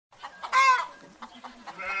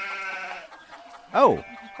Oh,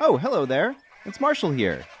 hello there. It's Marshall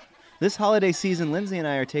here. This holiday season, Lindsay and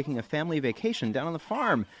I are taking a family vacation down on the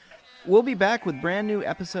farm. We'll be back with brand new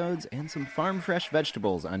episodes and some farm-fresh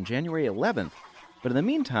vegetables on January 11th. But in the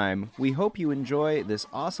meantime, we hope you enjoy this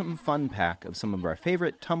awesome fun pack of some of our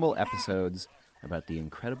favorite Tumble episodes about the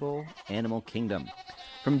incredible animal kingdom.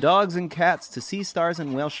 From dogs and cats to sea stars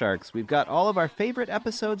and whale sharks, we've got all of our favorite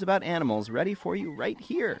episodes about animals ready for you right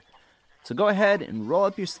here. So go ahead and roll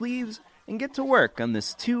up your sleeves and get to work on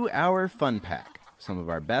this 2-hour fun pack, some of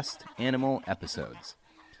our best animal episodes.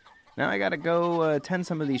 Now I gotta go tend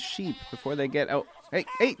some of these sheep before they get... Oh, hey,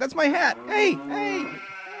 that's my hat! Hey!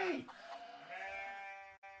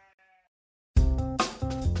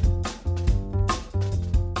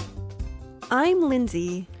 I'm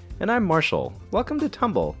Lindsay. And I'm Marshall. Welcome to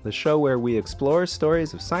Tumble, the show where we explore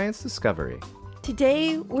stories of science discovery.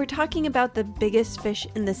 Today, we're talking about the biggest fish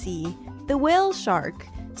in the sea, the whale shark.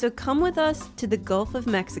 So come with us to the Gulf of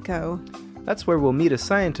Mexico. That's where we'll meet a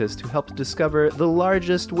scientist who helped discover the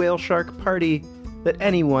largest whale shark party that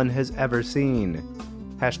anyone has ever seen.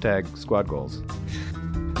 Hashtag squad goals.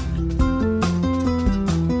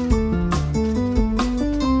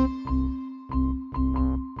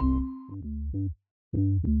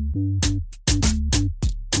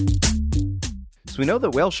 So we know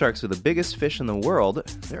that whale sharks are the biggest fish in the world.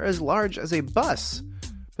 They're as large as a bus.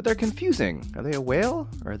 But they're confusing. Are they a whale?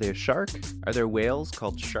 Or are they a shark? Are there whales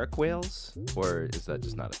called shark whales? Or is that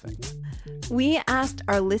just not a thing? We asked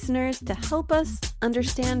our listeners to help us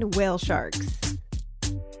understand whale sharks.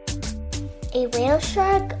 A whale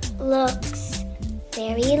shark looks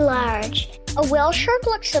very large. A whale shark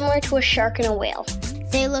looks similar to a shark and a whale.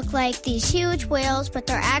 They look like these huge whales, but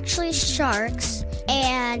they're actually sharks.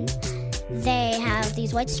 And they have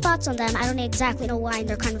these white spots on them. I don't exactly know why, and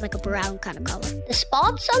they're kind of like a brown kind of color. The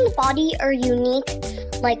spots on the body are unique,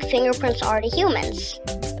 like fingerprints are to humans.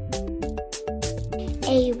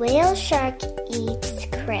 A whale shark eats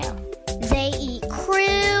krill. They eat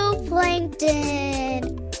krill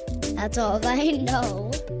plankton. That's all I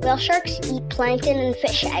know. Whale sharks eat plankton and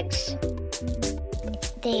fish eggs.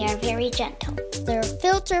 They are very gentle. They're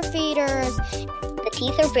filter feeders. The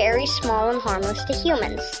teeth are very small and harmless to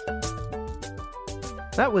humans.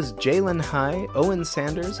 That was Jalen High, Owen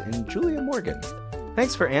Sanders, and Julia Morgan.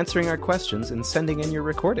 Thanks for answering our questions and sending in your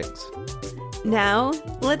recordings. Now,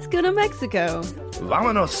 let's go to Mexico.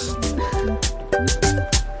 Vámonos!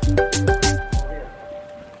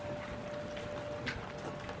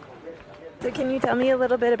 So can you tell me a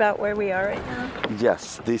little bit about where we are right now?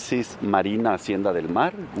 Yes, this is Marina Hacienda del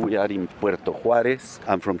Mar. We are in Puerto Juárez.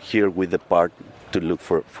 I'm from here with the part to look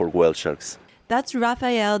for whale sharks. That's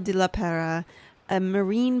Rafael de la Pera, a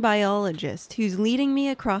marine biologist who's leading me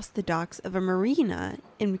across the docks of a marina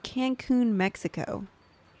in Cancun, Mexico.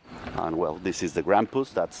 And well, this is the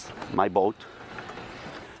Grampus. That's my boat.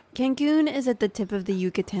 Cancun is at the tip of the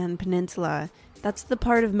Yucatan Peninsula. That's the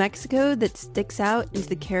part of Mexico that sticks out into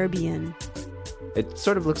the Caribbean. It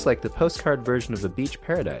sort of looks like the postcard version of a beach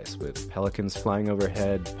paradise, with pelicans flying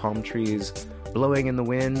overhead, palm trees blowing in the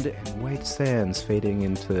wind, and white sands fading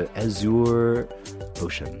into azure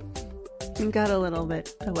ocean. Got a little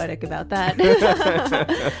bit poetic about that.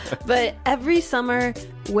 But every summer,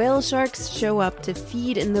 whale sharks show up to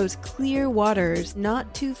feed in those clear waters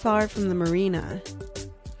not too far from the marina.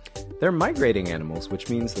 They're migrating animals, which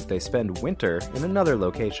means that they spend winter in another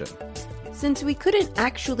location. Since we couldn't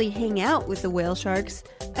actually hang out with the whale sharks,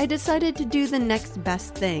 I decided to do the next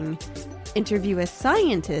best thing. Interview a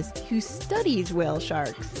scientist who studies whale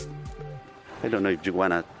sharks. I don't know if you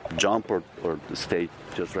want to jump or stay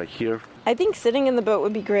just right here. I think sitting in the boat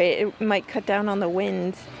would be great. It might cut down on the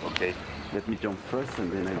wind. Okay, let me jump first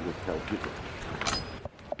and then I will help you.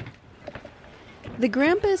 The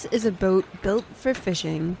Grampus is a boat built for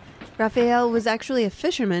fishing. Rafael was actually a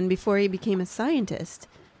fisherman before he became a scientist.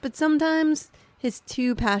 But sometimes his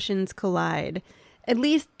two passions collide. At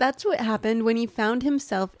least that's what happened when he found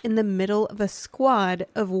himself in the middle of a squad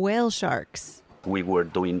of whale sharks. We were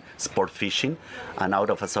doing sport fishing, and out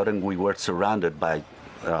of a sudden we were surrounded by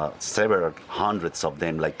several hundreds of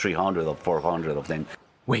them, like 300 or 400 of them.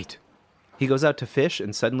 Wait, he goes out to fish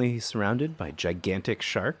and suddenly he's surrounded by gigantic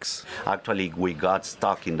sharks? Actually, we got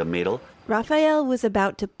stuck in the middle. Rafael was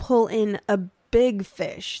about to pull in a big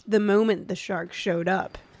fish the moment the shark showed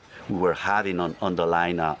up. We were having on the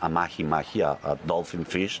line a mahi-mahi, a dolphin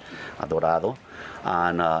fish, a dorado,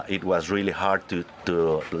 and it was really hard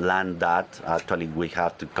to land that. Actually, we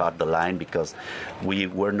had to cut the line because we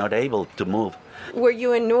were not able to move. Were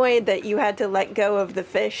you annoyed that you had to let go of the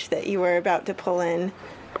fish that you were about to pull in?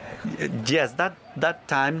 Yes, that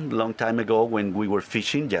time, long time ago, when we were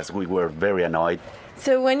fishing, yes, we were very annoyed.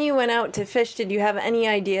 So when you went out to fish, did you have any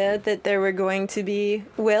idea that there were going to be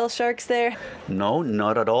whale sharks there? No,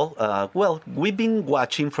 not at all. Well, we've been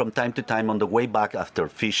watching from time to time on the way back after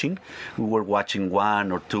fishing. We were watching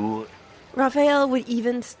one or two. Rafael would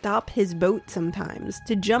even stop his boat sometimes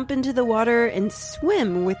to jump into the water and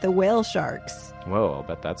swim with the whale sharks. Whoa, I'll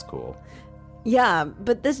bet that's cool. Yeah,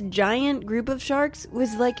 but this giant group of sharks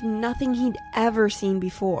was like nothing he'd ever seen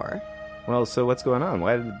before. Well, so what's going on?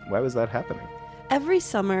 Why was that happening? Every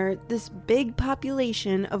summer, this big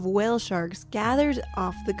population of whale sharks gathers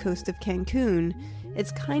off the coast of Cancun.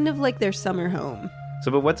 It's kind of like their summer home.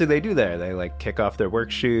 So, but what do they do there? They like kick off their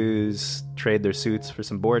work shoes, trade their suits for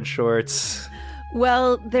some board shorts.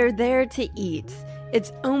 Well, they're there to eat.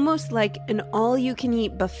 It's almost like an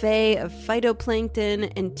all-you-can-eat buffet of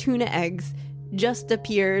phytoplankton and tuna eggs just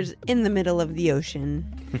appears in the middle of the ocean.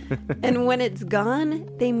 And when it's gone,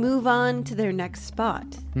 they move on to their next spot.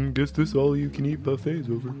 Guess this all-you-can-eat buffet's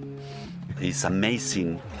over. It's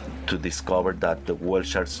amazing to discover that the whale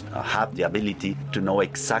sharks have the ability to know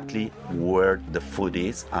exactly where the food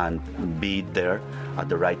is and be there at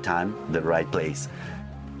the right time, the right place.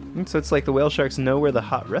 So it's like the whale sharks know where the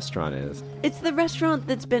hot restaurant is. It's the restaurant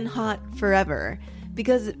that's been hot forever,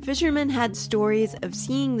 because fishermen had stories of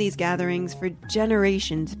seeing these gatherings for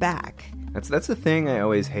generations back. That's the thing I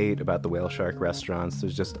always hate about the whale shark restaurants.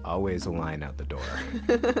 There's just always a line out the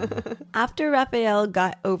door. After Rafael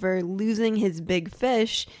got over losing his big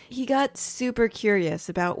fish, he got super curious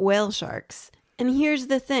about whale sharks. And here's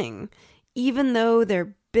the thing. Even though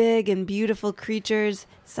they're big and beautiful creatures,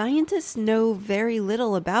 scientists know very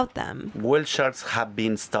little about them. Whale sharks have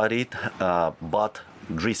been studied, but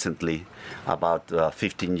recently, about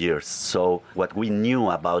 15 years. So what we knew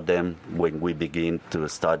about them when we began to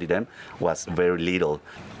study them was very little.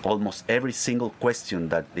 Almost every single question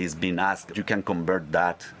that is being asked, you can convert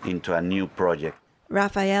that into a new project.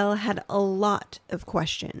 Rafael had a lot of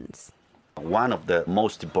questions. One of the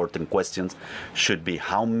most important questions should be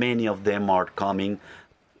how many of them are coming.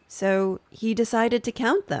 So he decided to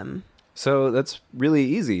count them. So that's really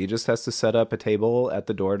easy. He just has to set up a table at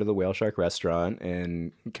the door to the whale shark restaurant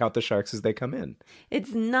and count the sharks as they come in.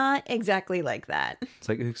 It's not exactly like that. It's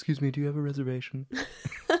like, excuse me, do you have a reservation?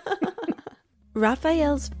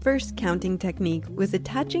 Rafael's first counting technique was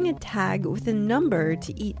attaching a tag with a number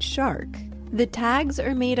to each shark. The tags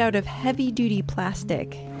are made out of heavy-duty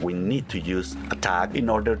plastic. We need to use a tag in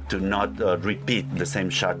order to not repeat the same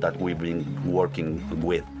shark that we've been working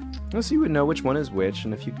with. So you would know which one is which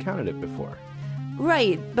and if you'd counted it before.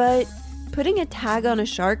 Right, but putting a tag on a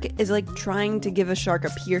shark is like trying to give a shark a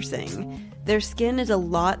piercing. Their skin is a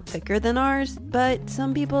lot thicker than ours, but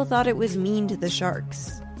some people thought it was mean to the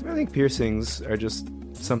sharks. I think piercings are just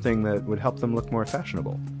something that would help them look more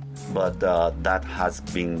fashionable. But that has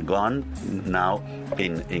been gone. Now,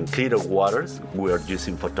 in clearer waters, we are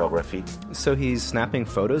using photography. So he's snapping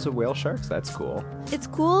photos of whale sharks? That's cool. It's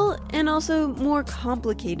cool and also more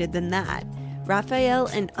complicated than that. Rafael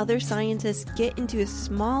and other scientists get into a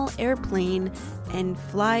small airplane and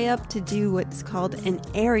fly up to do what's called an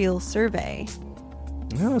aerial survey.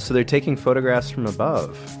 Oh, so they're taking photographs from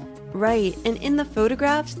above. Right, and in the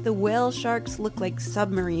photographs, the whale sharks look like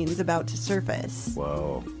submarines about to surface.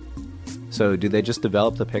 Whoa. So do they just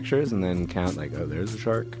develop the pictures and then count like, oh, there's a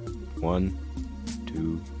shark. 1,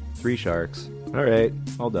 2, 3 sharks. All right,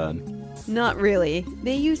 all done. Not really.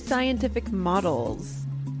 They use scientific models.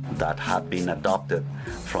 That have been adopted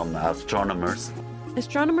from astronomers.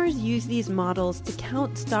 Astronomers use these models to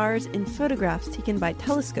count stars in photographs taken by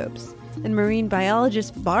telescopes, and marine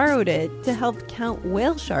biologists borrowed it to help count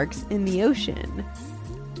whale sharks in the ocean.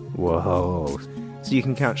 Whoa. So you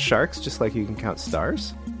can count sharks just like you can count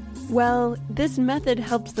stars? Well, this method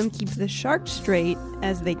helps them keep the sharks straight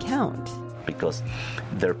as they count. Because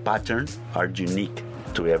their patterns are unique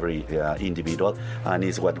to every individual, and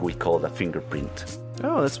is what we call a fingerprint.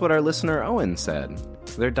 Oh, that's what our listener Owen said.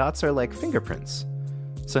 Their dots are like fingerprints.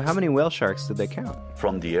 So how many whale sharks did they count?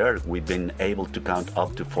 From the Earth, we've been able to count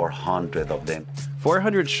up to 400 of them.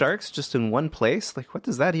 400 sharks just in one place? Like, what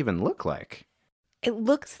does that even look like? It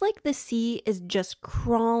looks like the sea is just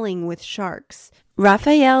crawling with sharks.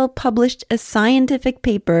 Rafael published a scientific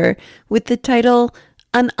paper with the title,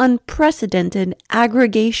 An Unprecedented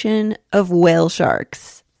Aggregation of Whale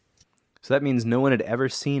Sharks. So that means no one had ever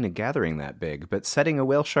seen a gathering that big, but setting a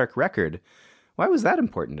whale shark record, why was that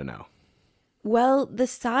important to know? Well, the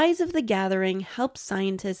size of the gathering helps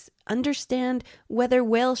scientists understand whether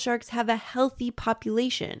whale sharks have a healthy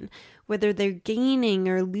population, whether they're gaining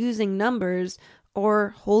or losing numbers,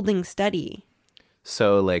 or holding steady.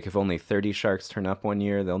 So, like, if only 30 sharks turn up one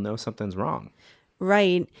year, they'll know something's wrong.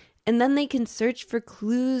 Right. And then they can search for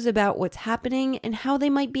clues about what's happening and how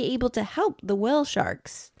they might be able to help the whale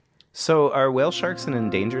sharks. So, are whale sharks an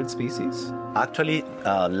endangered species? Actually,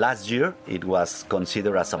 last year it was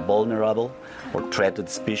considered as a vulnerable or threatened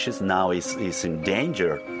species. Now it's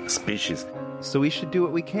endangered species. So we should do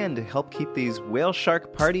what we can to help keep these whale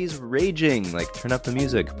shark parties raging, like turn up the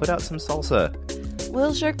music, put out some salsa.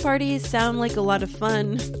 Whale shark parties sound like a lot of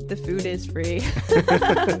fun. The food is free.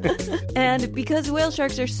 And because whale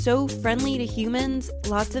sharks are so friendly to humans,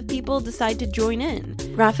 lots of people decide to join in.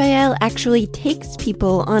 Rafael actually takes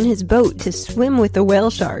people on his boat to swim with the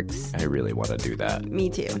whale sharks. I really want to do that. Me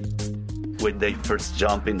too. When they first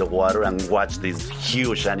jump in the water and watch this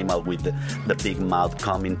huge animal with the big mouth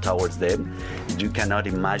coming towards them, you cannot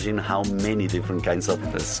imagine how many different kinds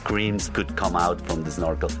of screams could come out from the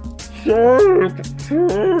snorkel.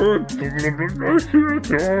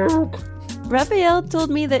 Rafael told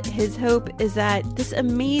me that his hope is that this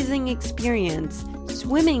amazing experience,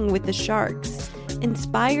 swimming with the sharks,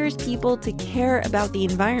 inspires people to care about the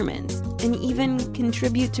environment and even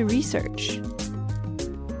contribute to research.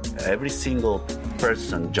 Every single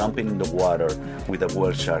person jumping in the water with a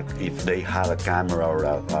whale shark, if they have a camera or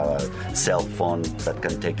a cell phone that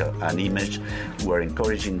can take an image, we're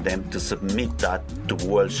encouraging them to submit that to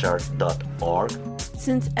whaleshark.org.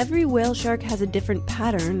 Since every whale shark has a different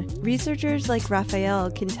pattern, researchers like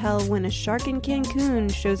Rafael can tell when a shark in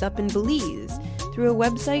Cancun shows up in Belize through a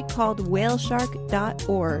website called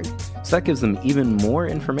whaleshark.org. So that gives them even more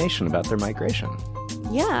information about their migration.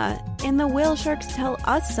 Yeah, and the whale sharks tell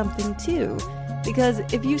us something too. Because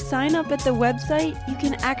if you sign up at the website, you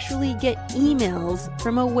can actually get emails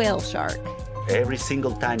from a whale shark. Every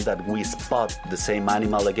single time that we spot the same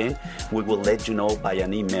animal again, we will let you know by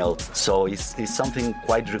an email. So it's something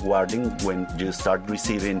quite rewarding when you start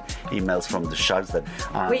receiving emails from the sharks that...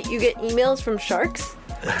 Wait, you get emails from sharks?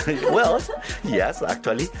 Well, yes,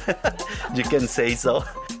 actually. You can say so.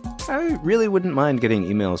 I really wouldn't mind getting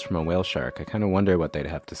emails from a whale shark. I kind of wonder what they'd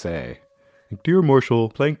have to say. Like, Dear Marshall,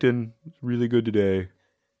 plankton, really good today.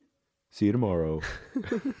 See you tomorrow.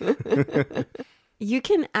 You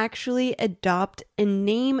can actually adopt and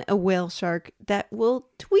name a whale shark that will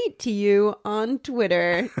tweet to you on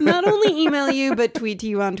Twitter. Not only email you, but tweet to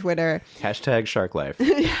you on Twitter. Hashtag shark life.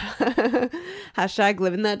 Hashtag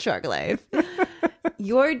living that shark life.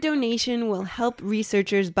 Your donation will help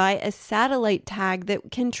researchers buy a satellite tag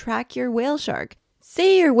that can track your whale shark.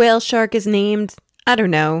 Say your whale shark is named, I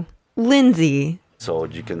don't know, Lindsay. So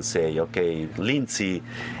you can say, okay, Lindsay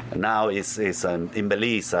now is in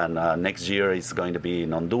Belize, and next year is going to be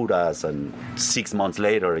in Honduras, and 6 months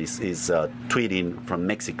later is tweeting from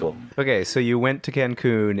Mexico. Okay, so you went to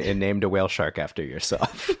Cancun and named a whale shark after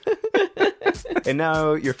yourself. And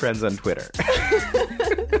now you're friends on Twitter.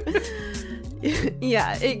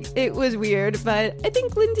 Yeah, it was weird, but I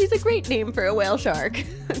think Lindsay's a great name for a whale shark.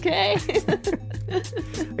 Okay?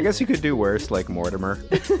 I guess you could do worse, like Mortimer.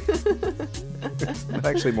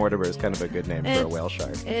 Actually, Mortimer is kind of a good name for a whale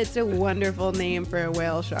shark. It's a wonderful name for a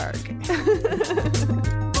whale shark.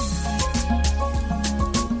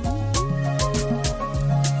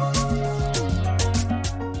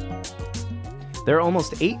 There are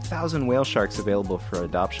almost 8,000 whale sharks available for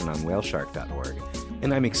adoption on whaleshark.org.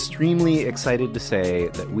 And I'm extremely excited to say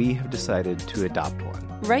that we have decided to adopt one.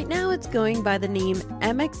 Right now it's going by the name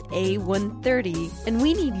MXA130, and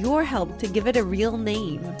we need your help to give it a real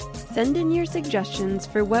name. Send in your suggestions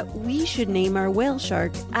for what we should name our whale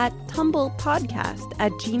shark at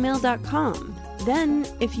tumblepodcast@gmail.com. Then,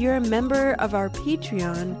 if you're a member of our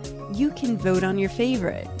Patreon, you can vote on your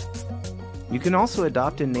favorite. You can also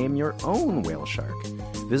adopt and name your own whale shark.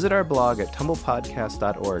 Visit our blog at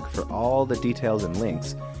tumblepodcast.org for all the details and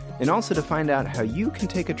links, and also to find out how you can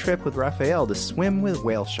take a trip with Rafael to swim with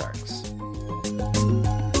whale sharks.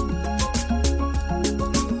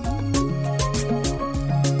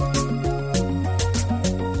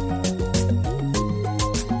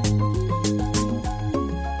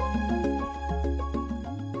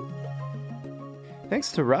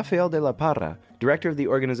 Thanks to Rafael de la Parra, director of the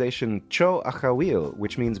organization Cho Achawil,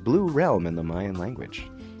 which means Blue Realm in the Mayan language.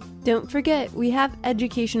 Don't forget, we have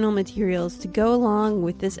educational materials to go along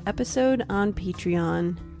with this episode on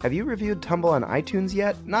Patreon. Have you reviewed Tumble on iTunes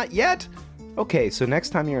yet? Not yet? Okay, so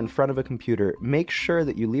next time you're in front of a computer, make sure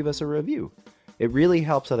that you leave us a review. It really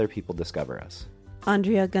helps other people discover us.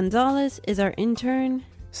 Andrea Gonzalez is our intern.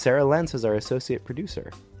 Sarah Lentz is our associate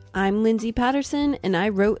producer. I'm Lindsay Patterson, and I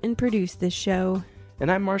wrote and produced this show.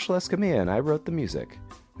 And I'm Marshall Escamilla, and I wrote the music.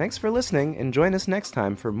 Thanks for listening, and join us next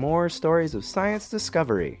time for more stories of science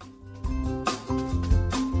discovery.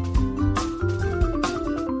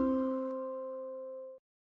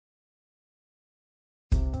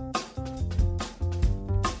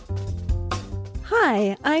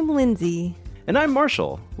 Hi, I'm Lindsay. And I'm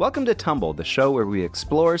Marshall. Welcome to Tumble, the show where we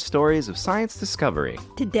explore stories of science discovery.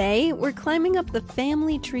 Today, we're climbing up the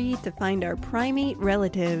family tree to find our primate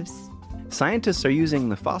relatives. Scientists are using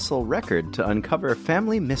the fossil record to uncover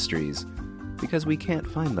family mysteries because we can't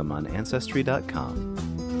find them on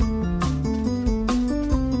Ancestry.com.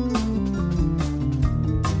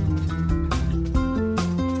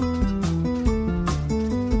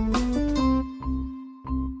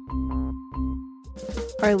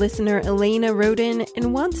 Our listener Elena wrote in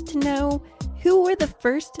and wants to know who were the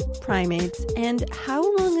first primates and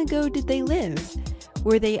how long ago did they live?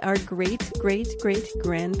 Were they our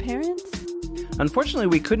great-great-great-grandparents? Unfortunately,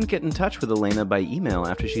 we couldn't get in touch with Elena by email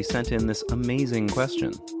after she sent in this amazing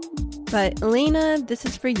question. But Elena, this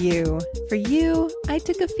is for you. For you, I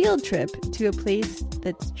took a field trip to a place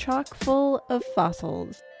that's chock full of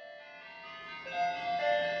fossils.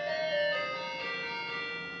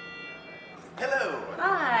 Hello.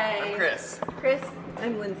 Hi. I'm Chris. Chris,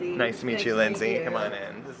 I'm Lindsay. Nice to meet you, Lindsay. Come on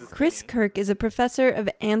in. Chris Kirk is a professor of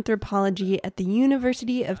anthropology at the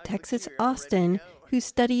University of Texas, Austin, who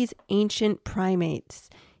studies ancient primates.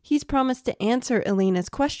 He's promised to answer Elena's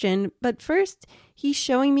question, but first, he's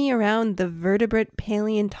showing me around the Vertebrate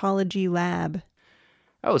Paleontology Lab.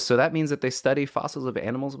 Oh, so that means that they study fossils of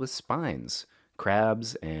animals with spines.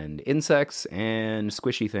 Crabs and insects and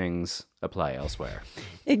squishy things apply elsewhere.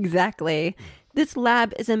 Exactly. This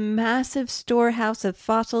lab is a massive storehouse of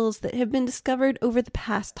fossils that have been discovered over the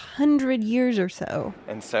past 100 years or so.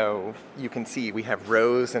 And so you can see we have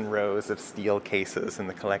rows and rows of steel cases in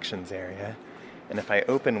the collections area. And if I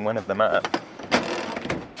open one of them up,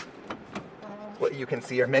 what you can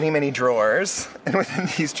see are many, many drawers. And within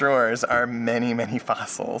these drawers are many, many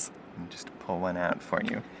fossils. Let me just pull one out for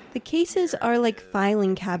you. The cases are like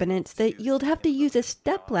filing cabinets that you'd have to use a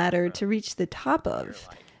stepladder to reach the top of.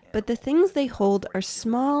 But the things they hold are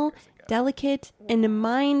small, delicate, and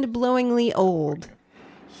mind-blowingly old.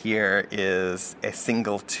 Here is a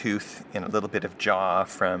single tooth and a little bit of jaw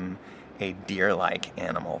from a deer-like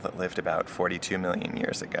animal that lived about 42 million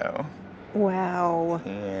years ago. Wow.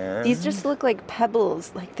 And These just look like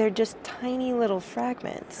pebbles, like they're just tiny little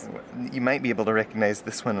fragments. you might be able to recognize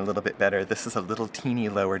this one a little bit better. This is a little teeny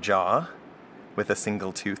lower jaw with a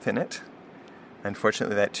single tooth in it.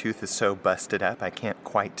 Unfortunately, that tooth is so busted up, I can't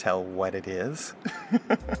quite tell what it is.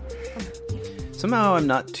 Somehow I'm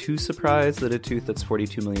not too surprised that a tooth that's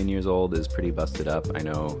 42 million years old is pretty busted up. I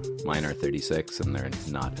know mine are 36 and they're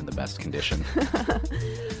not in the best condition.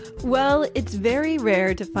 Well, it's very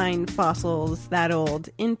rare to find fossils that old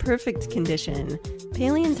in perfect condition.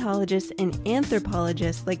 Paleontologists and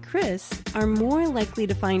anthropologists like Chris are more likely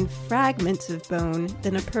to find fragments of bone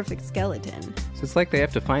than a perfect skeleton. So it's like they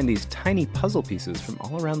have to find these tiny puzzle pieces from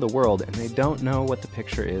all around the world and they don't know what the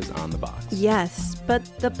picture is on the box. Yes, but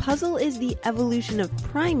the puzzle is the evolution of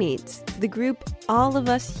primates, the group all of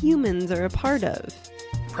us humans are a part of.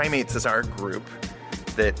 Primates is our group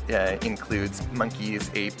that includes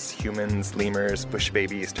monkeys, apes, humans, lemurs, bush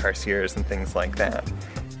babies, tarsiers, and things like that.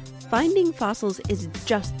 Finding fossils is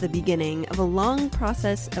just the beginning of a long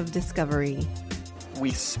process of discovery.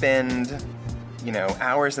 We spend,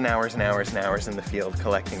 hours and hours and hours and hours in the field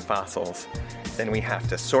collecting fossils. Then we have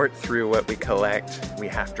to sort through what we collect. We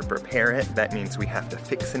have to prepare it. That means we have to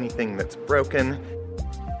fix anything that's broken.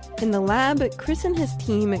 In the lab, Chris and his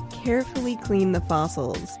team carefully clean the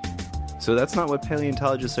fossils. So that's not what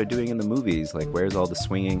paleontologists are doing in the movies, like where's all the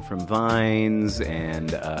swinging from vines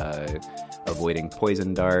and avoiding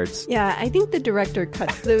poison darts. Yeah, I think the director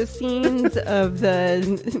cuts those scenes of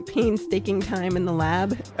the painstaking time in the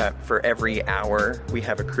lab. For every hour we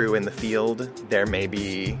have a crew in the field, there may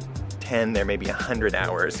be 10, there may be 100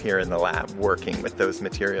 hours here in the lab working with those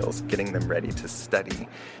materials, getting them ready to study.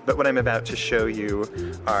 But what I'm about to show you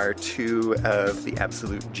are two of the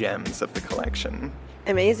absolute gems of the collection.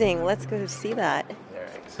 Amazing. Let's go see that. All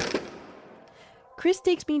right. Chris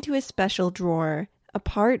takes me to a special drawer,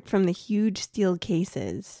 apart from the huge steel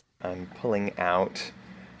cases. I'm pulling out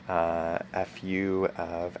a few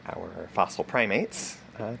of our fossil primates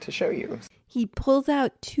to show you. He pulls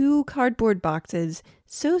out 2 cardboard boxes,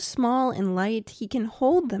 so small and light he can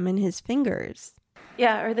hold them in his fingers.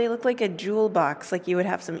 Yeah, or they look like a jewel box, like you would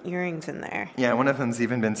have some earrings in there. Yeah, one of them's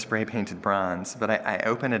even been spray painted bronze, but I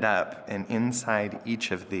open it up, and inside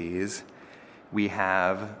each of these, we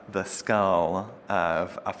have the skull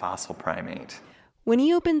of a fossil primate. When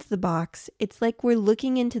he opens the box, it's like we're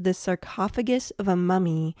looking into the sarcophagus of a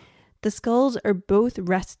mummy. The skulls are both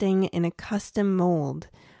resting in a custom mold.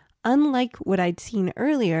 Unlike what I'd seen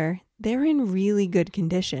earlier, they're in really good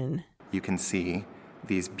condition. You can see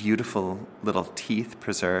these beautiful little teeth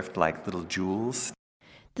preserved like little jewels.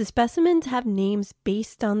 The specimens have names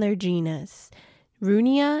based on their genus,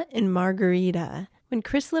 Runia and Margarita. When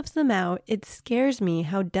Chris lifts them out, it scares me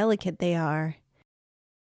how delicate they are.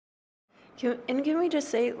 Can we just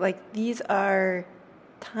say, like, these are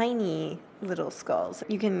tiny little skulls.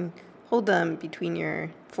 You can hold them between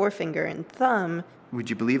your forefinger and thumb. Would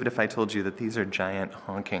you believe it if I told you that these are giant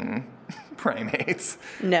honking primates?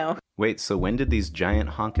 No. Wait, so when did these giant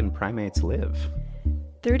honkin' primates live?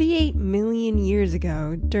 38 million years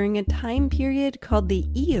ago, during a time period called the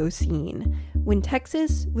Eocene, when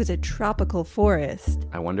Texas was a tropical forest.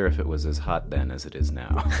 I wonder if it was as hot then as it is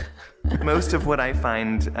now. Most of what I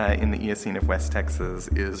find in the Eocene of West Texas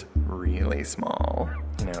is really small,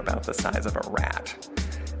 about the size of a rat.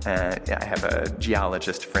 I have a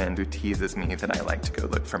geologist friend who teases me that I like to go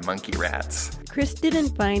look for monkey rats. Chris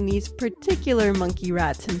didn't find these particular monkey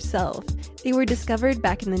rats himself. They were discovered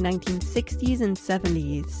back in the 1960s and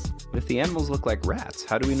 70s. If the animals look like rats,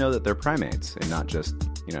 how do we know that they're primates and not just,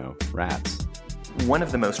 rats? One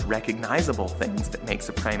of the most recognizable things that makes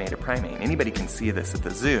a primate, anybody can see this at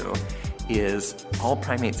the zoo, is all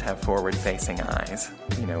primates have forward-facing eyes.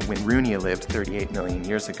 When Runia lived 38 million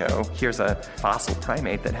years ago, here's a fossil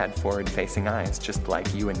primate that had forward-facing eyes, just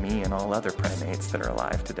like you and me and all other primates that are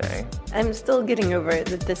alive today. I'm still getting over it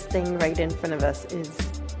that this thing right in front of us is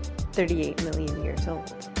 38 million years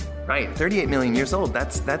old. Right, 38 million years old,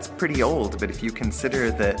 that's pretty old, but if you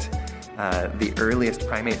consider that the earliest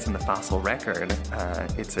primates in the fossil record,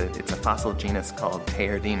 it's a fossil genus called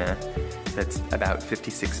Paardina that's about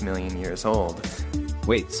 56 million years old.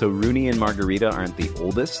 Wait, so Runia and Margarita aren't the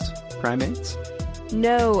oldest primates?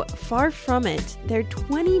 No, far from it. They're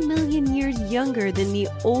 20 million years younger than the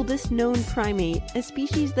oldest known primate, a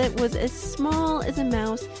species that was as small as a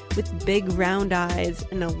mouse with big round eyes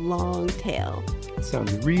and a long tail.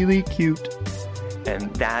 Sounds really cute.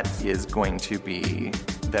 And that is going to be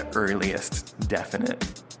the earliest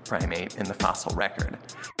definite primate in the fossil record.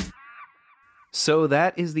 So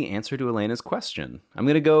that is the answer to Elena's question. I'm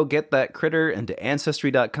going to go get that critter into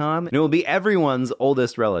Ancestry.com, and it will be everyone's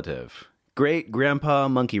oldest relative. Great-grandpa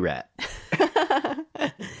monkey rat.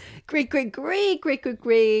 Great.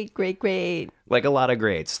 Like a lot of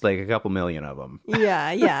greats, like a couple million of them.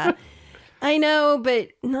 Yeah. I know,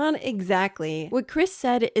 but not exactly. What Chris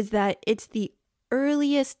said is that it's the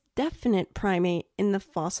earliest definite primate in the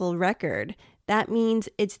fossil record. That means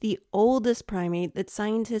it's the oldest primate that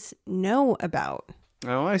scientists know about.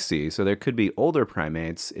 Oh, I see. So there could be older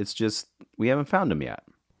primates. It's just we haven't found them yet.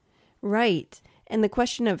 Right. And the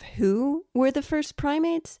question of who were the first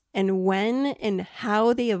primates and when and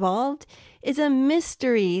how they evolved is a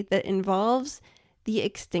mystery that involves the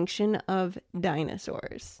extinction of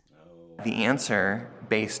dinosaurs. The answer,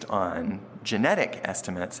 based on genetic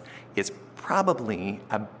estimates, is probably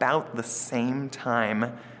about the same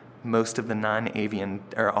time most of the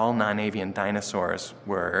all non-avian dinosaurs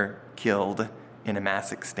were killed in a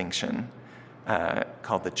mass extinction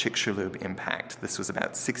called the Chicxulub impact. This was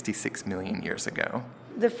about 66 million years ago.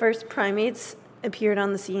 The first primates appeared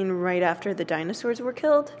on the scene right after the dinosaurs were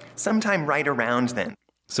killed? Sometime right around then.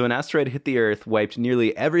 So an asteroid hit the Earth, wiped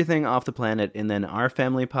nearly everything off the planet, and then our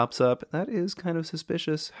family pops up. That is kind of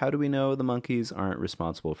suspicious. How do we know the monkeys aren't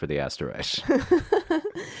responsible for the asteroid?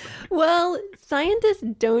 Well, scientists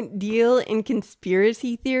don't deal in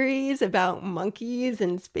conspiracy theories about monkeys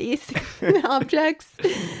and space objects.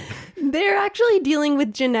 They're actually dealing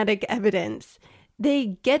with genetic evidence.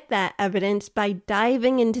 They get that evidence by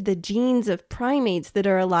diving into the genes of primates that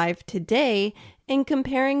are alive today and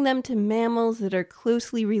comparing them to mammals that are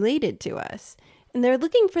closely related to us. And they're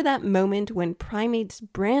looking for that moment when primates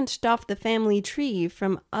branched off the family tree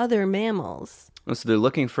from other mammals. So they're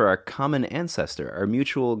looking for our common ancestor, our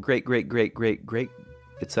mutual great,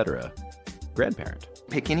 etc. grandparent.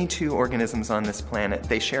 Pick any two organisms on this planet,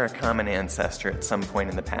 they share a common ancestor at some point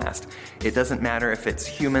in the past. It doesn't matter if it's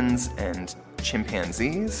humans and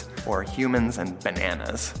chimpanzees or humans and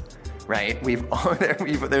bananas, right?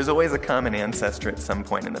 There's always a common ancestor at some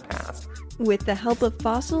point in the past. With the help of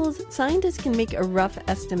fossils, scientists can make a rough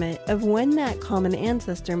estimate of when that common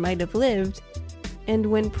ancestor might have lived and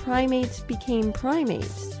when primates became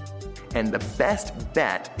primates. And the best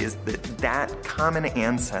bet is that common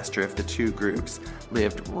ancestor of the two groups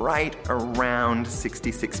lived right around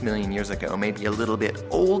 66 million years ago, maybe a little bit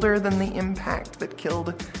older than the impact that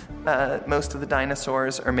killed most of the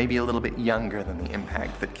dinosaurs, or maybe a little bit younger than the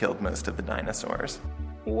impact that killed most of the dinosaurs.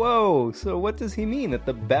 Whoa, so what does he mean that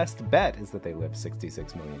the best bet is that they lived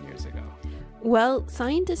 66 million years ago? Well,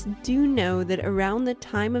 scientists do know that around the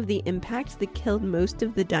time of the impact that killed most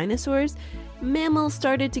of the dinosaurs, mammals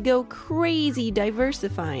started to go crazy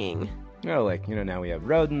diversifying. Oh, now we have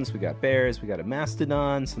rodents, we got bears, we got a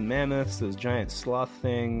mastodon, some mammoths, those giant sloth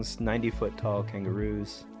things, 90-foot tall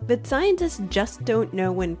kangaroos. But scientists just don't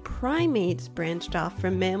know when primates branched off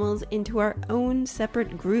from mammals into our own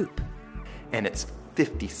separate group. And it's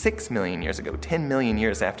 56 million years ago, 10 million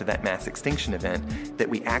years after that mass extinction event, that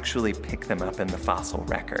we actually pick them up in the fossil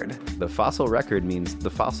record. The fossil record means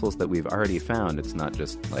the fossils that we've already found. It's not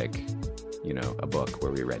just a book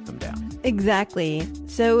where we write them down. Exactly.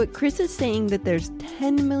 So Chris is saying that there's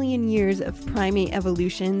 10 million years of primate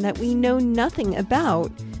evolution that we know nothing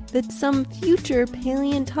about, that some future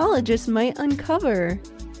paleontologists might uncover.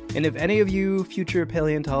 And if any of you future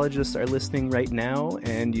paleontologists are listening right now,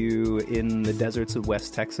 and you, in the deserts of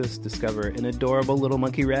West Texas, discover an adorable little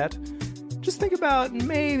monkey rat, just think about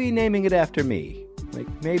maybe naming it after me.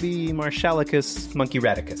 Maybe Marshalicus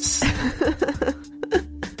monkeyrhaticus.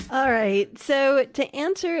 All right, so to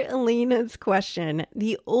answer Elena's question,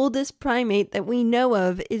 the oldest primate that we know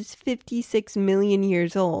of is 56 million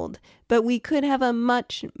years old, but we could have a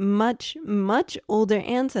much, much, much older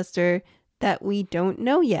ancestor that we don't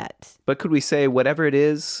know yet. But could we say whatever it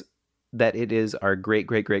is, that it is our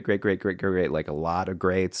great, like a lot of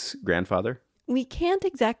greats, grandfather? We can't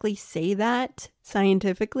exactly say that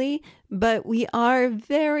scientifically, but we are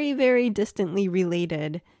very, very distantly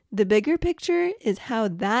related. The bigger picture is how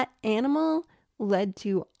that animal led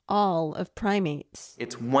to all of primates.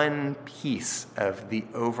 It's one piece of the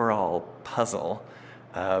overall puzzle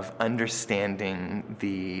of understanding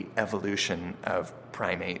the evolution of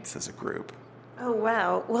primates as a group. Oh,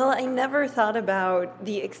 wow. Well, I never thought about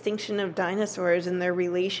the extinction of dinosaurs and their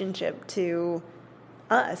relationship to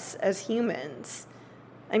us as humans.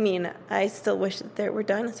 I mean, I still wish that there were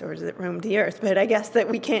dinosaurs that roamed the earth, but I guess that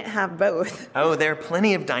we can't have both. Oh, there are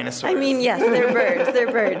plenty of dinosaurs. I mean, yes, they're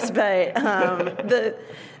birds, but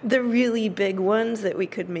the really big ones that we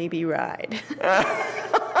could maybe ride.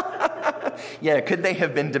 Yeah, could they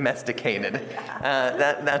have been domesticated?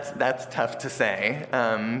 That's tough to say.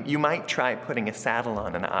 You might try putting a saddle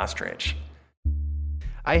on an ostrich.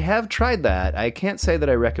 I have tried that. I can't say that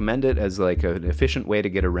I recommend it as an efficient way to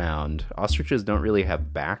get around. Ostriches don't really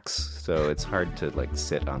have backs, so it's hard to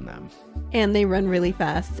sit on them. And they run really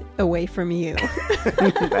fast away from you.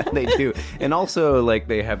 That they do. And also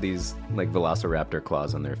they have these velociraptor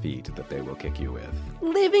claws on their feet that they will kick you with.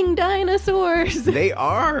 Living dinosaurs! They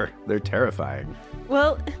are! They're terrifying.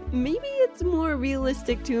 Well, maybe it's more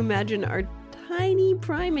realistic to imagine our tiny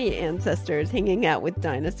primate ancestors hanging out with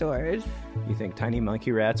dinosaurs. You think tiny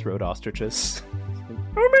monkey rats rode ostriches?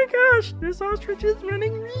 Oh my gosh, this ostrich is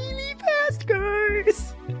running really fast,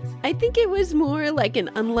 guys! I think it was more like an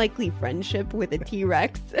unlikely friendship with a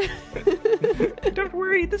T-Rex. Don't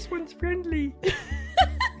worry, this one's friendly.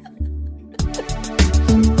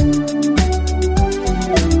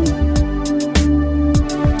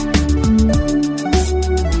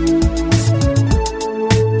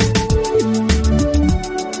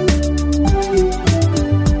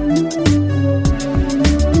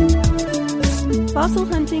 Fossil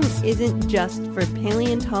hunting isn't just for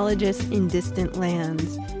paleontologists in distant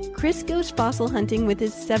lands. Chris goes fossil hunting with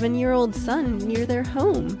his 7-year-old son near their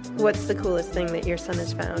home. What's the coolest thing that your son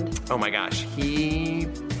has found? Oh my gosh, he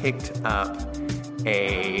picked up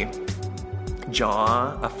a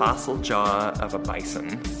fossil jaw of a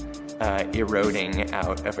bison eroding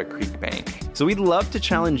out of a creek bank. So we'd love to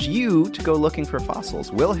challenge you to go looking for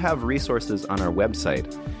fossils. We'll have resources on our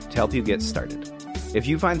website to help you get started. If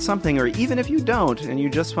you find something, or even if you don't, and you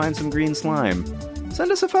just find some green slime, send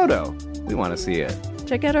us a photo. We want to see it.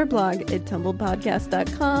 Check out our blog at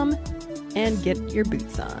tumblepodcast.com and get your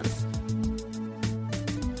boots on.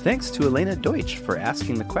 Thanks to Elena Deutsch for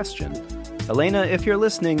asking the question. Elena, if you're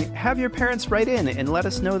listening, have your parents write in and let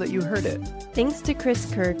us know that you heard it. Thanks to Chris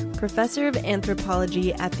Kirk, professor of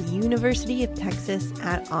anthropology at the University of Texas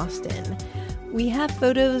at Austin. We have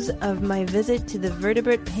photos of my visit to the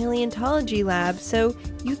Vertebrate Paleontology Lab, so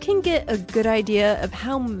you can get a good idea of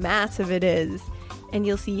how massive it is. And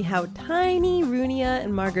you'll see how tiny Runia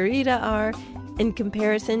and Margarita are in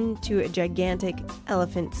comparison to a gigantic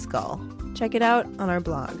elephant skull. Check it out on our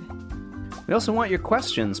blog. We also want your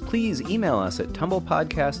questions. Please email us at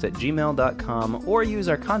tumblepodcast@gmail.com or use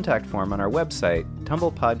our contact form on our website,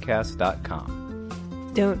 tumblepodcast.com.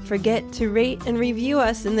 Don't forget to rate and review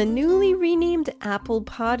us in the newly renamed Apple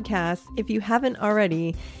Podcasts if you haven't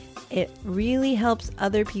already. It really helps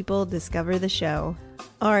other people discover the show.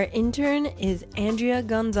 Our intern is Andrea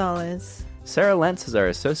Gonzalez. Sarah Lentz is our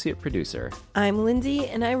associate producer. I'm Lindsay,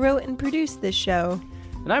 and I wrote and produced this show.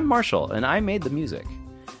 And I'm Marshall, and I made the music.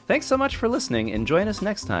 Thanks so much for listening, and join us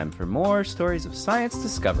next time for more stories of science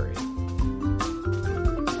discovery.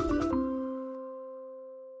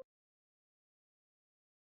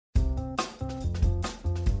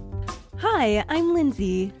 Hi, I'm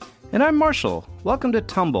Lindsay. And I'm Marshall. Welcome to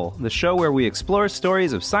Tumble, the show where we explore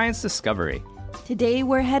stories of science discovery. Today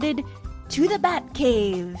we're headed to the Bat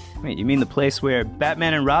Cave. Wait, you mean the place where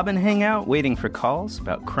Batman and Robin hang out, waiting for calls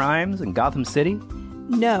about crimes in Gotham City?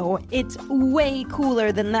 No, it's way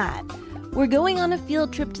cooler than that. We're going on a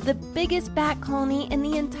field trip to the biggest bat colony in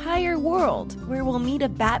the entire world, where we'll meet a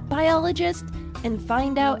bat biologist and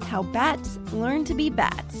find out how bats learn to be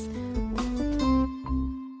bats.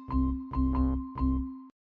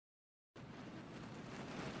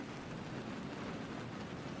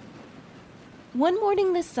 One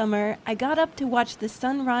morning this summer, I got up to watch the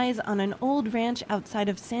sunrise on an old ranch outside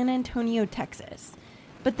of San Antonio, Texas.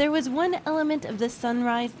 But there was one element of the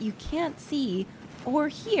sunrise you can't see or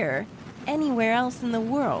hear anywhere else in the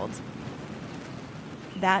world.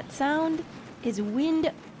 That sound is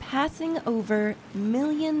wind passing over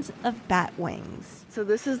millions of bat wings. So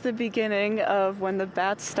this is the beginning of when the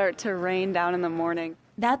bats start to rain down in the morning.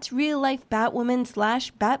 That's real-life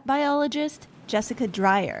Batwoman / bat biologist Jessica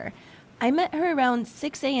Dreyer. I met her around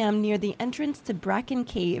 6 a.m. near the entrance to Bracken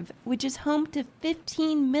Cave, which is home to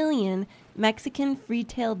 15 million Mexican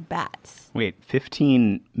free-tailed bats. Wait,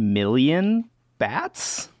 15 million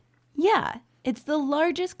bats? Yeah, it's the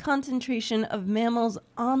largest concentration of mammals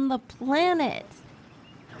on the planet.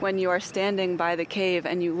 When you are standing by the cave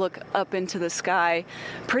and you look up into the sky,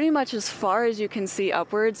 pretty much as far as you can see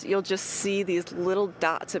upwards, you'll just see these little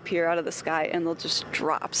dots appear out of the sky and they'll just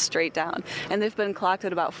drop straight down. And they've been clocked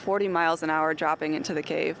at about 40 miles an hour dropping into the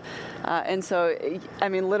cave. And so, I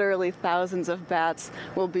mean, literally thousands of bats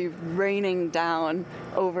will be raining down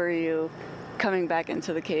over you coming back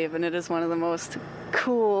into the cave. And it is one of the most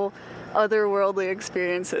cool, otherworldly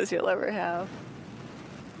experiences you'll ever have.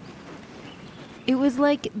 It was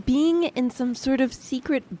like being in some sort of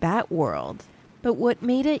secret bat world. But what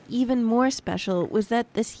made it even more special was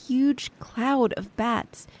that this huge cloud of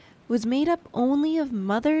bats was made up only of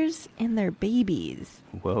mothers and their babies.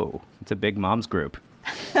 Whoa, it's a big mom's group.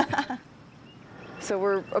 So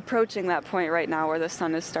we're approaching that point right now where the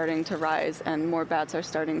sun is starting to rise and more bats are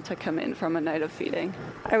starting to come in from a night of feeding.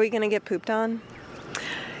 Are we going to get pooped on?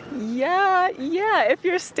 Yeah. If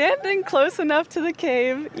you're standing close enough to the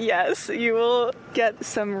cave, yes, you will get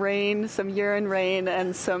some rain, some urine rain,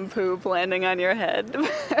 and some poop landing on your head.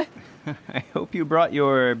 I hope you brought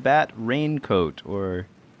your bat raincoat, or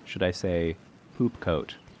should I say poop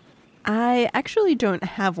coat. I actually don't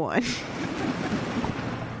have one.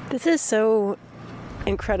 This is so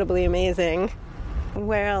incredibly amazing.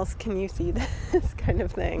 Where else can you see this kind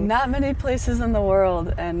of thing? Not many places in the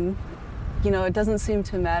world, and you know, it doesn't seem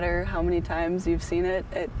to matter how many times you've seen it.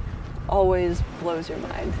 It always blows your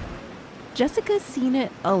mind. Jessica's seen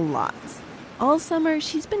it a lot. All summer,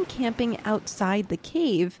 she's been camping outside the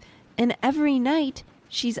cave, and every night,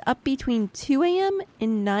 she's up between 2 a.m.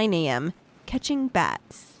 and 9 a.m. catching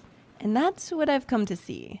bats. And that's what I've come to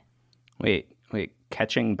see. Wait,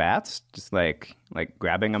 catching bats? Just like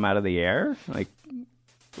grabbing them out of the air? Like,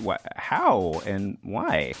 what? How and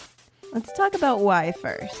why? Let's talk about why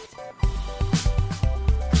first.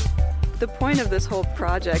 The point of this whole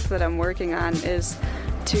project that I'm working on is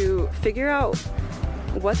to figure out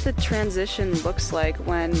what the transition looks like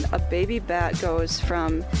when a baby bat goes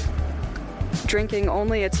from drinking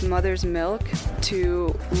only its mother's milk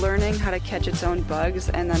to learning how to catch its own bugs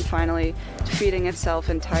and then finally feeding itself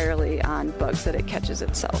entirely on bugs that it catches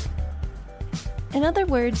itself. In other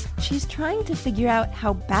words, she's trying to figure out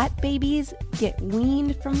how bat babies get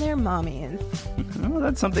weaned from their mommies. Well,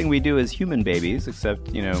 that's something we do as human babies, except,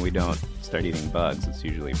 we don't start eating bugs. It's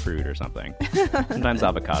usually fruit or something. Sometimes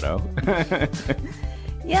avocado.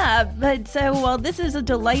 Yeah, but so while this is a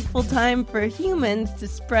delightful time for humans to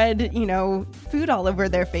spread, food all over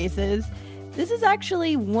their faces, this is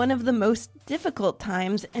actually one of the most difficult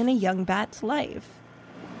times in a young bat's life.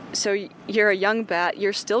 So you're a young bat,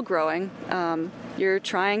 you're still growing, you're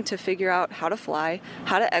trying to figure out how to fly,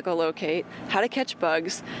 how to echolocate, how to catch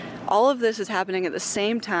bugs, all of this is happening at the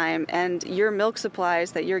same time, and your milk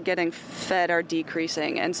supplies that you're getting fed are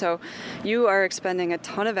decreasing. And so you are expending a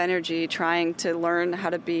ton of energy trying to learn how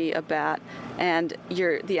to be a bat, and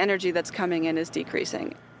the energy that's coming in is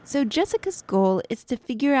decreasing. So Jessica's goal is to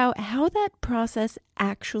figure out how that process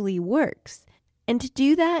actually works. And to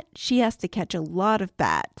do that, she has to catch a lot of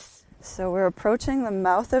bats. So we're approaching the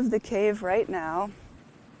mouth of the cave right now.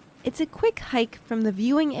 It's a quick hike from the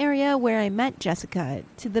viewing area where I met Jessica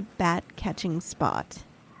to the bat catching spot.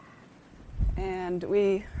 And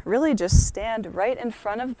we really just stand right in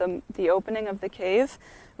front of the opening of the cave,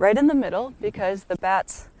 right in the middle, because the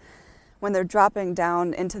bats, when they're dropping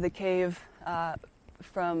down into the cave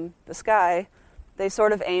from the sky, they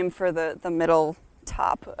sort of aim for the middle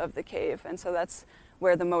top of the cave. And so that's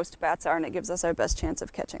where the most bats are, and it gives us our best chance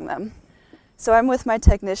of catching them. So I'm with my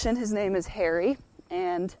technician. His name is Harry,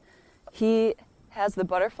 and he has the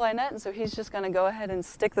butterfly net, and so he's just going to go ahead and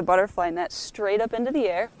stick the butterfly net straight up into the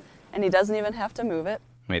air, and he doesn't even have to move it.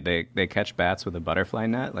 Wait, they catch bats with a butterfly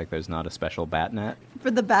net? Like there's not a special bat net?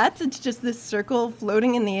 For the bats, it's just this circle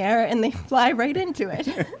floating in the air, and they fly right into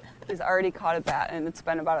it. He's already caught a bat, and it's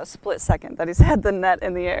been about a split second that he's had the net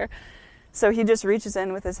in the air. So he just reaches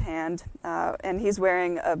in with his hand, and he's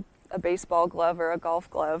wearing a baseball glove or a golf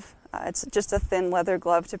glove. It's just a thin leather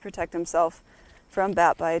glove to protect himself from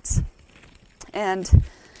bat bites. And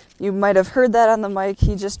you might have heard that on the mic.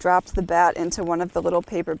 He just dropped the bat into one of the little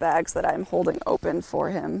paper bags that I'm holding open for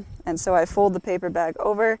him. And so I fold the paper bag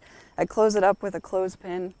over, I close it up with a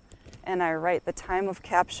clothespin, and I write the time of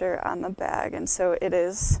capture on the bag. And so it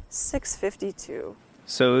is 6:52.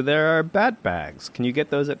 So there are bat bags. Can you get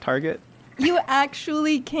those at Target? You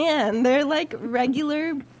actually can. They're like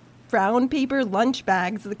regular brown paper lunch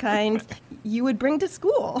bags, the kind you would bring to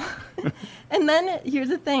school. And then here's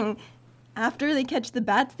the thing. After they catch the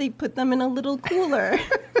bats, they put them in a little cooler.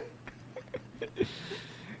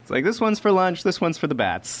 It's like, this one's for lunch, this one's for the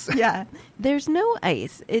bats. Yeah. There's no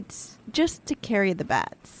ice. It's just to carry the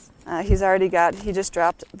bats. He just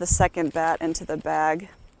dropped the second bat into the bag.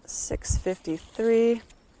 6:53.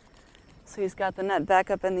 So he's got the net back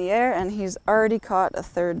up in the air, and he's already caught a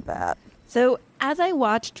third bat. So as I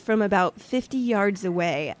watched from about 50 yards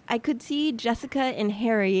away, I could see Jessica and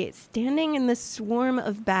Harry standing in the swarm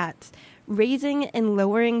of bats, raising and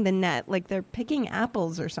lowering the net like they're picking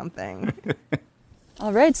apples or something.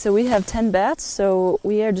 All right, so we have 10 bats, so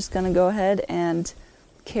we are just going to go ahead and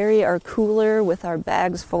carry our cooler with our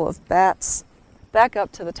bags full of bats back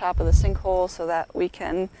up to the top of the sinkhole so that we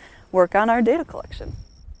can work on our data collection.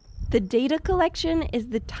 The data collection is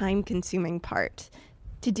the time-consuming part.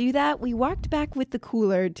 To do that, we walked back with the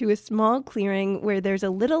cooler to a small clearing where there's a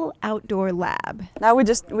little outdoor lab. Now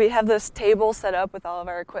we have this table set up with all of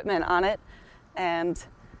our equipment on it, and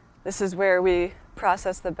this is where we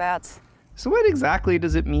process the bats. So what exactly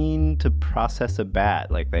does it mean to process a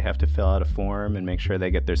bat? Like they have to fill out a form and make sure they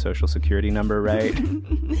get their social security number right?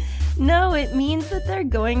 No, it means that they're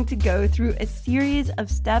going to go through a series of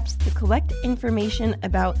steps to collect information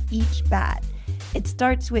about each bat. It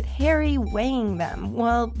starts with Harry weighing them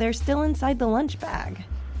while they're still inside the lunch bag.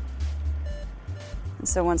 And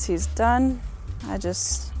so once he's done, I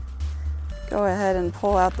just go ahead and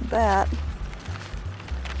pull out the bat.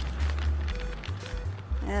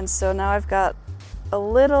 And so now I've got a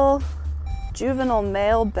little juvenile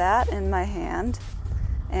male bat in my hand.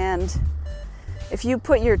 And if you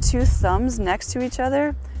put your two thumbs next to each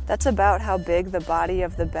other, that's about how big the body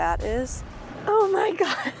of the bat is. Oh my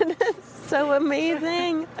God, that's so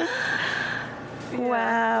amazing.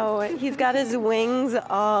 Wow, he's got his wings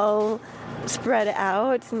all spread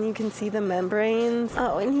out and you can see the membranes.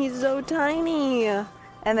 Oh, and he's so tiny.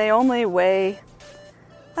 And they only weigh,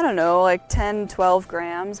 I don't know, like 10, 12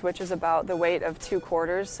 grams, which is about the weight of 2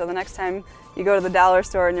 quarters. So the next time you go to the dollar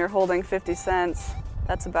store and you're holding 50 cents,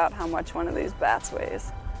 that's about how much one of these bats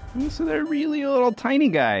weighs. So they're really little tiny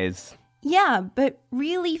guys. Yeah, but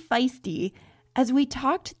really feisty. As we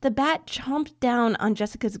talked, the bat chomped down on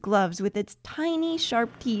Jessica's gloves with its tiny, sharp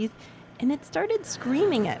teeth, and it started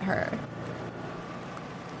screaming at her.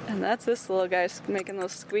 And that's this little guy making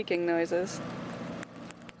those squeaking noises.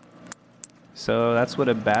 So that's what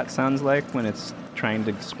a bat sounds like when it's trying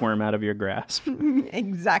to squirm out of your grasp?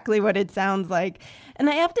 Exactly what it sounds like. And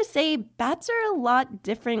I have to say, bats are a lot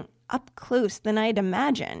different up close than I'd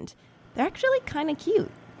imagined. They're actually kind of cute.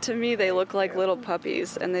 To me, they look like little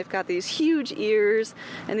puppies, and they've got these huge ears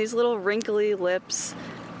and these little wrinkly lips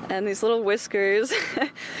and these little whiskers.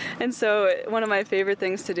 And so one of my favorite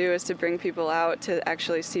things to do is to bring people out to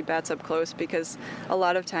actually see bats up close, because a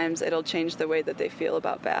lot of times it'll change the way that they feel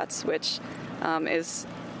about bats, which is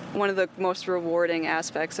one of the most rewarding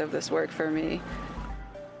aspects of this work for me.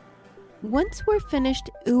 Once we're finished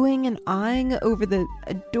oohing and aahing over the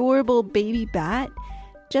adorable baby bat,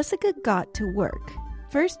 Jessica got to work.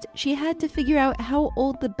 First, she had to figure out how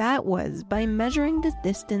old the bat was by measuring the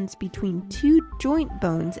distance between two joint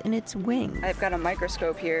bones in its wings. I've got a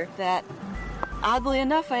microscope here that, oddly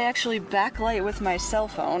enough, I actually backlight with my cell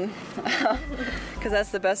phone because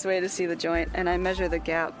that's the best way to see the joint, and I measure the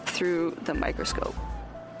gap through the microscope.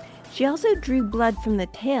 She also drew blood from the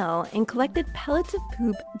tail and collected pellets of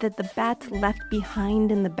poop that the bats left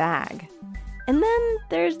behind in the bag. And then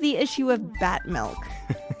there's the issue of bat milk.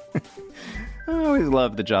 I always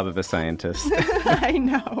love the job of a scientist. I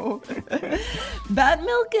know. Bat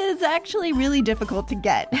milk is actually really difficult to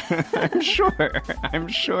get. I'm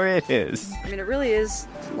sure it is. I mean, it really is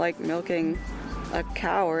like milking a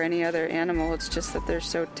cow or any other animal. It's just that they're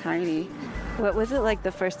so tiny. What was it like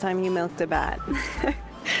the first time you milked a bat?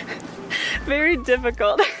 Very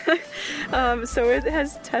difficult. So it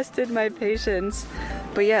has tested my patience.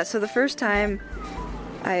 But yeah, so the first time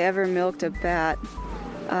I ever milked a bat,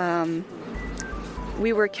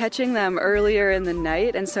 we were catching them earlier in the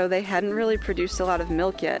night, and so they hadn't really produced a lot of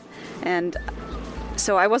milk yet. And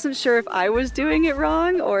so I wasn't sure if I was doing it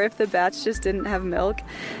wrong or if the bats just didn't have milk.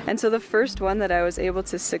 And so the first one that I was able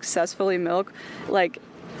to successfully milk, I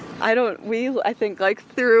think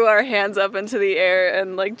threw our hands up into the air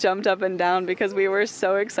and jumped up and down because we were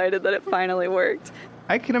so excited that it finally worked.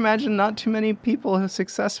 I can imagine not too many people have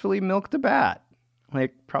successfully milked a bat.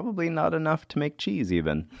 Probably not enough to make cheese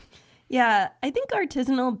even. Yeah, I think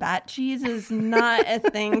artisanal bat cheese is not a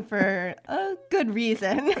thing for a good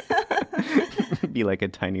reason. Be like a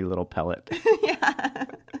tiny little pellet. Yeah.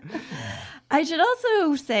 I should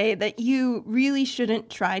also say that you really shouldn't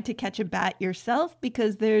try to catch a bat yourself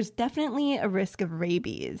because there's definitely a risk of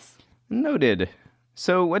rabies. Noted.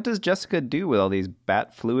 So what does Jessica do with all these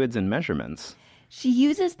bat fluids and measurements? She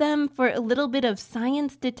uses them for a little bit of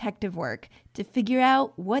science detective work to figure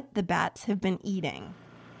out what the bats have been eating.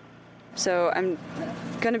 So I'm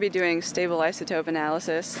going to be doing stable isotope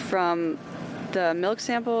analysis from the milk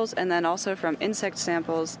samples and then also from insect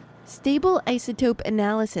samples. Stable isotope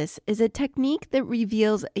analysis is a technique that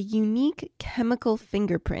reveals a unique chemical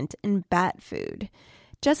fingerprint in bat food.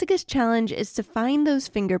 Jessica's challenge is to find those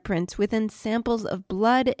fingerprints within samples of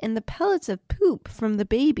blood and the pellets of poop from the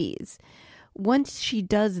babies. Once she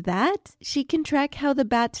does that, she can track how the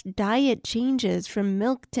bat's diet changes from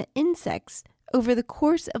milk to insects over the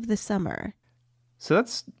course of the summer. So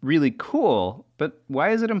that's really cool, but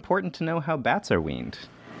why is it important to know how bats are weaned?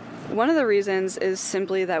 One of the reasons is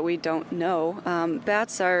simply that we don't know.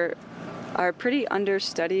 Bats are pretty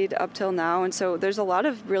understudied up till now, and so there's a lot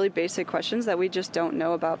of really basic questions that we just don't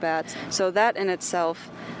know about bats. So that in itself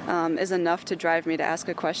is enough to drive me to ask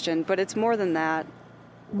a question, but it's more than that.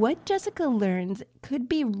 What Jessica learns could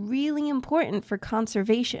be really important for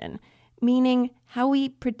conservation, meaning how we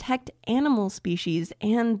protect animal species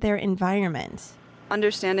and their environments.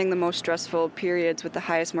 Understanding the most stressful periods with the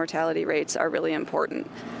highest mortality rates are really important.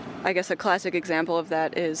 I guess a classic example of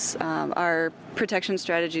that is our protection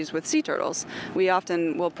strategies with sea turtles. We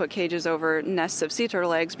often will put cages over nests of sea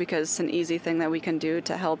turtle eggs because it's an easy thing that we can do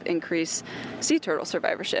to help increase sea turtle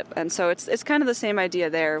survivorship. And so it's kind of the same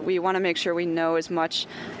idea there. We want to make sure we know as much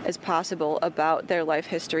as possible about their life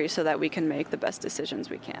history so that we can make the best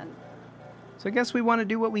decisions we can. So I guess we want to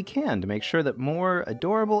do what we can to make sure that more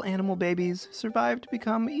adorable animal babies survive to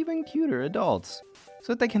become even cuter adults,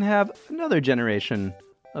 so that they can have another generation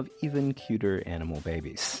of even cuter animal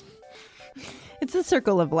babies. It's a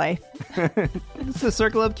circle of life. It's a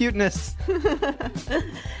circle of cuteness.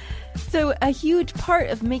 So a huge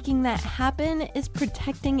part of making that happen is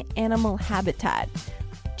protecting animal habitat.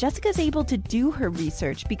 Jessica's able to do her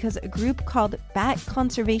research because a group called Bat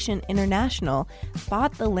Conservation International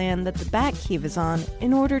bought the land that the Bat Cave is on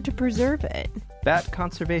in order to preserve it. Bat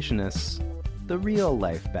conservationists, the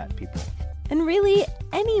real-life bat people. And really,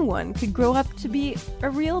 anyone could grow up to be a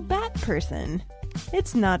real bat person.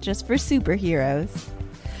 It's not just for superheroes.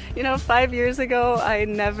 5 years ago, I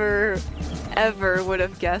never, ever would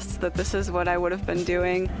have guessed that this is what I would have been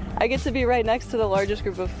doing. I get to be right next to the largest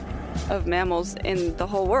group of mammals in the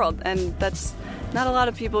whole world, and that's not a lot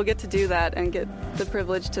of people get to do that and get the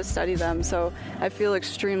privilege to study them. So I feel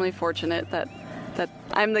extremely fortunate that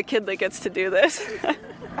I'm the kid that gets to do this.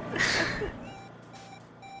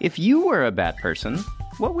 If you were a bat person,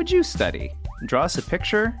 what would you study? Draw us a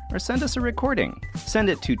picture or send us a recording. Send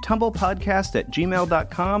it to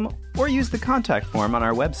tumblepodcast@gmail.com or use the contact form on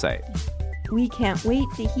our website. We can't wait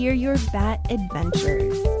to hear your bat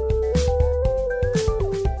adventures.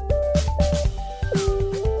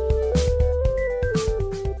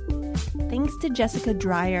 Jessica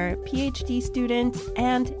Dreyer, PhD student,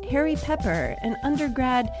 and Harry Pepper, an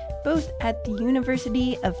undergrad, both at the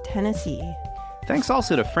University of Tennessee. Thanks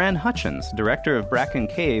also to Fran Hutchins, director of Bracken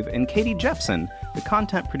Cave, and Katie Jepson, the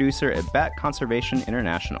content producer at Bat Conservation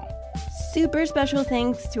International. Super special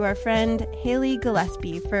thanks to our friend Haley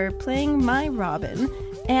Gillespie for playing my Robin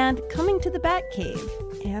and coming to the Bat Cave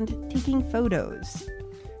and taking photos.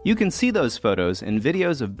 You can see those photos and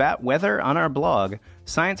videos of bat weather on our blog,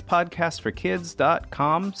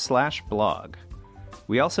 sciencepodcastforkids.com/blog.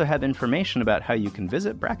 We also have information about how you can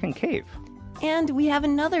visit Bracken Cave. And we have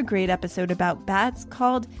another great episode about bats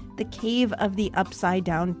called The Cave of the Upside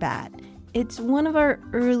Down Bat. It's one of our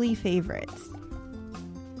early favorites.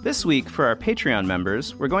 This week, for our Patreon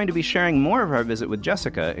members, we're going to be sharing more of our visit with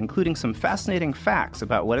Jessica, including some fascinating facts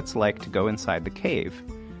about what it's like to go inside the cave.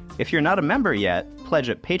 If you're not a member yet, pledge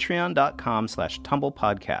at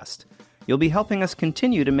patreon.com/tumblepodcast. You'll be helping us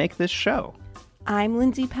continue to make this show. I'm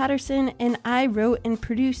Lindsay Patterson, and I wrote and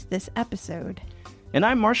produced this episode. And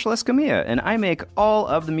I'm Marshall Escamilla, and I make all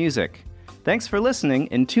of the music. Thanks for listening,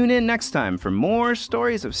 and tune in next time for more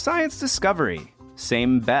stories of science discovery.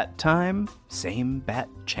 Same bat time, same bat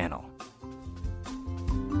channel.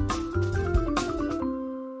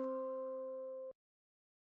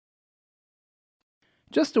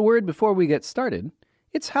 Just a word before we get started.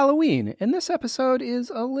 It's Halloween, and this episode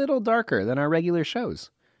is a little darker than our regular shows.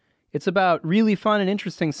 It's about really fun and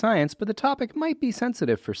interesting science, but the topic might be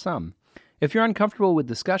sensitive for some. If you're uncomfortable with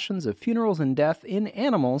discussions of funerals and death in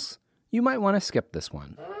animals, you might want to skip this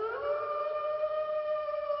one.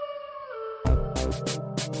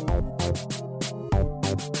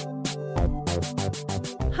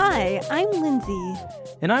 Hi, I'm Lindsay.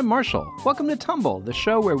 And I'm Marshall. Welcome to Tumble, the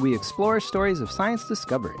show where we explore stories of science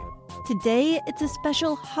discovery. Today, it's a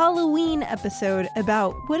special Halloween episode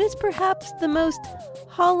about what is perhaps the most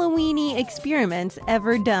Halloween-y experiment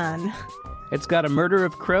ever done. It's got a murder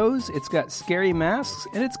of crows, it's got scary masks,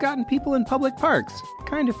 and it's gotten people in public parks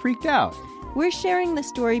kind of freaked out. We're sharing the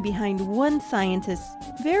story behind one scientist's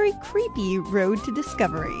very creepy road to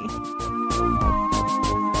discovery.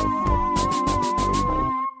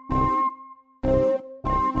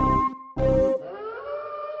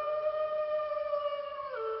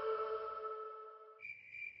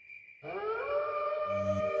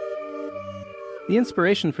 The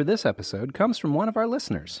inspiration for this episode comes from one of our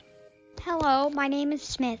listeners. Hello, my name is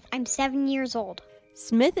Smith. I'm 7 years old.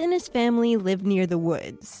 Smith and his family live near the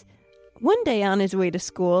woods. One day on his way to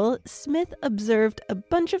school, Smith observed a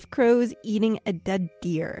bunch of crows eating a dead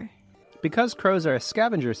deer. Because crows are a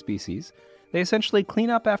scavenger species, they essentially clean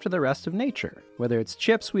up after the rest of nature, whether it's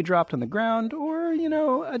chips we dropped on the ground or,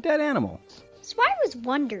 a dead animal. So I was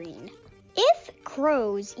wondering, if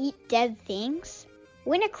crows eat dead things,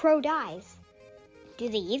 when a crow dies, do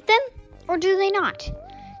they eat them or do they not?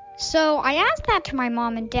 So I asked that to my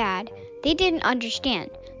mom and dad. They didn't understand.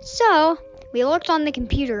 So we looked on the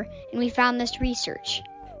computer and we found this research.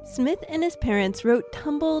 Smith and his parents wrote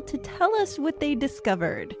Tumble to tell us what they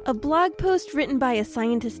discovered. A blog post written by a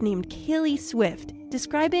scientist named Kaylee Swift,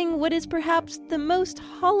 describing what is perhaps the most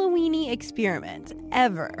Halloween-y experiment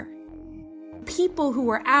ever. People who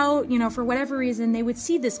were out, for whatever reason, they would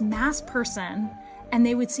see this masked person and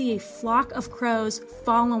they would see a flock of crows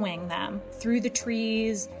following them through the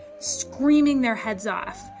trees, screaming their heads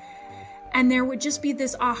off. And there would just be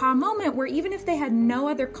this aha moment where even if they had no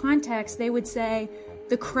other context, they would say,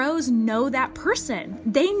 the crows know that person.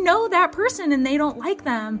 They know that person and they don't like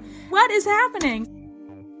them. What is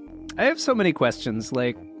happening? I have so many questions,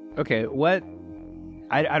 okay, what?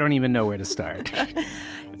 I don't even know where to start.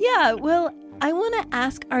 Yeah, well, I want to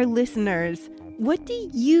ask our listeners, what do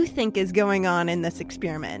you think is going on in this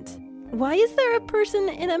experiment? Why is there a person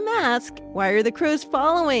in a mask? Why are the crows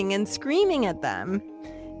following and screaming at them?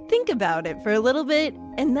 Think about it for a little bit,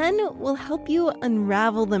 and then we'll help you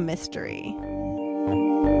unravel the mystery.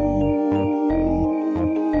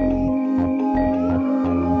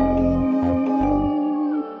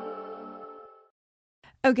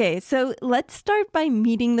 Okay, so let's start by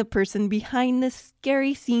meeting the person behind this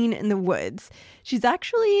scary scene in the woods. She's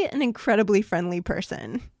actually an incredibly friendly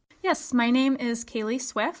person. Yes, my name is Kaylee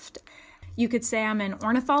Swift. You could say I'm an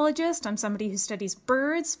ornithologist. I'm somebody who studies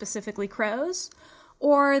birds, specifically crows,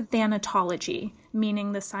 or thanatology,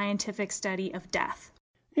 meaning the scientific study of death.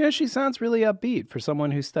 She sounds really upbeat for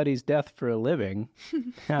someone who studies death for a living.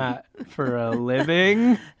 For a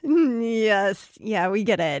living? Yes, yeah, we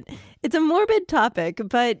get it. It's a morbid topic,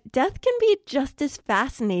 but death can be just as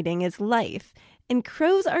fascinating as life. And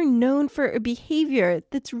crows are known for a behavior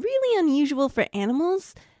that's really unusual for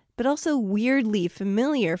animals, but also weirdly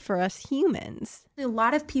familiar for us humans. A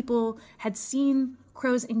lot of people had seen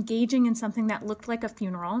crows engaging in something that looked like a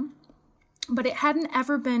funeral, but it hadn't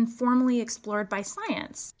ever been formally explored by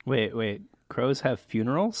science. Wait. Crows have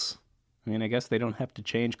funerals? I mean, I guess they don't have to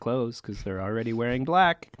change clothes because they're already wearing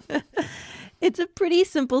black. It's a pretty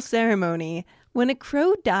simple ceremony. When a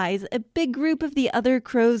crow dies, a big group of the other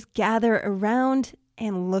crows gather around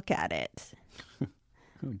and look at it.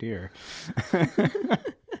 Oh, dear.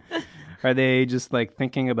 Are they just like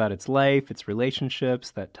thinking about its life, its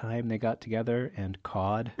relationships, that time they got together and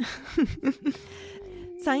cawed?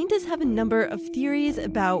 Scientists have a number of theories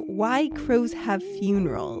about why crows have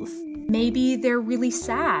funerals. Maybe they're really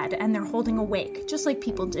sad and they're holding a wake, just like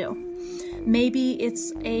people do. Maybe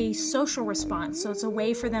it's a social response, so it's a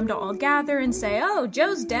way for them to all gather and say, oh,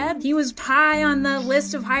 Joe's dead. He was high on the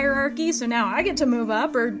list of hierarchy, so now I get to move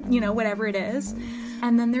up, or, whatever it is.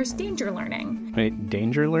 And then there's danger learning. Wait,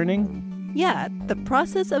 danger learning? Yeah, the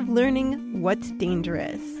process of learning what's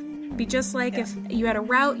dangerous. Be just like if you had a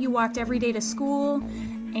route you walked every day to school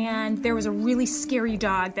and there was a really scary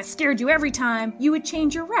dog that scared you every time, you would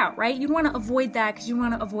change your route, right? You'd want to avoid that because you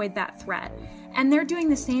want to avoid that threat. And they're doing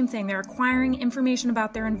the same thing. They're acquiring information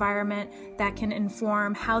about their environment that can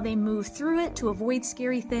inform how they move through it to avoid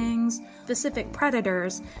scary things, specific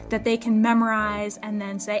predators that they can memorize and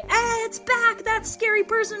then say, hey, it's back! That scary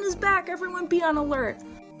person is back! Everyone be on alert!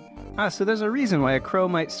 So there's a reason why a crow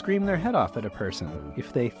might scream their head off at a person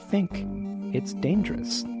if they think it's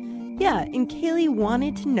dangerous. Yeah, and Kaylee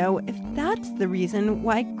wanted to know if that's the reason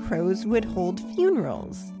why crows would hold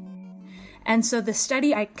funerals. And so the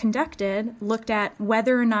study I conducted looked at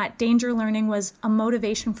whether or not danger learning was a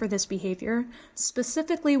motivation for this behavior,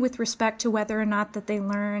 specifically with respect to whether or not that they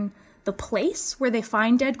learn the place where they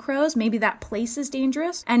find dead crows, maybe that place is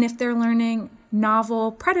dangerous, and if they're learning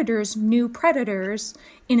novel predators, new predators,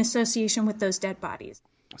 in association with those dead bodies.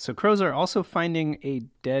 So crows are also finding a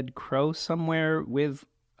dead crow somewhere with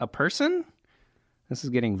a person? This is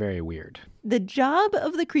getting very weird. The job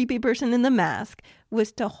of the creepy person in the mask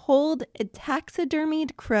was to hold a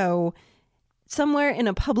taxidermied crow somewhere in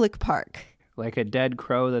a public park. Like a dead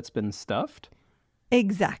crow that's been stuffed?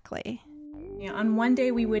 Exactly. On one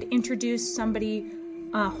day, we would introduce somebody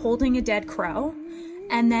holding a dead crow,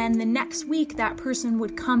 and then the next week, that person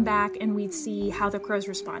would come back and we'd see how the crows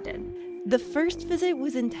responded. The first visit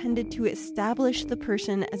was intended to establish the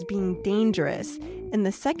person as being dangerous, and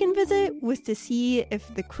the second visit was to see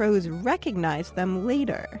if the crows recognized them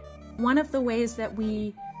later. One of the ways that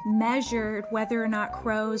we measured whether or not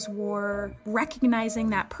crows were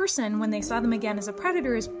recognizing that person when they saw them again as a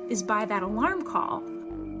predator is by that alarm call.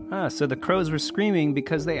 So the crows were screaming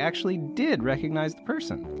because they actually did recognize the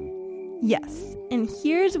person. Yes, and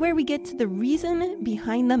here's where we get to the reason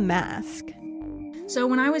behind the mask. So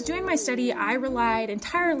when I was doing my study, I relied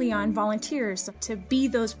entirely on volunteers to be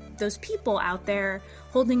those people out there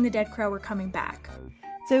holding the dead crow or coming back.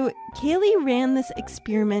 So Kaylee ran this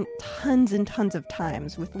experiment tons and tons of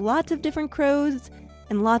times with lots of different crows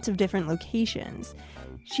and lots of different locations.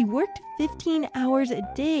 She worked 15 hours a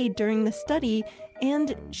day during the study,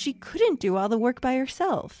 and she couldn't do all the work by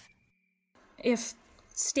herself. If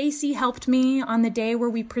Stacy helped me on the day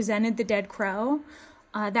where we presented the dead crow,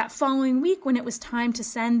 that following week when it was time to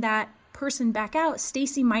send that person back out,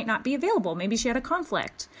 Stacy might not be available. Maybe she had a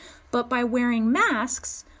conflict. But by wearing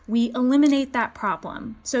masks, we eliminate that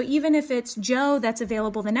problem. So even if it's Joe that's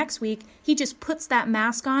available the next week, he just puts that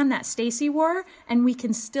mask on that Stacy wore, and we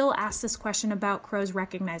can still ask this question about crows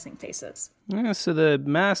recognizing faces. Yeah, so the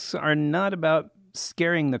masks are not about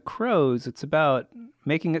scaring the crows. It's about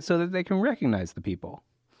making it so that they can recognize the people.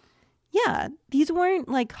 Yeah, these weren't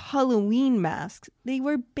like Halloween masks. They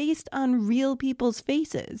were based on real people's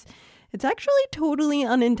faces. It's actually totally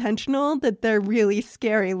unintentional that they're really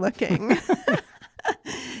scary looking.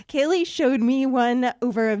 Kaylee showed me one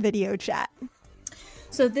over a video chat.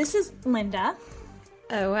 So this is Linda.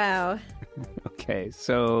 Oh, wow. Okay,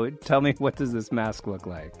 so tell me, what does this mask look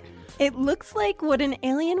like? It looks like what an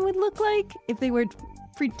alien would look like if they were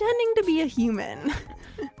pretending to be a human.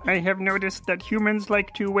 I have noticed that humans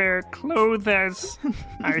like to wear clothes.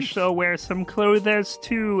 I shall wear some clothes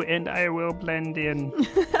too, and I will blend in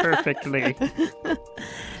perfectly.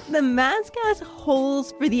 The mask has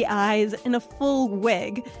holes for the eyes and a full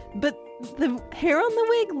wig, but the hair on the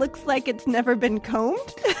wig looks like it's never been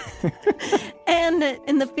combed. and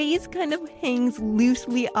the face kind of hangs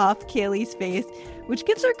loosely off Kaylee's face, which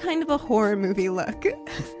gives her kind of a horror movie look.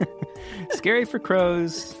 Scary for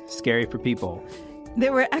crows, scary for people.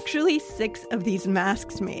 There were actually 6 of these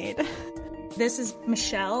masks made. This is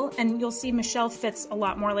Michelle, and you'll see Michelle fits a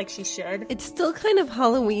lot more like she should. It's still kind of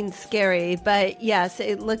Halloween scary, but yes,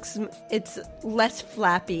 it's less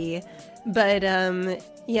flappy. But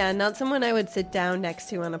yeah, not someone I would sit down next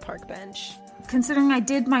to on a park bench. Considering I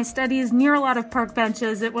did my studies near a lot of park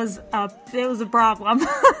benches, it was a problem.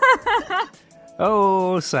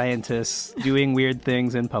 Oh, scientists doing weird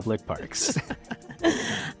things in public parks.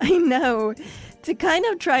 I know. To kind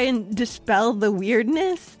of try and dispel the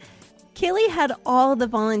weirdness, Kaylee had all the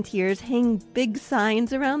volunteers hang big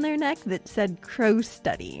signs around their neck that said crow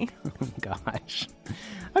study. Oh, gosh.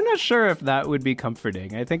 I'm not sure if that would be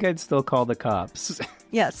comforting. I think I'd still call the cops.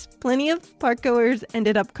 Yes, plenty of park goers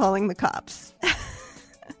ended up calling the cops.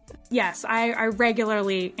 Yes, I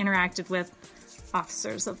regularly interacted with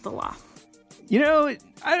officers of the law. You know,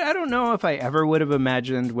 I don't know if I ever would have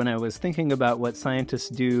imagined when I was thinking about what scientists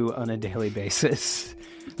do on a daily basis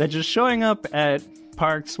that just showing up at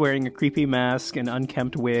parks wearing a creepy mask and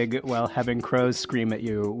unkempt wig while having crows scream at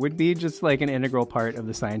you would be just like an integral part of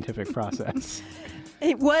the scientific process.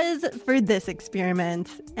 It was for this experiment,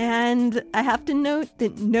 and I have to note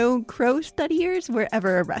that no crow studiers were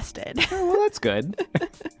ever arrested. Oh, well, that's good.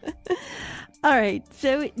 All right,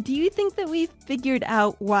 so do you think that we've figured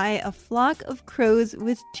out why a flock of crows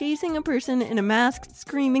was chasing a person in a mask,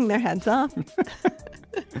 screaming their heads off?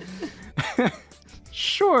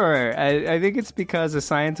 Sure. I think it's because a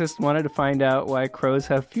scientist wanted to find out why crows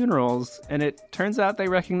have funerals, and it turns out they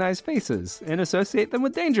recognize faces and associate them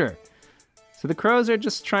with danger. So the crows are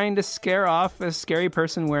just trying to scare off a scary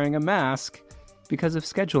person wearing a mask because of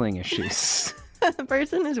scheduling issues. The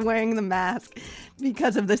person is wearing the mask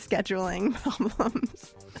because of the scheduling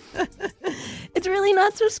problems. It's really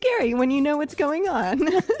not so scary when you know what's going on.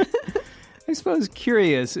 I suppose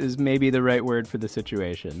curious is maybe the right word for the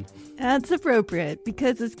situation. That's appropriate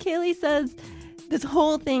because, as Kaylee says, this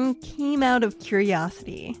whole thing came out of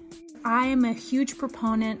curiosity. I am a huge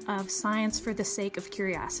proponent of science for the sake of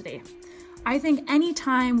curiosity. I think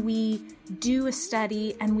anytime we do a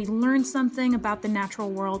study and we learn something about the natural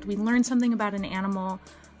world, we learn something about an animal,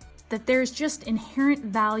 that there's just inherent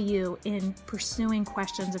value in pursuing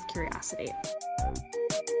questions of curiosity.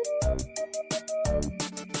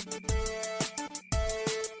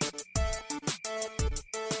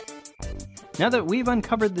 Now that we've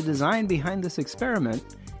uncovered the design behind this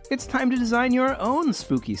experiment, it's time to design your own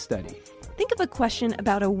spooky study. Think of a question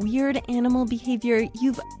about a weird animal behavior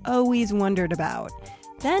you've always wondered about.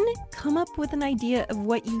 Then come up with an idea of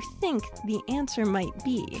what you think the answer might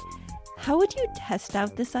be. How would you test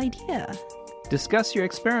out this idea? Discuss your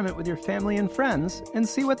experiment with your family and friends and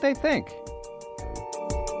see what they think.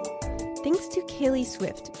 Thanks to Kaylee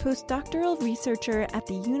Swift, postdoctoral researcher at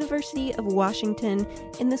the University of Washington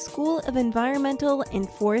in the School of Environmental and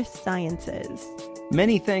Forest Sciences.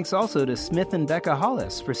 Many thanks also to Smith and Becca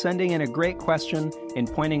Hollis for sending in a great question and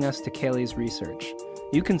pointing us to Kaylee's research.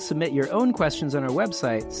 You can submit your own questions on our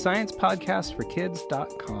website,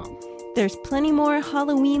 sciencepodcastforkids.com. There's plenty more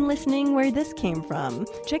Halloween listening where this came from.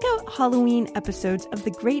 Check out Halloween episodes of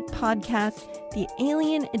the great podcast, The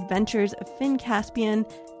Alien Adventures of Finn Caspian,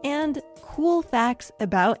 and Cool Facts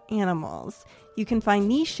About Animals. You can find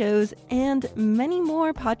these shows and many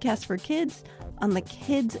more podcasts for kids on the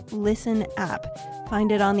Kids Listen app.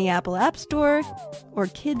 Find it on the Apple App Store or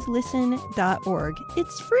kidslisten.org.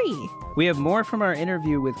 It's free. We have more from our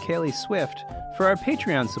interview with Kaylee Swift for our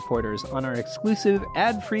Patreon supporters on our exclusive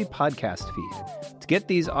ad-free podcast feed. To get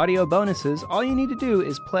these audio bonuses, all you need to do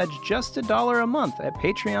is pledge just $1 a month at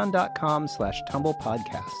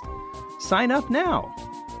patreon.com/tumblepodcast. Sign up now.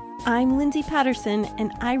 I'm Lindsay Patterson,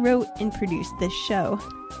 and I wrote and produced this show.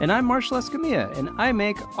 And I'm Marshall Escamilla, and I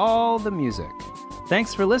make all the music.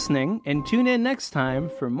 Thanks for listening, and tune in next time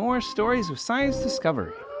for more stories of science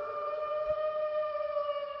discovery.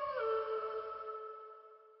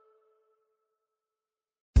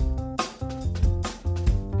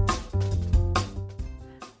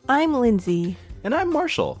 I'm Lindsay. And I'm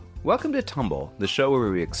Marshall. Welcome to Tumble, the show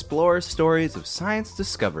where we explore stories of science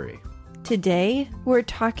discovery. Today, we're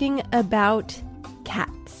talking about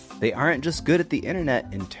cats. They aren't just good at the internet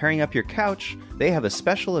and tearing up your couch, they have a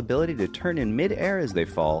special ability to turn in midair as they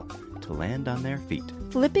fall to land on their feet.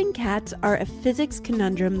 Flipping cats are a physics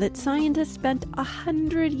conundrum that scientists spent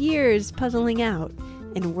 100 years puzzling out,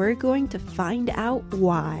 and we're going to find out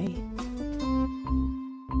why.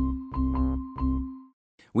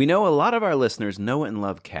 We know a lot of our listeners know and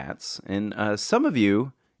love cats, and some of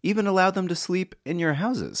you even allow them to sleep in your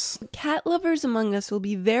houses. Cat lovers among us will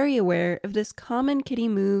be very aware of this common kitty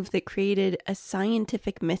move that created a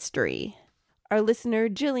scientific mystery. Our listener,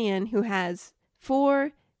 Jillian, who has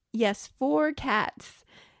 4 cats,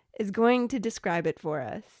 is going to describe it for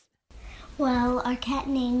us. Well, our cat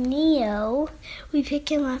named Neo, we pick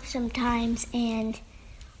him up sometimes, and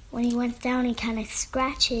when he went down, he kind of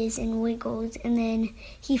scratches and wiggles, and then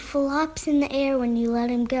he flops in the air when you let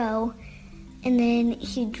him go, and then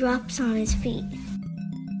he drops on his feet.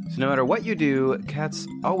 So no matter what you do, cats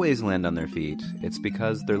always land on their feet. It's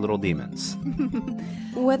because they're little demons.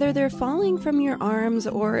 Whether they're falling from your arms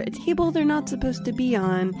or a table they're not supposed to be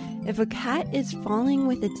on, if a cat is falling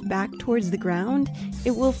with its back towards the ground,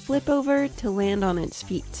 it will flip over to land on its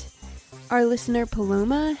feet. Our listener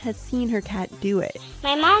Paloma has seen her cat do it.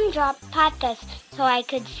 My mom dropped Patas so I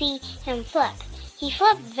could see him flip. He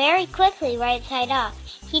flipped very quickly right side up.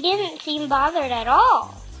 He didn't seem bothered at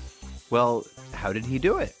all. Well, how did he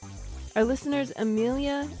do it? Our listeners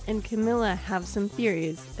Amelia and Camilla have some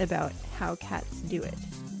theories about how cats do it.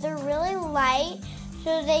 They're really light,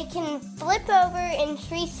 so they can flip over in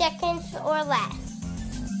 3 seconds or less.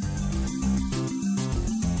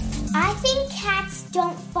 I think cats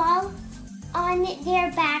don't fall on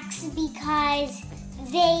their backs because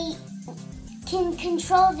they can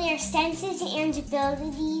control their senses and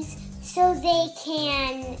abilities, so they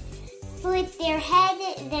can flip their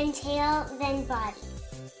head, then tail, then body.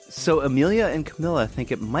 So Amelia and Camilla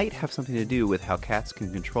think it might have something to do with how cats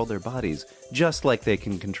can control their bodies, just like they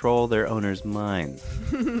can control their owner's minds.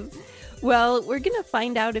 Well, we're going to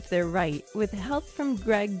find out if they're right with help from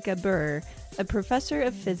Greg Gabur, a professor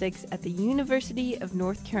of physics at the University of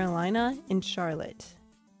North Carolina in Charlotte.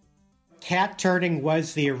 Cat turning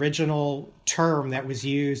was the original term that was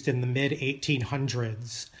used in the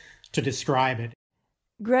mid-1800s to describe it.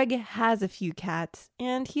 Greg has a few cats,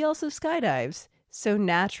 and he also skydives. So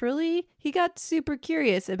naturally, he got super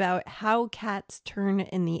curious about how cats turn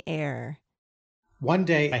in the air. One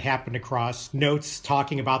day, I happened across notes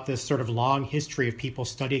talking about this sort of long history of people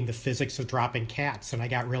studying the physics of dropping cats, and I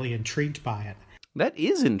got really intrigued by it. That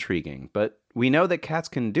is intriguing, but we know that cats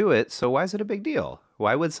can do it, so why is it a big deal?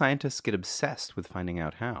 Why would scientists get obsessed with finding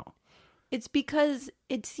out how? It's because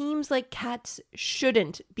it seems like cats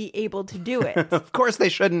shouldn't be able to do it. Of course they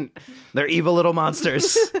shouldn't. They're evil little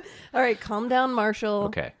monsters. All right, calm down, Marshall.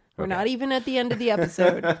 Okay. We're not even at the end of the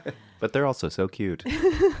episode. But they're also so cute.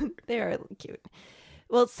 They are cute.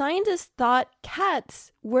 Well, scientists thought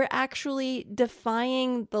cats were actually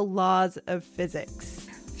defying the laws of physics.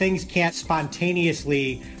 Things can't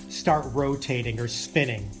spontaneously start rotating or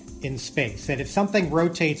spinning in space. And if something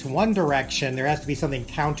rotates one direction, there has to be something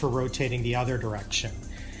counter-rotating the other direction.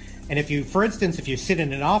 And if you, for instance, if you sit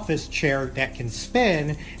in an office chair that can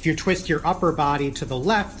spin, if you twist your upper body to the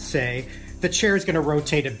left, say, the chair is going to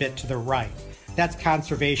rotate a bit to the right. That's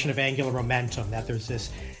conservation of angular momentum, that there's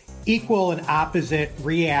this equal and opposite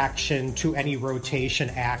reaction to any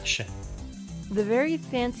rotation action. The very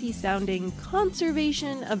fancy-sounding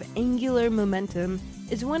conservation of angular momentum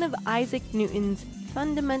is one of Isaac Newton's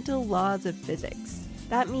fundamental laws of physics.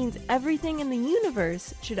 That means everything in the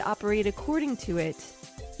universe should operate according to it,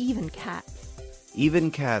 even cats. Even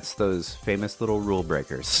cats, those famous little rule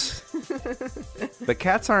breakers. But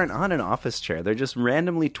cats aren't on an office chair. They're just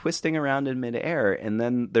randomly twisting around in midair, and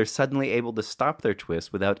then they're suddenly able to stop their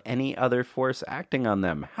twist without any other force acting on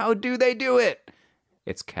them. How do they do it?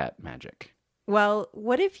 It's cat magic. Well,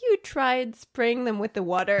 what if you tried spraying them with the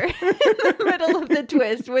water in the middle of the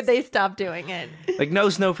twist? Would they stop doing it? Like, no,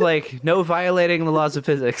 Snowflake, no violating the laws of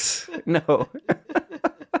physics. No.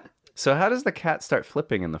 So how does the cat start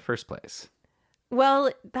flipping in the first place?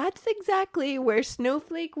 Well, that's exactly where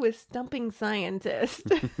Snowflake was stumping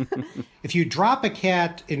scientists. If you drop a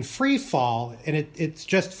cat in free fall and it's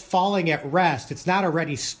just falling at rest, it's not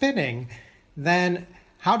already spinning, then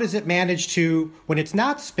how does it manage to, when it's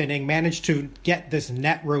not spinning, manage to get this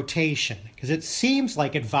net rotation? Because it seems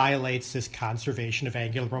like it violates this conservation of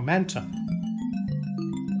angular momentum.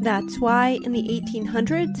 That's why in the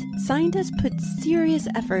 1800s, scientists put serious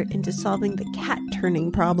effort into solving the cat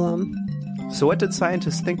turning problem. So what did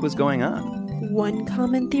scientists think was going on? One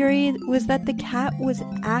common theory was that the cat was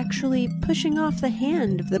actually pushing off the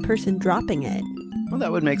hand of the person dropping it. Well,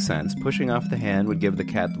 that would make sense. Pushing off the hand would give the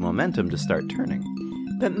cat the momentum to start turning.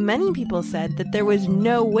 But many people said that there was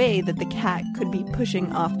no way that the cat could be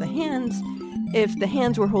pushing off the hands if the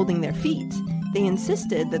hands were holding their feet. They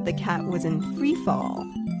insisted that the cat was in free fall.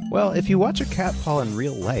 Well, if you watch a cat fall in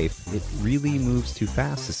real life, it really moves too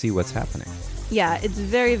fast to see what's happening. Yeah, it's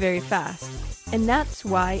very, very fast. And that's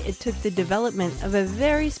why it took the development of a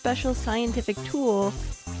very special scientific tool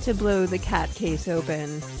to blow the cat case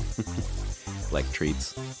open. Like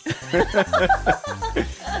treats.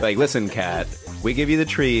 Like, listen, cat, we give you the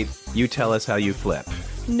treat, you tell us how you flip.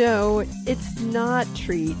 No, it's not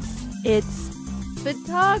treats. It's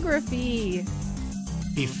Photography.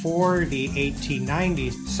 Before the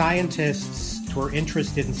 1890s, scientists were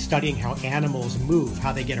interested in studying how animals move,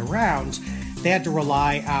 how they get around. They had to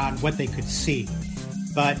rely on what they could see.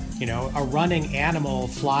 But, a running animal,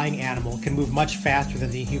 flying animal, can move much faster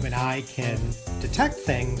than the human eye can detect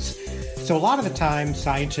things. So a lot of the time,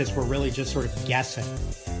 scientists were really just sort of guessing.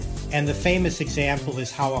 And the famous example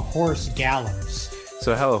is how a horse gallops.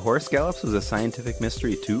 So how a horse gallops was a scientific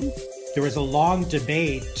mystery too? There was a long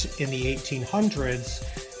debate in the 1800s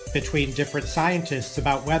between different scientists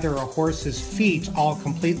about whether a horse's feet all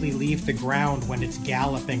completely leave the ground when it's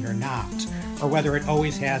galloping or not, or whether it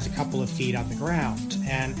always has a couple of feet on the ground.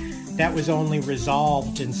 And that was only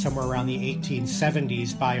resolved in somewhere around the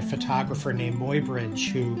 1870s by a photographer named Muybridge,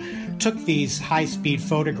 who took these high-speed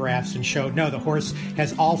photographs and showed, no, the horse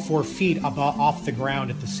has all 4 feet off the ground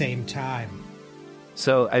at the same time.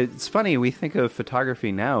 So it's funny, we think of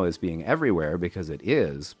photography now as being everywhere because it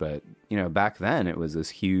is, but, back then it was this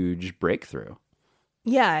huge breakthrough.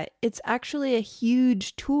 Yeah, it's actually a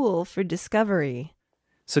huge tool for discovery.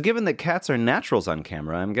 So given that cats are naturals on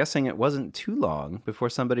camera, I'm guessing it wasn't too long before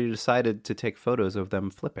somebody decided to take photos of them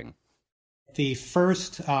flipping. The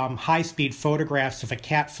first high-speed photographs of a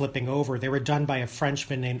cat flipping over, they were done by a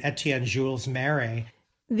Frenchman named Etienne Jules Marais.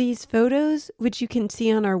 These photos, which you can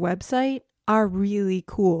see on our website, are really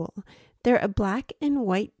cool. They're a black and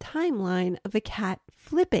white timeline of a cat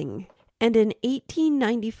flipping. And in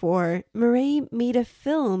 1894, Marais made a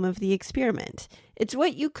film of the experiment. It's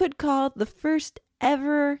what you could call the first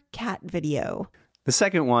ever cat video. The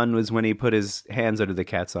second one was when he put his hands under the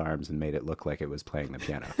cat's arms and made it look like it was playing the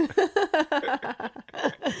piano.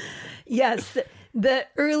 Yes, the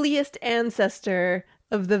earliest ancestor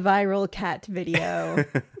of the viral cat video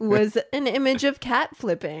was an image of cat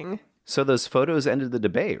flipping. So those photos ended the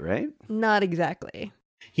debate, right? Not exactly.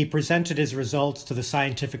 He presented his results to the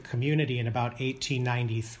scientific community in about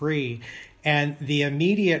 1893, and the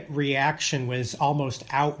immediate reaction was almost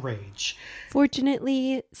outrage.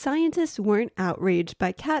 Fortunately, scientists weren't outraged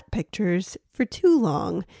by cat pictures for too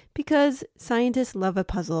long because scientists love a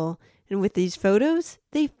puzzle. And with these photos,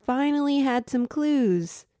 they finally had some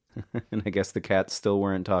clues. And I guess the cats still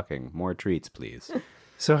weren't talking. More treats, please.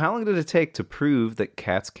 So how long did it take to prove that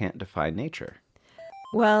cats can't defy nature?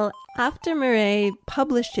 Well, after Marais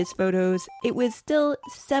published his photos, it was still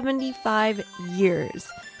 75 years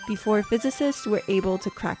before physicists were able to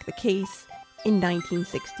crack the case in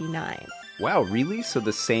 1969. Wow, really? So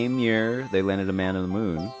the same year they landed a man on the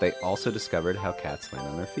moon, they also discovered how cats land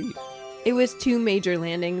on their feet. It was 2 major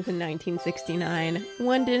landings in 1969.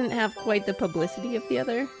 One didn't have quite the publicity of the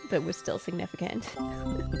other, but was still significant.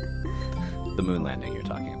 The moon landing you're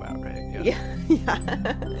talking about, right? Yeah.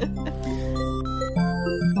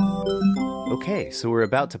 Okay, so we're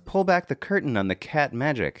about to pull back the curtain on the cat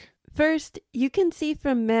magic. First, you can see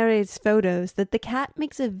from Marais' photos that the cat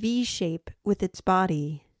makes a V shape with its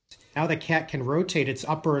body. Now the cat can rotate its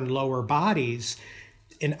upper and lower bodies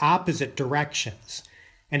in opposite directions.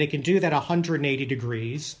 And it can do that 180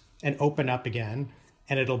 degrees and open up again,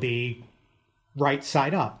 and it'll be right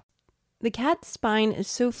side up. The cat's spine is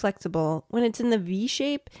so flexible, when it's in the V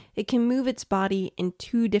shape, it can move its body in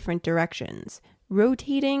 2 different directions,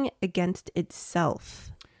 rotating against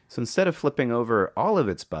itself. So instead of flipping over all of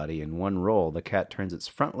its body in one roll, the cat turns its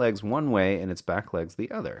front legs one way and its back legs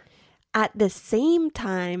the other. At the same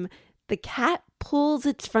time, the cat pulls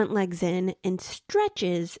its front legs in and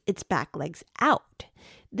stretches its back legs out.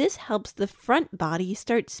 This helps the front body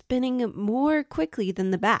start spinning more quickly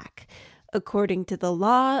than the back, according to the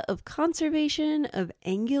law of conservation of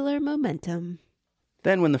angular momentum.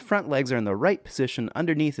 Then when the front legs are in the right position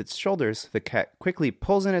underneath its shoulders, the cat quickly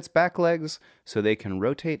pulls in its back legs so they can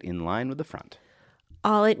rotate in line with the front.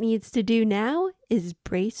 All it needs to do now is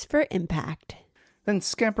brace for impact. Then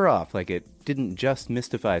scamper off like it didn't just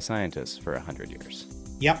mystify scientists for 100 years.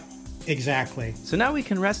 Yep, exactly. So now we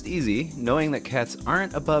can rest easy, knowing that cats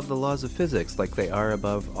aren't above the laws of physics like they are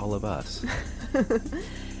above all of us.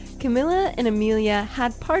 Camilla and Amelia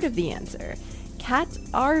had part of the answer. Cats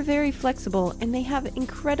are very flexible and they have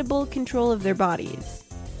incredible control of their bodies.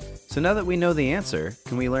 So now that we know the answer,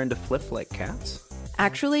 can we learn to flip like cats?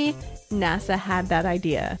 Actually, NASA had that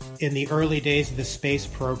idea. In the early days of the space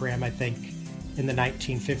program, I think in the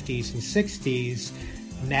 1950s and 60s,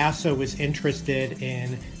 NASA was interested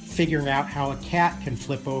in figuring out how a cat can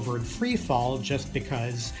flip over in free fall just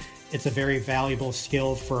because it's a very valuable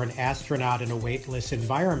skill for an astronaut in a weightless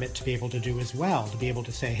environment to be able to do as well, to be able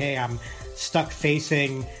to say, hey, I'm stuck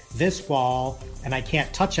facing this wall and I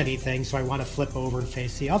can't touch anything, so I want to flip over and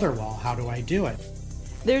face the other wall. How do I do it?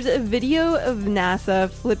 There's a video of NASA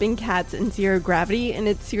flipping cats in zero gravity, and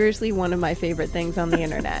it's seriously one of my favorite things on the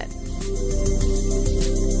internet.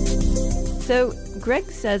 So,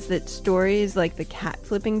 Greg says that stories like the cat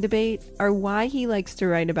flipping debate are why he likes to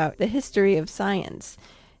write about the history of science,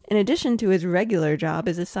 in addition to his regular job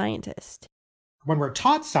as a scientist. When we're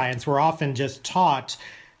taught science, we're often just taught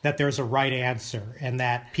that there's a right answer and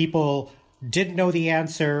that people didn't know the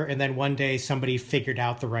answer and then one day somebody figured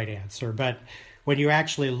out the right answer. But when you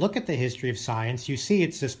actually look at the history of science, you see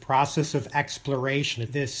it's this process of exploration,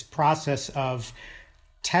 this process of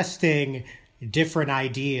testing different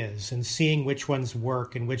ideas and seeing which ones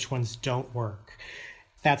work and which ones don't work.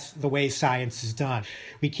 That's the way science is done.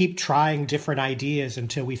 We keep trying different ideas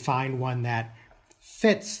until we find one that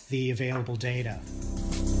fits the available data.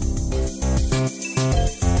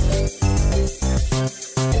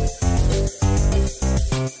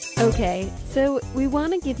 Okay, so we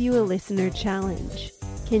want to give you a listener challenge.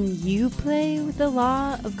 Can you play with the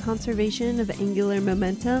law of conservation of angular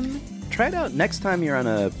momentum? Try it out next time you're on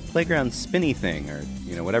a playground spinny thing, or,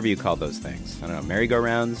 whatever you call those things. I don't know,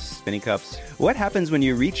 merry-go-rounds, spinny cups. What happens when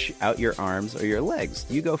you reach out your arms or your legs?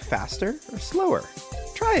 Do you go faster or slower?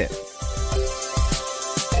 Try it.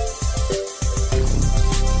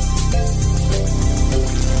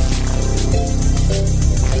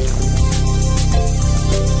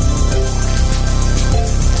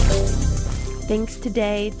 Thanks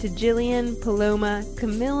today to Jillian, Paloma,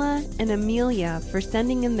 Camilla, and Amelia for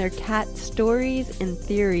sending in their cat stories and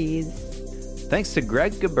theories. Thanks to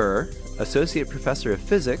Greg Geber, Associate Professor of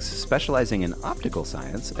Physics specializing in optical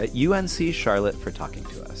science at UNC Charlotte, for talking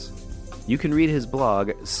to us. You can read his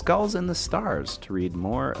blog, Skulls in the Stars, to read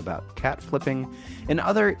more about cat flipping and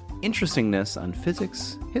other interestingness on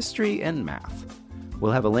physics, history, and math.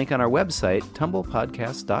 We'll have a link on our website,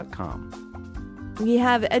 tumblepodcast.com. We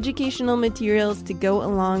have educational materials to go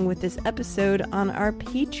along with this episode on our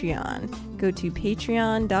Patreon. Go to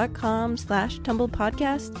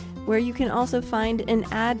patreon.com/tumblepodcast, where you can also find an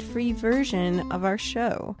ad-free version of our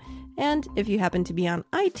show. And if you happen to be on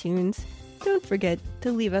iTunes, don't forget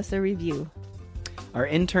to leave us a review. Our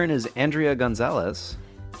intern is Andrea Gonzalez.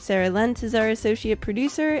 Sarah Lentz is our associate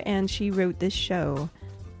producer, and she wrote this show.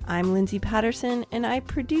 I'm Lindsay Patterson, and I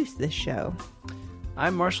produce this show.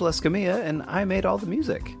 I'm Marshall Escamilla, and I made all the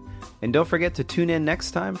music. And don't forget to tune in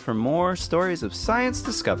next time for more stories of science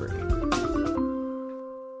discovery.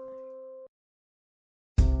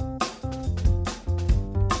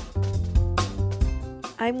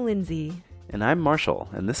 I'm Lindsay. And I'm Marshall,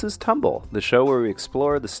 and this is Tumble, the show where we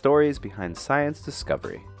explore the stories behind science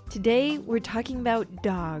discovery. Today, we're talking about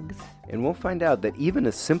dogs. And we'll find out that even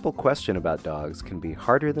a simple question about dogs can be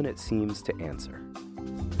harder than it seems to answer.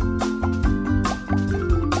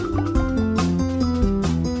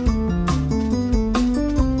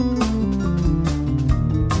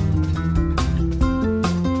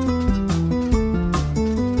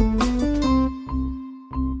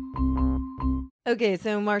 Okay,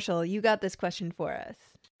 so Marshall, you got this question for us.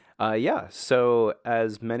 Yeah, so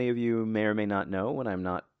as many of you may or may not know, when I'm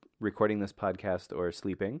not recording this podcast or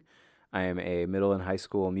sleeping, I am a middle and high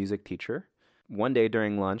school music teacher. One day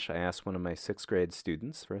during lunch, I asked one of my 6th grade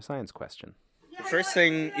students for a science question. The first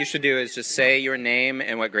thing you should do is just say your name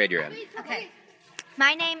and what grade you're in. Okay.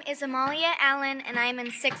 My name is Amalia Allen, and I'm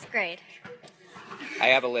in 6th grade. I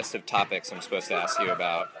have a list of topics I'm supposed to ask you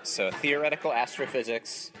about. So theoretical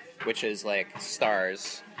astrophysics, which is like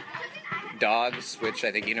stars, dogs, which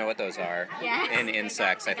I think you know what those are, and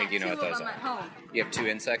insects, I think you know what those are. Home. You have 2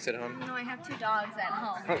 insects at home? No, I have 2 dogs at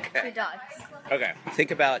home. Okay. 2 dogs. Okay.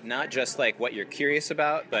 Think about not just like what you're curious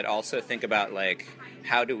about, but also think about like,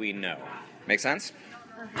 how do we know? Make sense?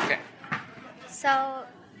 Okay. So,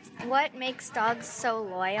 what makes dogs so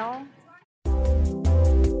loyal?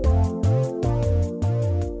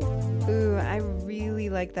 Ooh, I really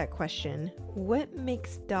like that question. What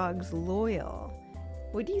makes dogs loyal?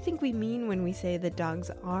 What do you think we mean when we say that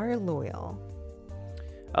dogs are loyal?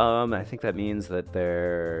 I think that means that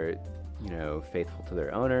they're, faithful to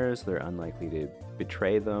their owners. They're unlikely to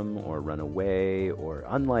betray them or run away, or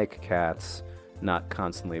unlike cats, not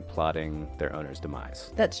constantly plotting their owner's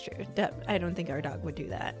demise. That's true. I don't think our dog would do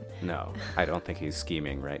that. No, I don't think he's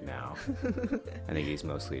scheming right now. I think he's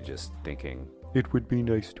mostly just thinking, it would be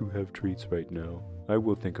nice to have treats right now. I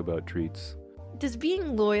will think about treats. Does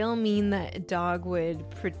being loyal mean that a dog would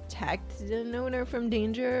protect an owner from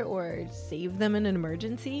danger or save them in an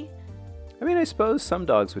emergency? I mean, I suppose some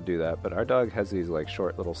dogs would do that, but our dog has these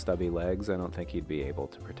short little stubby legs. I don't think he'd be able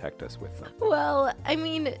to protect us with them. Well, I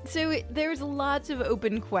mean, so there's lots of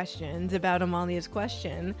open questions about Amalia's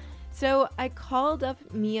question. So I called up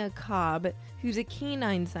Mia Cobb, who's a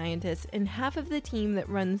canine scientist and half of the team that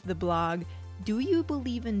runs the blog, Do You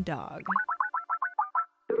Believe in Dog?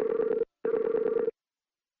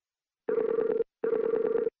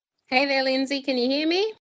 Hey there, Lindsay. Can you hear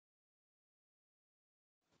me?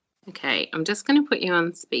 Okay, I'm just going to put you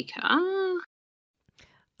on speaker.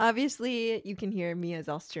 Obviously, you can hear Mia's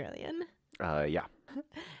Australian. Yeah.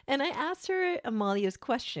 And I asked her Amalia's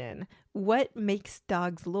question, what makes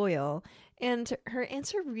dogs loyal? And her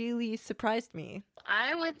answer really surprised me.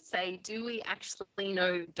 I would say, do we actually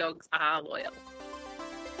know dogs are loyal?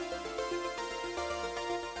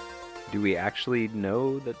 Do we actually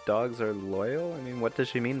know that dogs are loyal? I mean, what does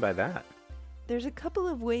she mean by that? There's a couple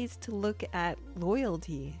of ways to look at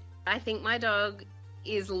loyalty. I think my dog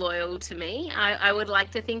is loyal to me. I would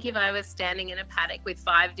like to think if I was standing in a paddock with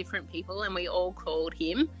 5 different people and we all called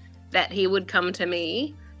him, that he would come to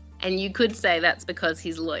me, and you could say that's because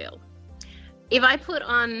he's loyal. If I put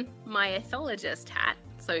on my ethologist hat,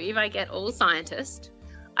 so if I get all scientist,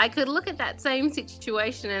 I could look at that same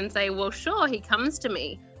situation and say, well, sure, he comes to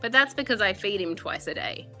me, but that's because I feed him twice a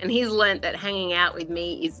day, and he's learnt that hanging out with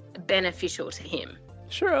me is beneficial to him.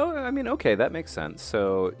 Sure, I mean, okay, that makes sense.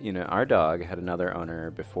 So, our dog had another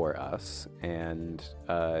owner before us, and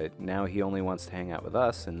now he only wants to hang out with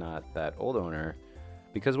us and not that old owner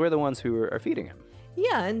because we're the ones who are feeding him.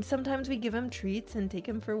 Yeah, and sometimes we give him treats and take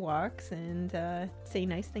him for walks and say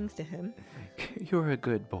nice things to him. You're a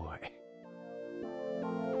good boy.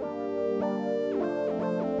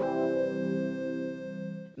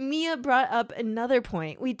 Mia brought up another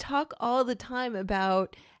point. We talk all the time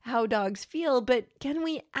about how dogs feel, but can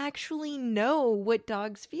we actually know what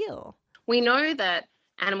dogs feel? We know that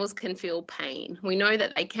animals can feel pain. We know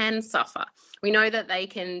that they can suffer. We know that they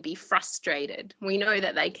can be frustrated. We know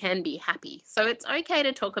that they can be happy. So it's okay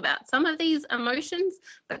to talk about some of these emotions,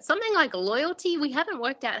 but something like loyalty, we haven't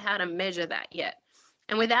worked out how to measure that yet.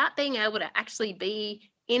 And without being able to actually be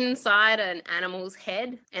inside an animal's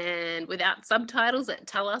head and without subtitles that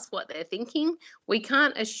tell us what they're thinking, we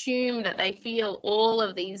can't assume that they feel all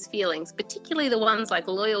of these feelings, particularly the ones like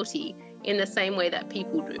loyalty, in the same way that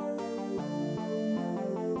people do.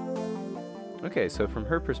 Okay, so from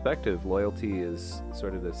her perspective, loyalty is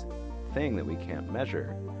sort of this thing that we can't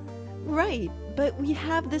measure. Right, but we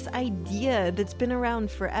have this idea that's been around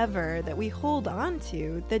forever that we hold on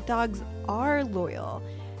to, that dogs are loyal,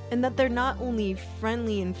 and that they're not only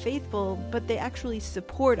friendly and faithful, but they actually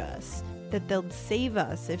support us, that they'll save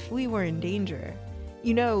us if we were in danger.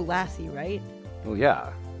 You know Lassie, right? Well,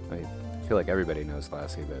 yeah. I feel like everybody knows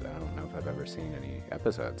Lassie, but I don't know if I've ever seen any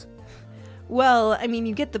episodes. Well, I mean,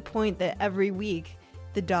 you get the point that every week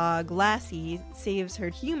the dog, Lassie, saves her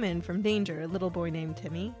human from danger, a little boy named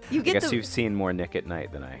Timmy. I guess you've seen more Nick at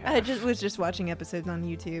Night than I have. I was just watching episodes on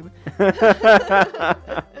YouTube.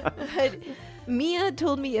 But Mia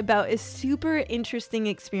told me about a super interesting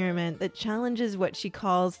experiment that challenges what she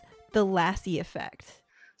calls the Lassie effect.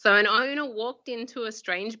 So an owner walked into a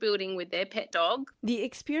strange building with their pet dog. The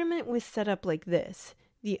experiment was set up like this.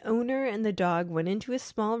 The owner and the dog went into a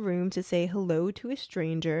small room to say hello to a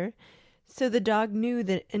stranger, so the dog knew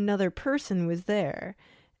that another person was there.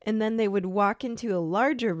 And then they would walk into a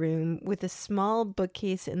larger room with a small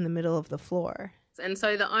bookcase in the middle of the floor. And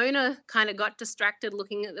so the owner kind of got distracted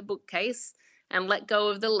looking at the bookcase and let go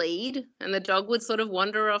of the lead, and the dog would sort of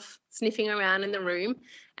wander off sniffing around in the room,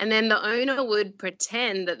 and then the owner would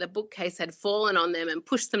pretend that the bookcase had fallen on them and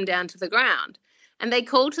push them down to the ground, and they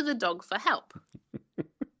called to the dog for help.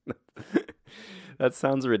 That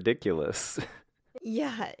sounds ridiculous.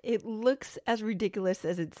 Yeah, it looks as ridiculous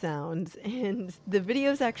as it sounds, and the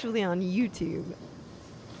video's actually on YouTube.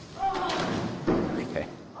 Okay.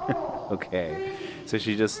 Okay. So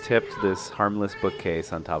she just tipped this harmless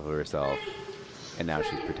bookcase on top of herself, and now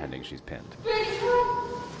she's pretending she's pinned.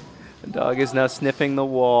 The dog is now sniffing the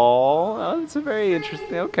wall. Oh, that's a very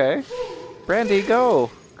interesting... Okay. Brandy,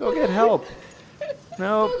 go. Go get help.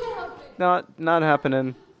 Nope. Not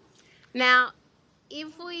happening. Now,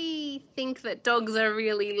 if we think that dogs are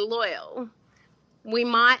really loyal, we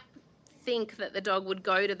might think that the dog would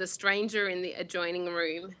go to the stranger in the adjoining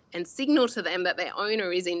room and signal to them that their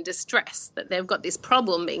owner is in distress, that they've got this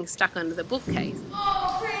problem being stuck under the bookcase.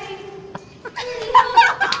 Oh, Brady!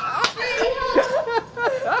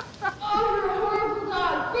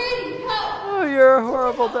 Oh, you're a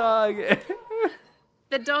horrible dog.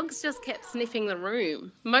 The dogs just kept sniffing the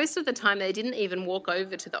room. Most of the time, they didn't even walk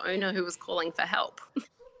over to the owner who was calling for help.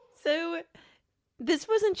 So this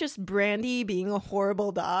wasn't just Brandy being a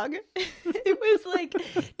horrible dog. It was like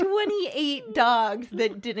 28 dogs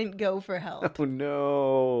that didn't go for help. Oh,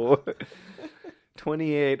 no.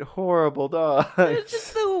 28 horrible dogs. They're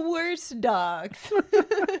just the worst dogs.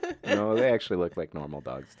 No, they actually look like normal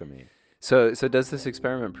dogs to me. So does this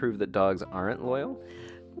experiment prove that dogs aren't loyal?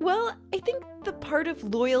 Well, I think the part of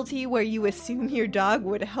loyalty where you assume your dog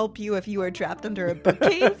would help you if you were trapped under a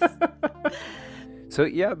bookcase. So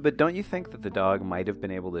yeah, but don't you think that the dog might have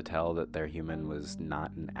been able to tell that their human was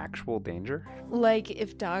not in actual danger? Like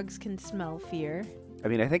if dogs can smell fear. I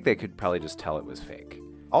mean, I think they could probably just tell it was fake.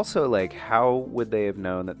 Also, like, how would they have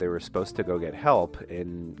known that they were supposed to go get help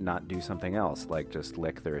and not do something else, like just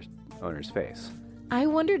lick their owner's face? I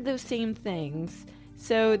wondered those same things.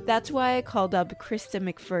 So that's why I called up Krista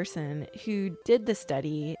McPherson, who did the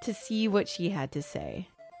study, to see what she had to say.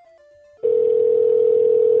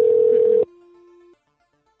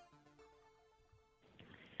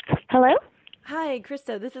 Hello? Hi,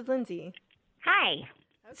 Krista. This is Lindsay. Hi.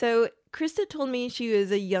 So Krista told me she was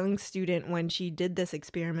a young student when she did this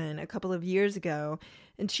experiment a couple of years ago,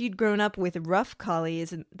 and she'd grown up with rough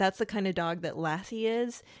collies, and that's the kind of dog that Lassie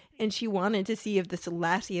is, and she wanted to see if this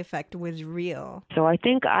Lassie effect was real. So I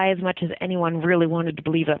think I, as much as anyone, really wanted to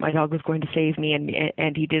believe that my dog was going to save me,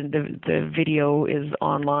 and he did. The video is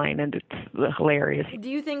online, and it's hilarious. Do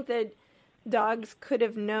you think that dogs could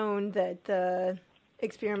have known that the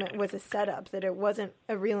experiment was a setup, that it wasn't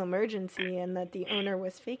a real emergency, and that the owner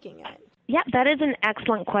was faking it? Yeah, that is an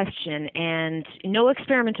excellent question, and no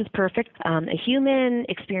experiment is perfect. A human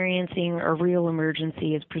experiencing a real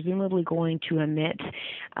emergency is presumably going to emit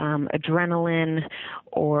adrenaline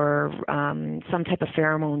or some type of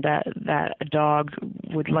pheromone that a dog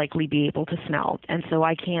would likely be able to smell. And so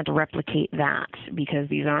I can't replicate that because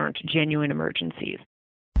these aren't genuine emergencies.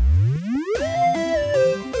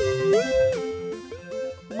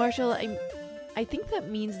 Marshall, I think that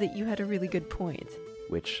means that you had a really good point.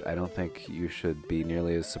 Which I don't think you should be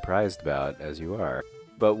nearly as surprised about as you are.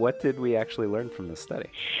 But what did we actually learn from this study?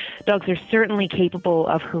 Dogs are certainly capable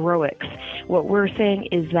of heroics. What we're saying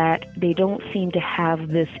is that they don't seem to have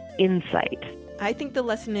this insight. I think the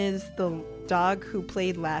lesson is the dog who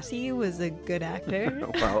played Lassie was a good actor.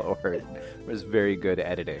 Well, or it was very good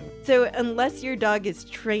editing. So unless your dog is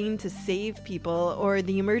trained to save people, or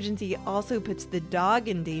the emergency also puts the dog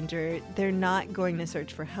in danger, they're not going to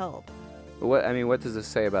search for help. What does this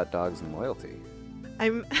say about dogs and loyalty?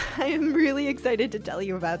 I'm really excited to tell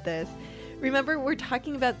you about this. Remember, we're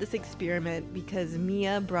talking about this experiment because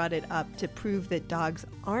Mia brought it up to prove that dogs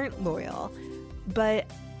aren't loyal. But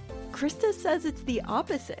Krista says it's the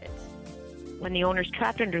opposite. When the owner's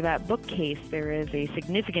trapped under that bookcase, there is a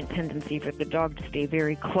significant tendency for the dog to stay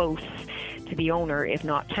very close to the owner, if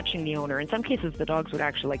not touching the owner. In some cases, the dogs would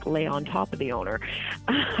actually lay on top of the owner.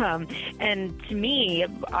 And to me,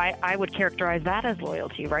 I would characterize that as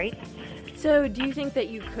loyalty, right? So do you think that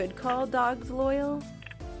you could call dogs loyal?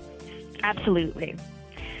 Absolutely.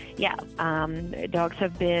 Yeah. Dogs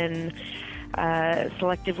have been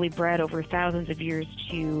selectively bred over thousands of years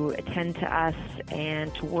to attend to us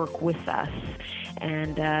and to work with us.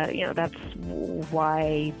 And,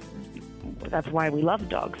 that's why we love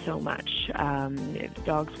dogs so much.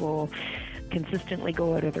 Dogs will consistently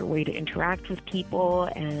go out of their way to interact with people,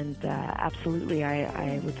 and absolutely,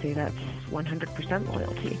 I would say that's 100%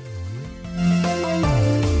 loyalty.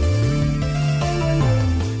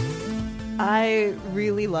 I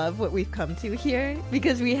really love what we've come to here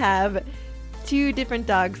because we have two different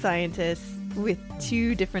dog scientists with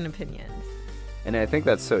two different opinions. And I think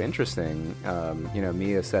that's so interesting.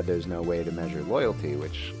 Mia said there's no way to measure loyalty,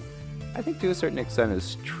 which I think to a certain extent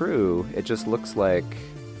is true. It just looks like,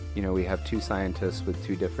 we have two scientists with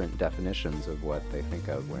two different definitions of what they think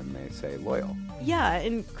of when they say loyal. Yeah,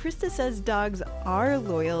 and Krista says dogs are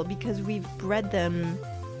loyal because we've bred them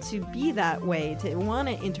to be that way, to want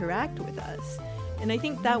to interact with us. And I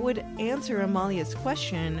think that would answer Amalia's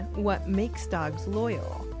question, what makes dogs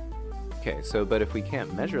loyal? Okay, but if we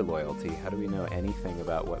can't measure loyalty, how do we know anything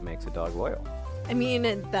about what makes a dog loyal? I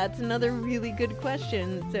mean, that's another really good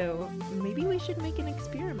question, so maybe we should make an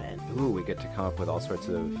experiment. Ooh, we get to come up with all sorts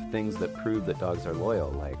of things that prove that dogs are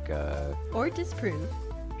loyal, like... Or disprove.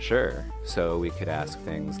 Sure. So we could ask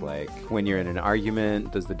things like, when you're in an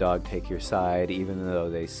argument, does the dog take your side even though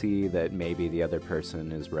they see that maybe the other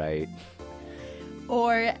person is right?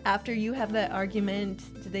 Or after you have that argument,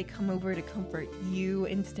 do they come over to comfort you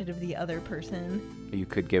instead of the other person? You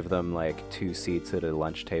could give them like 2 seats at a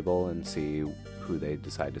lunch table and see who they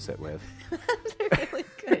decide to sit with. That's a really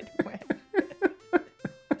good one.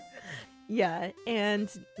 Yeah, and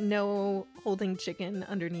no holding chicken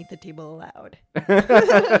underneath the table allowed.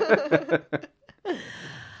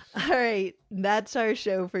 All right, that's our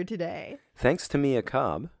show for today. Thanks to Mia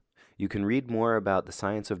Cobb. You can read more about the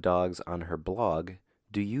science of dogs on her blog,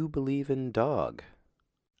 Do You Believe in Dog?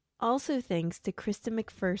 Also thanks to Krista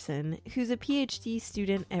McPherson, who's a PhD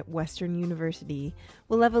student at Western University.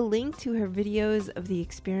 We'll have a link to her videos of the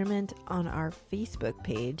experiment on our Facebook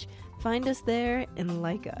page. Find us there and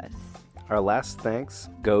like us. Our last thanks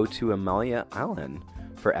go to Amalia Allen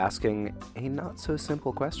for asking a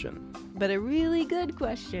not-so-simple question. But a really good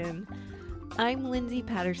question. I'm Lindsay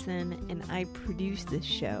Patterson, and I produce this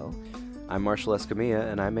show. I'm Marshall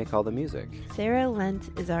Escamilla, and I make all the music. Sarah Lent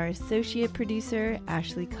is our associate producer.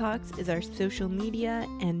 Ashley Cox is our social media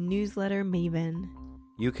and newsletter maven.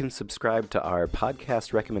 You can subscribe to our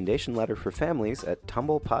podcast recommendation letter for families at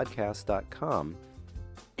tumblepodcast.com.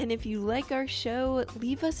 And if you like our show,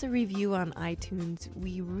 leave us a review on iTunes.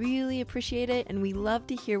 We really appreciate it, and we love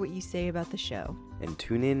to hear what you say about the show. And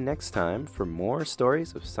tune in next time for more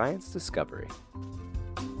stories of science discovery.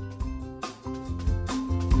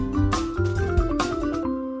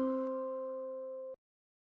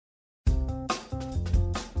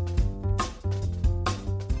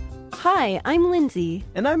 Hi, I'm Lindsay.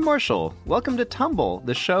 And I'm Marshall. Welcome to Tumble,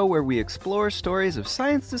 the show where we explore stories of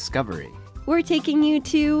science discovery. We're taking you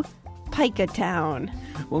to Pica Town.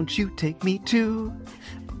 Won't you take me to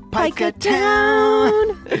Pica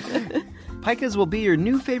Town? Picas will be your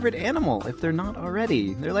new favorite animal if they're not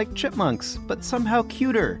already. They're like chipmunks, but somehow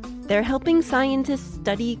cuter. They're helping scientists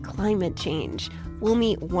study climate change. We'll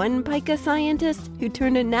meet one pica scientist who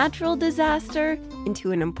turned a natural disaster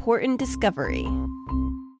into an important discovery.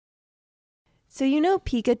 So you know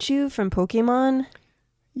Pikachu from Pokemon?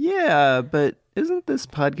 Yeah, but isn't this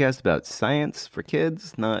podcast about science for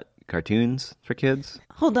kids, not cartoons for kids?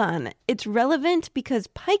 Hold on. It's relevant because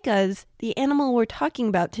pikas, the animal we're talking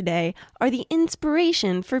about today, are the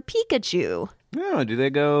inspiration for Pikachu. Oh, do they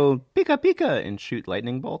go pika pika and shoot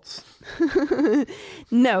lightning bolts?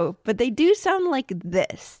 No, but they do sound like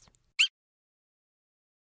this.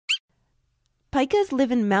 Pikas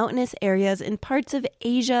live in mountainous areas in parts of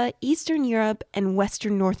Asia, Eastern Europe, and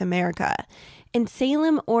Western North America. In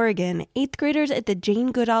Salem, Oregon, 8th graders at the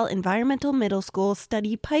Jane Goodall Environmental Middle School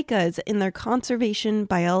study pikas in their conservation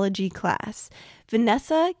biology class.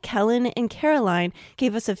 Vanessa, Kellen, and Caroline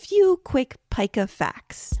gave us a few quick pika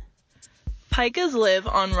facts. Pikas live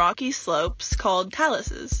on rocky slopes called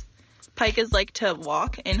taluses. Pikas like to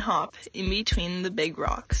walk and hop in between the big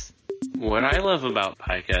rocks. What I love about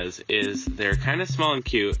pikas is they're kind of small and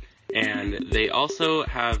cute, and they also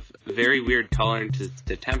have very weird tolerances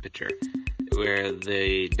to temperature, where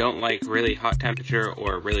they don't like really hot temperature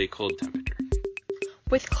or really cold temperature.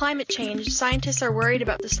 With climate change, scientists are worried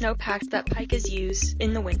about the snowpack that pikas use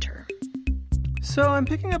in the winter. So I'm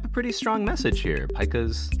picking up a pretty strong message here.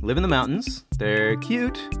 Pikas live in the mountains. They're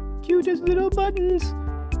cute as little buttons,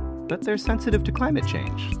 but they're sensitive to climate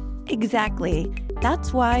change. Exactly.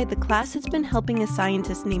 That's why the class has been helping a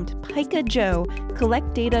scientist named Pica Joe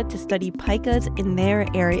collect data to study pikas in their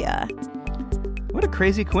area. What a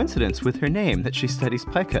crazy coincidence with her name that she studies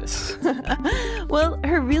pikas. Well,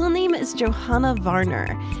 her real name is Johanna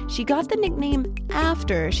Varner. She got the nickname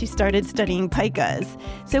after she started studying pikas.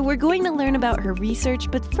 So we're going to learn about her research,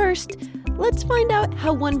 but first, let's find out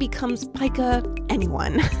how one becomes pica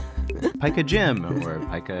anyone. Pica Jim or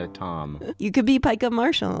Pica Tom. You could be Pica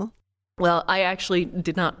Marshall. Well, I actually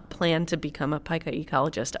did not plan to become a pica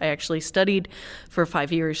ecologist. I actually studied for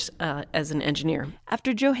 5 years as an engineer.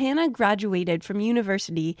 After Johanna graduated from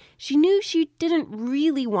university, she knew she didn't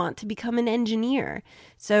really want to become an engineer.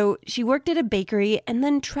 So she worked at a bakery and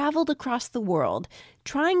then traveled across the world,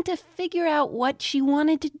 trying to figure out what she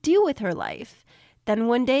wanted to do with her life. Then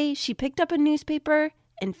one day, she picked up a newspaper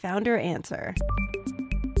and found her answer.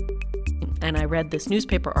 And I read this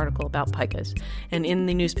newspaper article about pikas. And in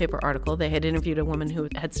the newspaper article, they had interviewed a woman who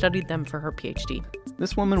had studied them for her PhD.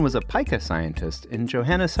 This woman was a pica scientist, and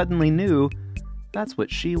Johanna suddenly knew that's what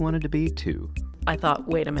she wanted to be too. I thought,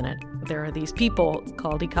 wait a minute, there are these people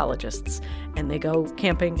called ecologists, and they go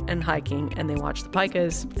camping and hiking, and they watch the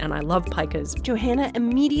pikas, and I love pikas. Johanna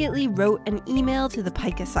immediately wrote an email to the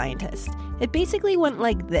pica scientist. It basically went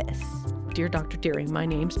like this. Dear Dr. Deering, my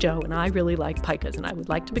name's Joe, and I really like pikas, and I would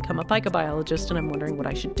like to become a pica biologist, and I'm wondering what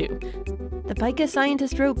I should do. The pica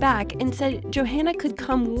scientist wrote back and said Johanna could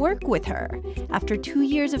come work with her. After 2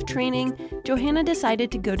 years of training, Johanna decided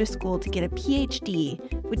to go to school to get a PhD,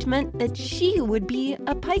 which meant that she would be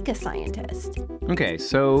a pica scientist. Okay,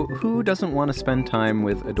 so who doesn't want to spend time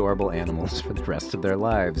with adorable animals for the rest of their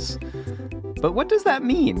lives? But what does that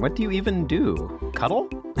mean? What do you even do? Cuddle?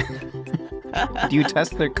 Do you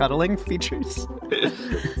test their cuddling features?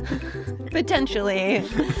 Potentially.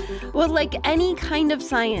 Well, like any kind of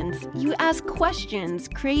science, you ask questions,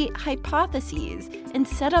 create hypotheses, and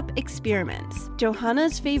set up experiments.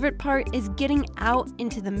 Johanna's favorite part is getting out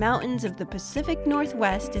into the mountains of the Pacific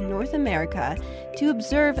Northwest in North America to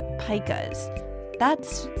observe pikas.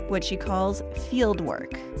 That's what she calls field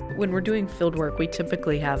work. When we're doing field work, we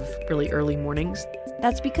typically have really early mornings.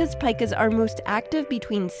 That's because pikas are most active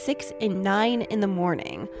between 6 and 9 in the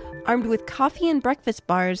morning. Armed with coffee and breakfast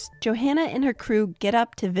bars, Johanna and her crew get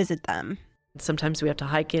up to visit them. Sometimes we have to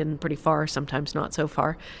hike in pretty far, sometimes not so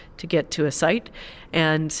far, to get to a site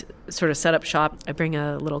and sort of set up shop. I bring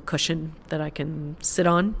a little cushion that I can sit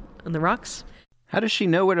on the rocks. How does she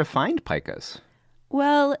know where to find pikas?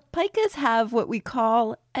 Well, pikas have what we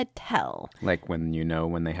call a tell. Like when you know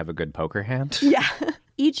when they have a good poker hand? Yeah.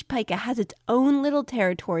 Each pika has its own little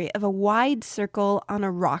territory of a wide circle on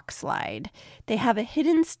a rock slide. They have a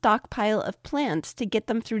hidden stockpile of plants to get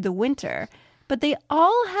them through the winter, but they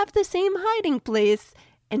all have the same hiding place,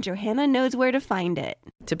 and Johanna knows where to find it.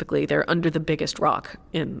 Typically, they're under the biggest rock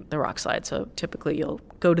in the rock slide. So typically, you'll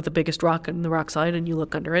go to the biggest rock in the rock slide and you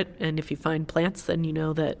look under it. And if you find plants, then you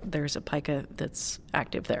know that there's a pika that's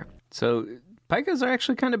active there. So pikas are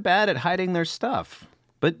actually kind of bad at hiding their stuff.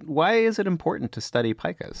 But why is it important to study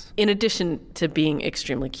pikas? In addition to being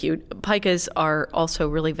extremely cute, pikas are also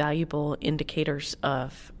really valuable indicators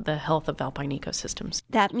of the health of alpine ecosystems.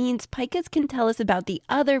 That means pikas can tell us about the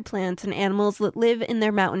other plants and animals that live in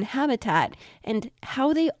their mountain habitat and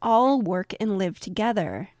how they all work and live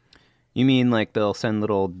together. You mean like they'll send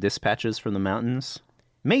little dispatches from the mountains?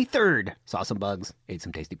 May 3rd, saw some bugs, ate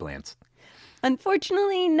some tasty plants.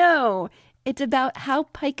 Unfortunately, no. It's about how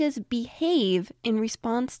pikas behave in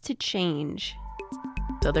response to change.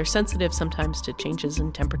 So they're sensitive sometimes to changes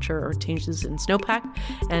in temperature or changes in snowpack,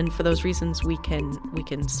 and for those reasons we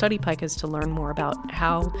can study pikas to learn more about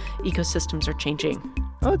how ecosystems are changing.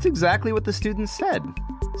 Oh, it's exactly what the students said.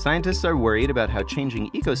 Scientists are worried about how changing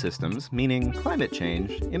ecosystems, meaning climate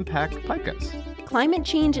change, impact pikas. Climate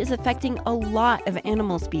change is affecting a lot of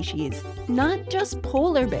animal species, not just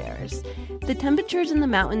polar bears. The temperatures in the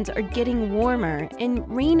mountains are getting warmer, and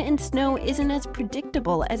rain and snow isn't as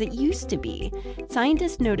predictable as it used to be.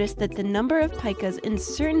 Scientists noticed that the number of pikas in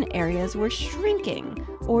certain areas were shrinking,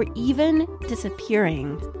 or even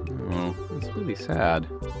disappearing. Oh, that's really sad.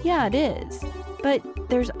 Yeah, it is. But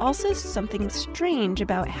there's also something strange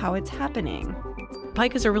about how it's happening.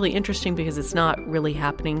 Pikas are really interesting because it's not really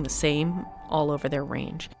happening the same all over their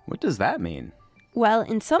range. What does that mean? Well,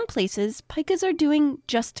 in some places, pikas are doing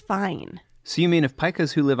just fine. So you mean if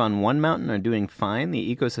pikas who live on one mountain are doing fine,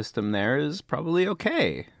 the ecosystem there is probably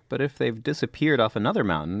okay. But if they've disappeared off another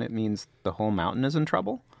mountain, it means the whole mountain is in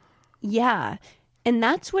trouble? Yeah, and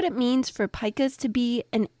that's what it means for pikas to be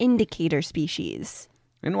an indicator species.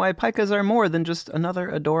 And why pikas are more than just another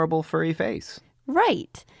adorable furry face.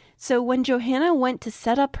 Right. So when Johanna went to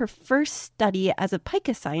set up her first study as a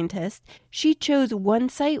pika scientist, she chose one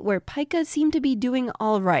site where pikas seemed to be doing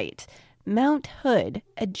all right, Mount Hood,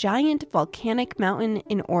 a giant volcanic mountain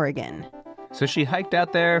in Oregon. So she hiked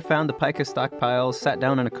out there, found the pika stockpiles, sat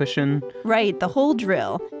down on a cushion. Right, the whole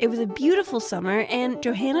drill. It was a beautiful summer, and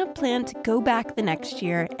Johanna planned to go back the next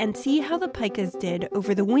year and see how the pikas did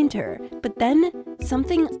over the winter. But then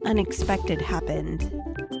something unexpected happened.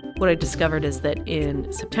 What I discovered is that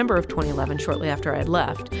in September of 2011, shortly after I had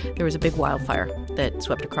left, there was a big wildfire that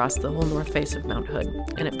swept across the whole north face of Mount Hood.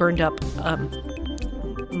 And it burned up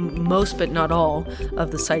most, but not all,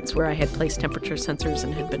 of the sites where I had placed temperature sensors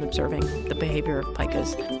and had been observing the behavior of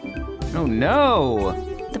pikas. Oh no!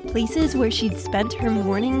 The places where she'd spent her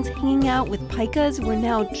mornings hanging out with pikas were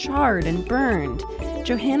now charred and burned.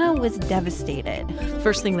 Johanna was devastated.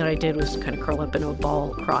 First thing that I did was kind of curl up in a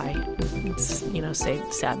ball, cry, say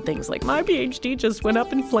sad things like, my PhD just went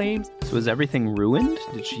up in flames. So was everything ruined?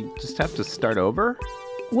 Did she just have to start over?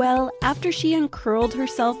 Well, after she uncurled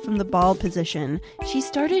herself from the ball position, she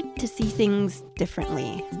started to see things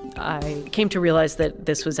differently. I came to realize that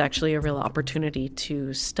this was actually a real opportunity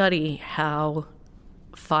to study how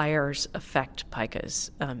fires affect pikas.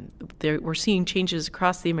 We're seeing changes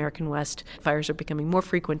across the American West. Fires are becoming more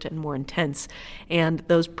frequent and more intense, and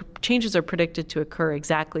those changes are predicted to occur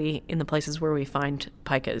exactly in the places where we find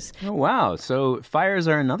pikas. Oh, wow. So fires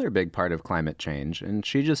are another big part of climate change, and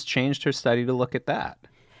she just changed her study to look at that.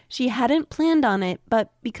 She hadn't planned on it,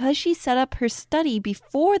 but because she set up her study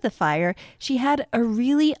before the fire, she had a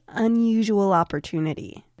really unusual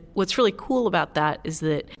opportunity. What's really cool about that is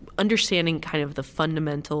that understanding kind of the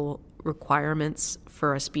fundamental requirements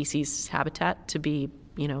for a species' habitat to be,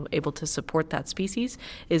 able to support that species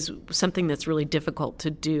is something that's really difficult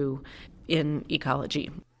to do in ecology.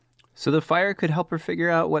 So the fire could help her figure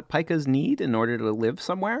out what pikas need in order to live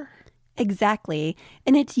somewhere? Exactly.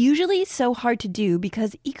 And it's usually so hard to do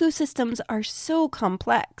because ecosystems are so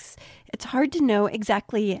complex. It's hard to know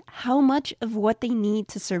exactly how much of what they need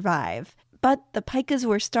to survive. But the pikas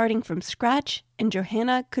were starting from scratch, and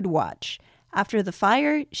Johanna could watch. After the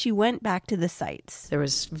fire, she went back to the sites. There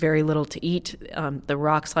was very little to eat. The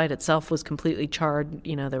rock slide itself was completely charred.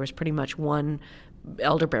 There was pretty much one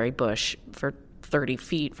elderberry bush for 30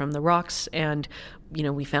 feet from the rocks, and,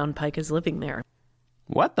 we found pikas living there.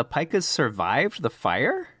 What? The pikas survived the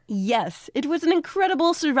fire? Yes, it was an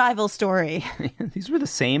incredible survival story. These were the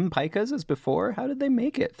same pikas as before? How did they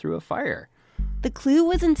make it through a fire? The clue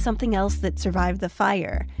was in something else that survived the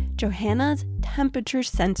fire, Johanna's temperature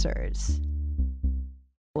sensors.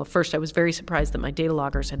 Well, first, I was very surprised that my data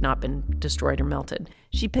loggers had not been destroyed or melted.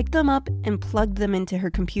 She picked them up and plugged them into her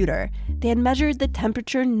computer. They had measured the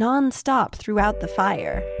temperature nonstop throughout the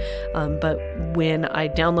fire. But when I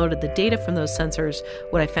downloaded the data from those sensors,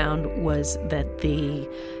 what I found was that the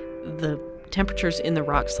temperatures in the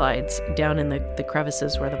rock slides down in the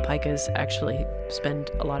crevices where the pikas actually spend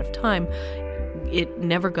a lot of time, it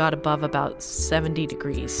never got above about 70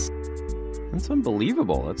 degrees. That's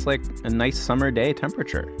unbelievable. It's like a nice summer day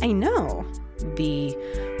temperature. I know. The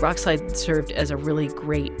rock slide served as a really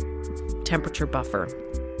great temperature buffer.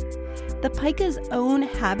 The pika's own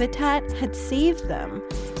habitat had saved them.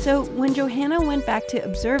 So when Johanna went back to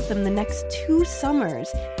observe them the next 2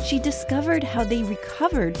 summers, she discovered how they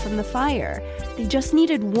recovered from the fire. They just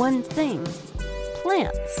needed one thing: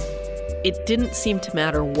 plants. It didn't seem to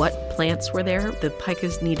matter what plants were there. The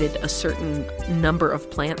pikas needed a certain number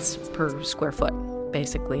of plants per square foot,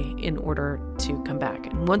 basically, in order to come back.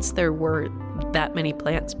 And once there were that many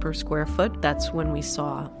plants per square foot, that's when we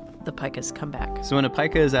saw the pikas come back. So when a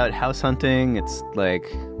pika is out house hunting, it's like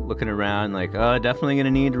looking around like, oh, definitely going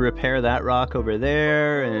to need to repair that rock over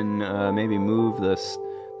there and maybe move this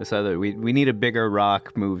other. We need a bigger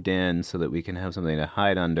rock moved in so that we can have something to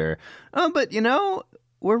hide under. Oh, but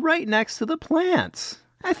we're right next to the plants.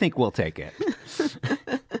 I think we'll take it.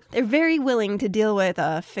 They're very willing to deal with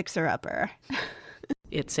a fixer-upper.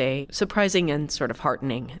 It's a surprising and sort of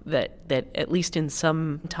heartening that at least in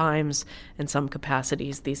some times and some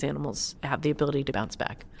capacities, these animals have the ability to bounce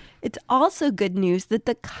back. It's also good news that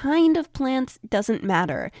the kind of plants doesn't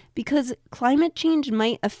matter, because climate change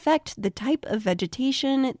might affect the type of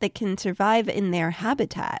vegetation that can survive in their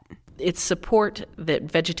habitat. It's support that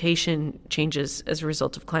vegetation changes as a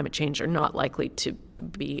result of climate change are not likely to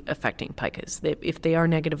be affecting pikas. If they are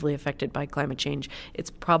negatively affected by climate change, it's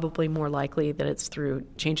probably more likely that it's through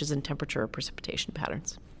changes in temperature or precipitation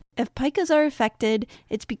patterns. If pikas are affected,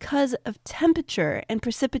 it's because of temperature and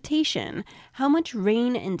precipitation, how much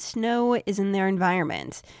rain and snow is in their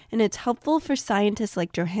environment. And it's helpful for scientists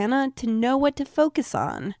like Johanna to know what to focus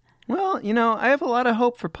on. Well, I have a lot of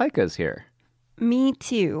hope for pikas here. Me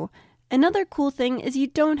too. Another cool thing is you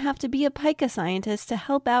don't have to be a pika scientist to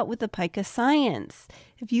help out with the pika science.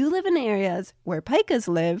 If you live in areas where pikas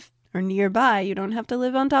live, or nearby, you don't have to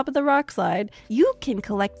live on top of the rock slide, you can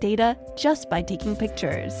collect data just by taking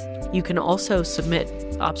pictures. You can also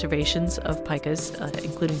submit observations of pikas,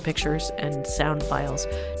 including pictures and sound files,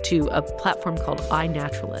 to a platform called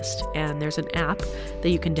iNaturalist. And there's an app that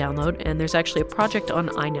you can download, and there's actually a project on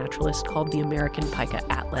iNaturalist called the American Pika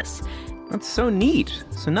Atlas. That's so neat.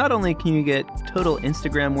 So not only can you get total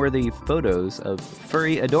Instagram-worthy photos of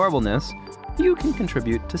furry adorableness, you can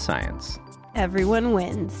contribute to science. Everyone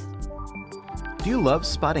wins. Do you love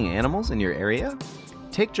spotting animals in your area?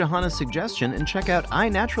 Take Johanna's suggestion and check out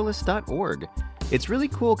iNaturalist.org. It's really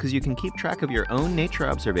cool because you can keep track of your own nature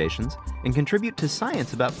observations and contribute to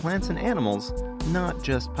science about plants and animals, not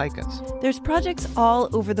just pikas. There's projects all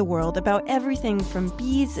over the world about everything from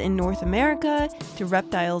bees in North America to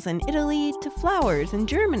reptiles in Italy to flowers in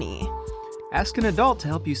Germany. Ask an adult to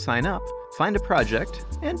help you sign up, find a project,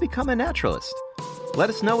 and become a naturalist. Let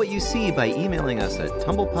us know what you see by emailing us at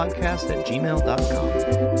tumblepodcast@gmail.com.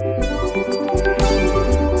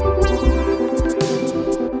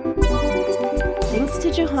 Thanks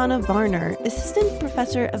to Johanna Varner, Assistant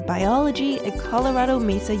Professor of Biology at Colorado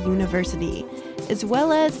Mesa University, as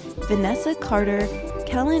well as Vanessa Carter,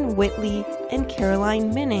 Kellen Whitley, and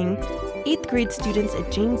Caroline Minning, 8th grade students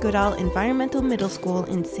at Jane Goodall Environmental Middle School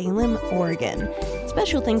in Salem, Oregon.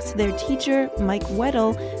 Special thanks to their teacher, Mike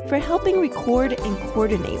Weddle, for helping record and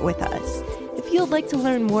coordinate with us. If you'd like to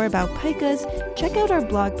learn more about pikas, check out our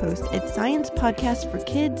blog post at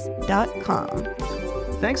sciencepodcastforkids.com.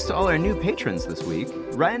 Thanks to all our new patrons this week.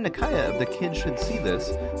 Ryan Nakaya of The Kids Should See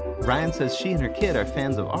This. Ryan says she and her kid are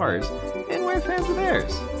fans of ours, and we're fans of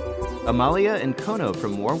theirs. Amalia and Kono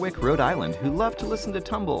from Warwick, Rhode Island, who love to listen to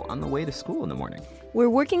Tumble on the way to school in the morning. We're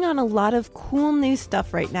working on a lot of cool new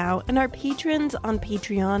stuff right now, and our patrons on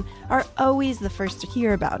Patreon are always the first to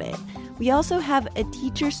hear about it. We also have a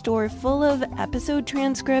teacher store full of episode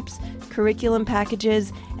transcripts, curriculum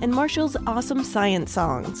packages, and Marshall's awesome science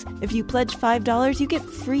songs. If you pledge $5, you get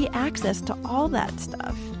free access to all that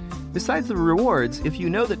stuff. Besides the rewards, if you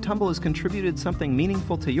know that Tumble has contributed something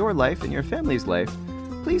meaningful to your life and your family's life,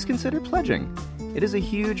 please consider pledging. It is a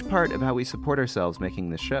huge part of how we support ourselves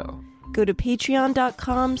making this show. Go to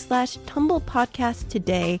patreon.com/TumblePodcast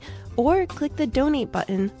today or click the donate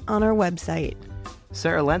button on our website.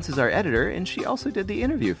 Sarah Lentz is our editor, and she also did the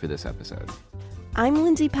interview for this episode. I'm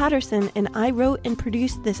Lindsay Patterson, and I wrote and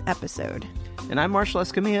produced this episode. And I'm Marshall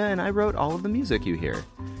Escamilla, and I wrote all of the music you hear.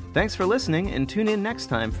 Thanks for listening, and tune in next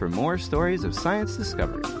time for more stories of science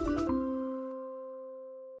discovery.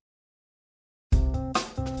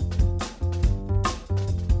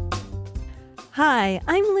 Hi,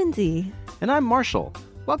 I'm Lindsay. And I'm Marshall.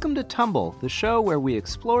 Welcome to Tumble, the show where we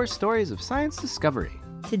explore stories of science discovery.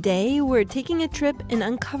 Today, we're taking a trip and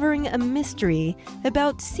uncovering a mystery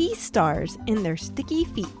about sea stars and their sticky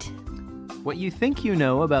feet. What you think you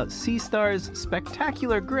know about sea stars'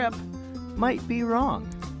 spectacular grip might be wrong.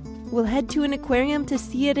 We'll head to an aquarium to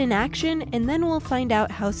see it in action, and then we'll find out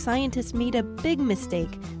how scientists made a big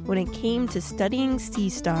mistake when it came to studying sea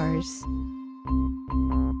stars.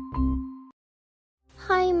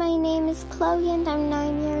 Hi, my name is Chloe and I'm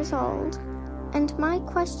 9 years old. And my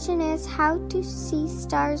question is, how do sea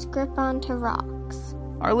stars grip onto rocks?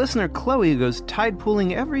 Our listener Chloe goes tide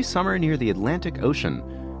pooling every summer near the Atlantic Ocean.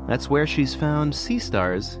 That's where she's found sea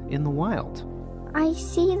stars in the wild. I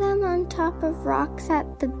see them on top of rocks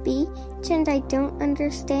at the beach and I don't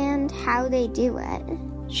understand how they do it.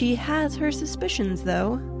 She has her suspicions,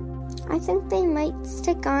 though. I think they might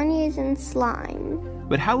stick on using slime.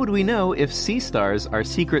 But how would we know if sea stars are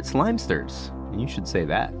secret slimesters? And you should say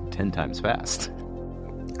that 10 times fast.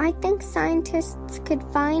 I think scientists could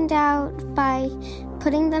find out by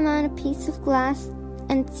putting them on a piece of glass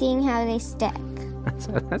and seeing how they stick.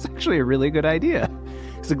 That's actually a really good idea.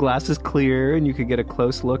 Because the glass is clear and you could get a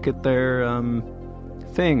close look at their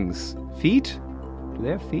things. Feet? Do they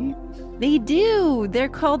have feet? They do. They're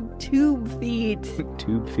called tube feet.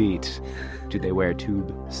 Tube feet. Do they wear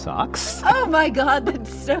tube socks? Oh my god,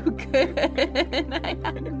 that's so good. I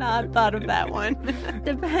had not thought of that one.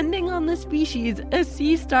 Depending on the species, a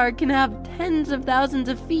sea star can have tens of thousands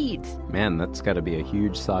of feet. Man, that's got to be a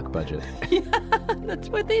huge sock budget. Yeah, that's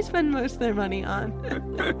what they spend most of their money on.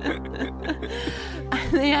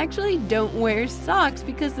 They actually don't wear socks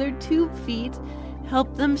because their tube feet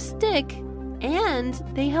help them stick and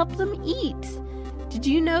they help them eat. Did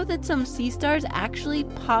you know that some sea stars actually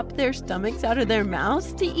pop their stomachs out of their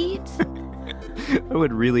mouths to eat? It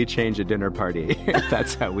would really change a dinner party if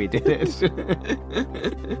that's how we did it.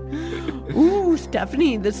 Ooh,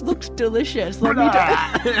 Stephanie, this looks delicious. Let me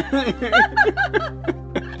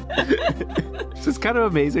It's just kind of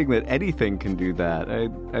amazing that anything can do that.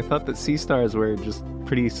 I thought that sea stars were just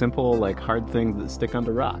pretty simple, like hard things that stick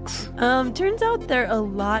onto rocks. Turns out they're a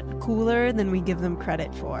lot cooler than we give them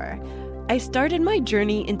credit for. I started my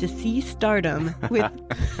journey into sea stardom with...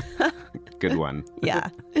 Good one. Yeah.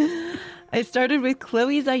 I started with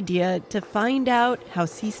Chloe's idea to find out how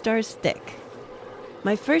sea stars stick.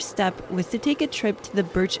 My first step was to take a trip to the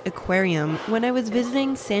Birch Aquarium when I was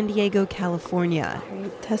visiting San Diego, California.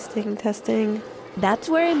 Testing. That's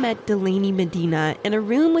where I met Delaney Medina in a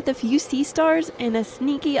room with a few sea stars and a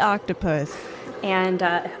sneaky octopus. And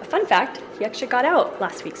a fun fact, he actually got out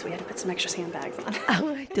last week, so we had to put some extra sandbags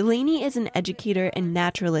on. Delaney is an educator and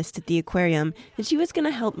naturalist at the aquarium, and she was going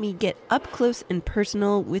to help me get up close and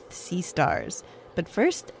personal with sea stars. But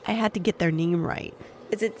first, I had to get their name right.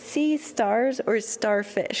 Is it sea stars or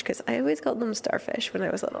starfish? Because I always called them starfish when I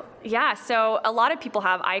was little. Yeah, so a lot of people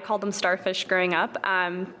have. I called them starfish growing up,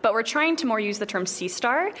 but we're trying to more use the term sea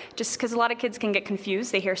star, just because a lot of kids can get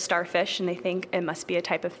confused. They hear starfish and they think it must be a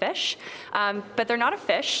type of fish, but they're not a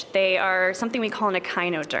fish. They are something we call an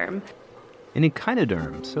echinoderm. An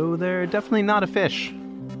echinoderm, so they're definitely not a fish.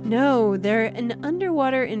 No, they're an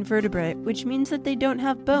underwater invertebrate, which means that they don't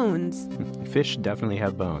have bones. Fish definitely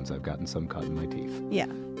have bones. I've gotten some caught in my teeth. Yeah,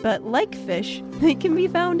 but like fish, they can be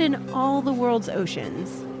found in all the world's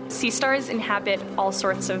oceans. Sea stars inhabit all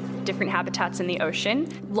sorts of different habitats in the ocean.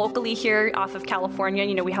 Locally here off of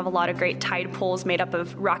California, we have a lot of great tide pools made up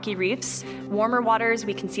of rocky reefs. Warmer waters,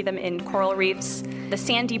 we can see them in coral reefs. The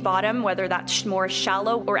sandy bottom, whether that's more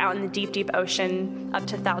shallow or out in the deep, deep ocean, up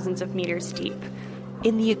to thousands of meters deep.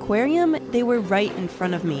 In the aquarium, they were right in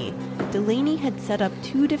front of me. Delaney had set up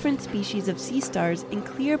 2 different species of sea stars in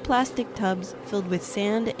clear plastic tubs filled with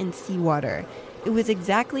sand and seawater. It was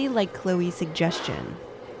exactly like Chloe's suggestion.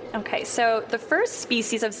 Okay, so the first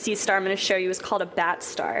species of sea star I'm going to show you is called a bat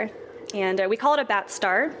star. And we call it a bat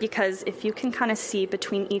star because if you can kind of see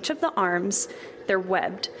between each of the arms, they're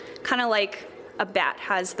webbed. Kind of like a bat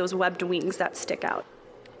has those webbed wings that stick out.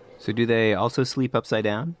 So do they also sleep upside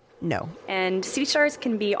down? No. And sea stars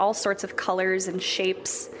can be all sorts of colors and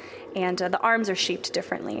shapes, and the arms are shaped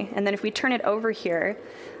differently. And then if we turn it over here,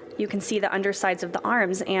 you can see the undersides of the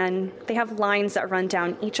arms, and they have lines that run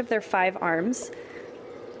down each of their 5 arms,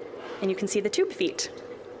 and you can see the tube feet.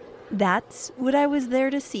 That's what I was there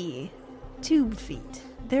to see. Tube feet.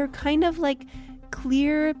 They're kind of like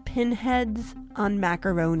clear pinheads on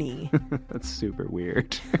macaroni. That's super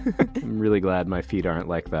weird. I'm really glad my feet aren't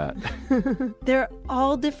like that. They're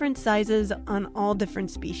all different sizes on all different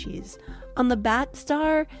species. On the bat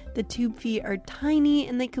star, the tube feet are tiny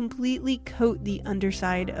and they completely coat the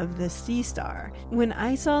underside of the sea star. When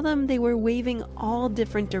I saw them, they were waving all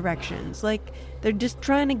different directions, like they're just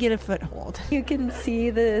trying to get a foothold. You can see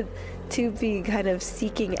the tube feet kind of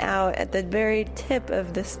seeking out at the very tip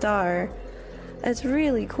of the star. It's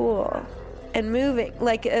really cool. And moving,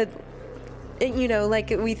 like like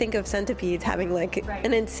we think of centipedes having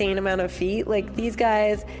an insane amount of feet. Like these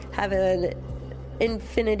guys have an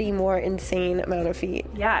infinity more insane amount of feet.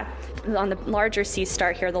 Yeah. On the larger sea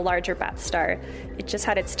star here, the larger bat star, it just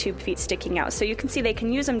had its tube feet sticking out. So you can see they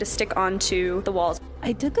can use them to stick onto the walls.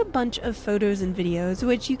 I took a bunch of photos and videos,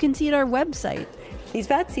 which you can see at our website. These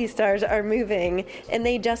bat sea stars are moving, and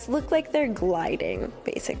they just look like they're gliding,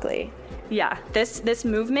 basically. Yeah, this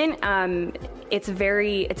movement, it's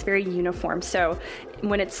very uniform. So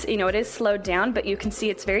when it's, it is slowed down, but you can see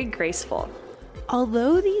it's very graceful.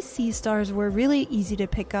 Although these sea stars were really easy to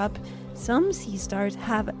pick up, some sea stars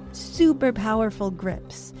have super powerful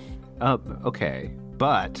grips. Okay,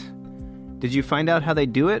 but did you find out how they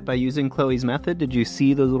do it by using Chloe's method? Did you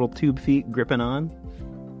see those little tube feet gripping on?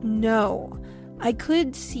 No. I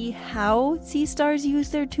could see how sea stars use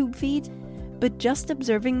their tube feet, but just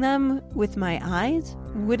observing them with my eyes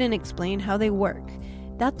wouldn't explain how they work.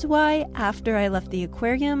 That's why, after I left the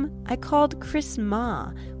aquarium, I called Chris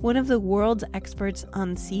Ma, one of the world's experts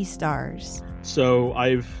on sea stars. So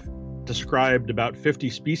I've described about 50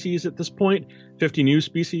 species at this point, 50 new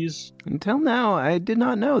species. Until now, I did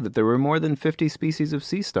not know that there were more than 50 species of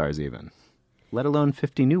sea stars even, let alone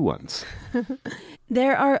 50 new ones.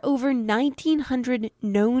 There are over 1,900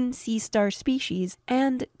 known sea star species,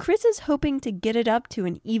 and Chris is hoping to get it up to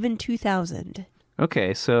an even 2,000.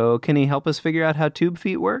 Okay, so can he help us figure out how tube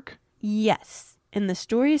feet work? Yes, and the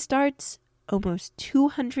story starts almost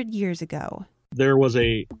 200 years ago. There was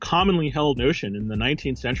a commonly held notion in the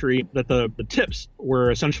 19th century that the tips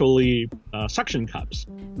were essentially suction cups.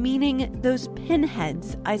 Meaning those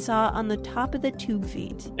pinheads I saw on the top of the tube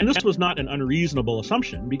feet. And this was not an unreasonable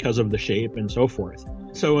assumption because of the shape and so forth.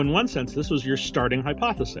 So in one sense, this was your starting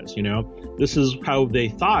hypothesis, This is how they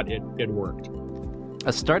thought it worked.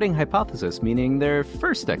 A starting hypothesis, meaning their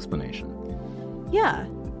first explanation. Yeah,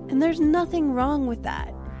 and there's nothing wrong with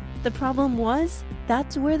that. The problem was,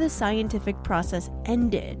 that's where the scientific process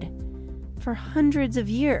ended. For hundreds of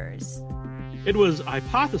years. It was a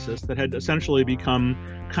hypothesis that had essentially become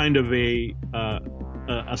kind of a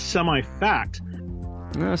semi-fact.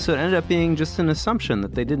 So it ended up being just an assumption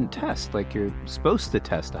that they didn't test, like you're supposed to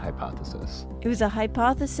test a hypothesis. It was a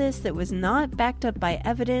hypothesis that was not backed up by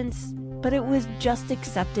evidence, but it was just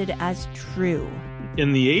accepted as true.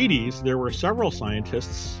 In the 80s, there were several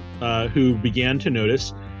scientists who began to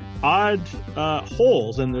notice odd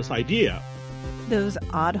holes in this idea. Those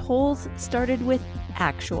odd holes started with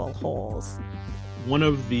actual holes. One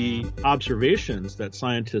of the observations that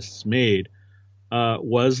scientists made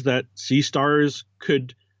was that sea stars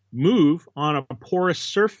could move on a porous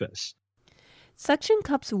surface. Suction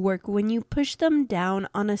cups work when you push them down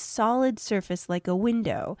on a solid surface like a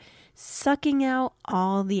window, sucking out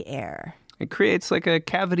all the air. It creates like a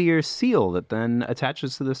cavity or seal that then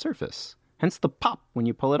attaches to the surface. Hence the pop when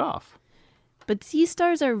you pull it off. But sea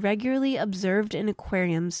stars are regularly observed in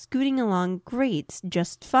aquariums scooting along grates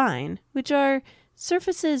just fine, which are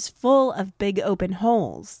surfaces full of big open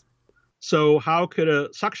holes. So how could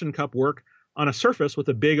a suction cup work on a surface with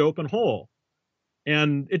a big open hole?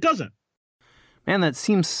 And it doesn't. Man, that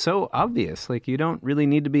seems so obvious. Like you don't really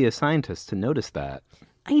need to be a scientist to notice that.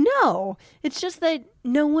 I know. It's just that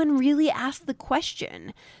no one really asked the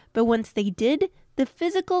question. But once they did, the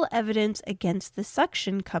physical evidence against the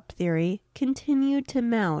suction cup theory continued to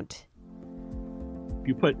mount.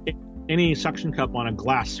 You put any suction cup on a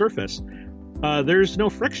glass surface, there's no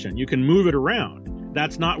friction. You can move it around.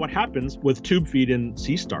 That's not what happens with tube feet in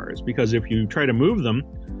sea stars, because if you try to move them,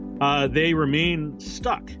 they remain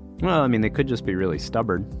stuck. Well, I mean, they could just be really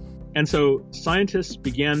stubborn. And so scientists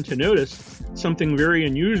began to notice something very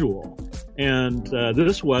unusual. And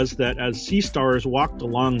this was that as sea stars walked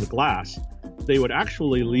along the glass, they would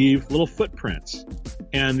actually leave little footprints.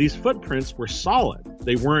 And these footprints were solid.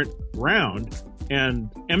 They weren't round and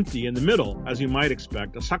empty in the middle, as you might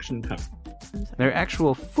expect a suction cup. They're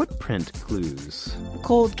actual footprint clues.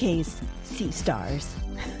 Cold case, sea stars.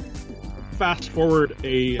 Fast forward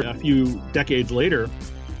a few decades later,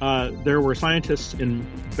 there were scientists in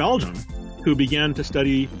Belgium who began to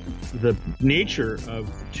study the nature of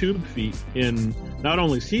tube feet in not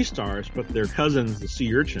only sea stars, but their cousins, the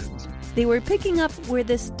sea urchins. They were picking up where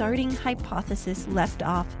the starting hypothesis left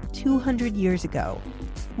off 200 years ago,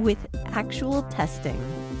 with actual testing.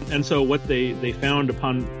 And so what they found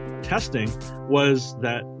upon testing was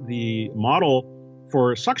that the model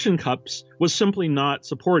for suction cups was simply not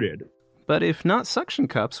supported. But if not suction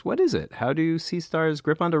cups, what is it? How do sea stars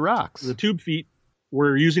grip onto rocks? The tube feet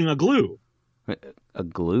were using a glue. A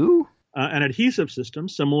glue? An adhesive system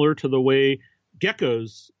similar to the way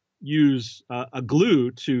geckos use a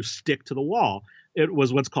glue to stick to the wall. It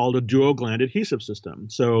was what's called a dual-gland adhesive system.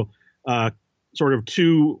 So sort of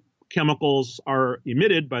two chemicals are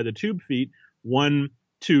emitted by the tube feet, one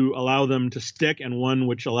to allow them to stick and one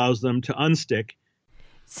which allows them to unstick.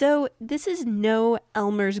 So this is no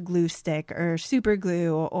Elmer's glue stick or super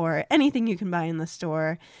glue or anything you can buy in the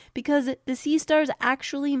store, because the sea stars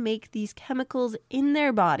actually make these chemicals in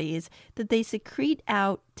their bodies that they secrete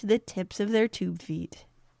out to the tips of their tube feet.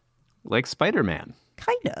 Like Spider-Man.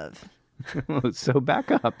 Kind of. So back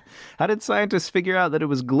up. How did scientists figure out that it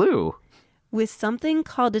was glue? With something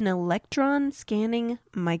called an electron scanning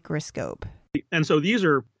microscope. And so these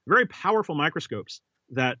are very powerful microscopes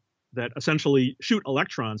that essentially shoot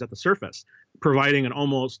electrons at the surface, providing an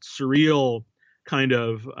almost surreal kind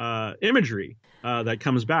of imagery that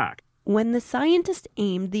comes back. When the scientists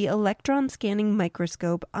aimed the electron scanning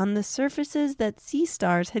microscope on the surfaces that sea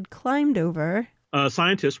stars had climbed over,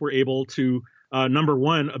 scientists were able to, number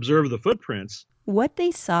one, observe the footprints. What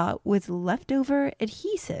they saw was leftover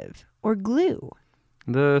adhesive, or glue.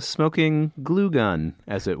 The smoking glue gun,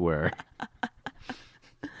 as it were.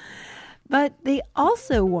 But they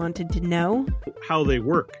also wanted to know how they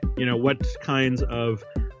work, what kinds of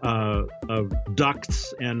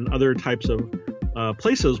ducts and other types of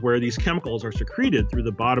places where these chemicals are secreted through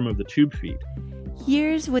the bottom of the tube feet.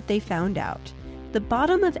 Here's what they found out. The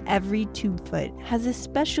bottom of every tube foot has a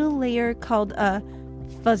special layer called a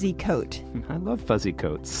fuzzy coat. I love fuzzy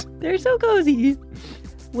coats. They're so cozy.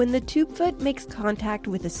 When the tube foot makes contact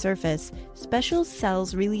with a surface, special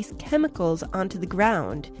cells release chemicals onto the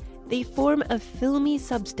ground. They form a filmy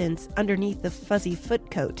substance underneath the fuzzy foot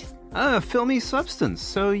coat. A filmy substance.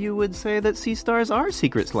 So you would say that sea stars are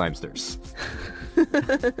secret slimesters.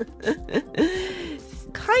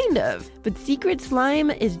 Kind of. But secret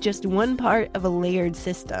slime is just one part of a layered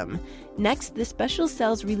system. Next, the special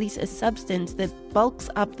cells release a substance that bulks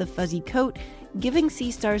up the fuzzy coat, giving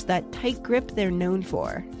sea stars that tight grip they're known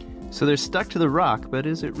for. So they're stuck to the rock, but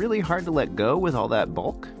is it really hard to let go with all that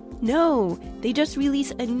bulk? No, they just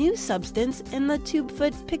release a new substance and the tube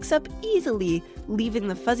foot picks up easily, leaving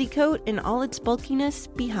the fuzzy coat and all its bulkiness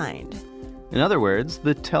behind. In other words,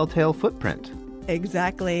 the telltale footprint.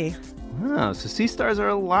 Exactly. Oh, so sea stars are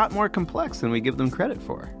a lot more complex than we give them credit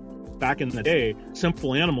for. Back in the day,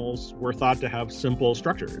 simple animals were thought to have simple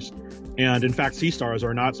structures. And in fact, sea stars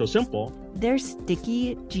are not so simple. They're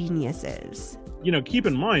sticky geniuses. Keep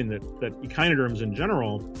in mind that echinoderms in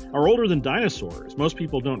general are older than dinosaurs. Most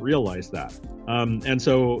people don't realize that. And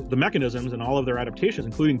so the mechanisms and all of their adaptations,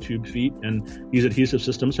 including tube feet and these adhesive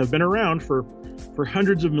systems, have been around for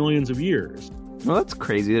hundreds of millions of years. Well, that's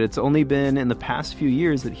crazy that it's only been in the past few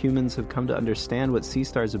years that humans have come to understand what sea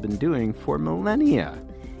stars have been doing for millennia.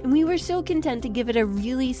 And we were so content to give it a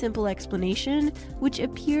really simple explanation, which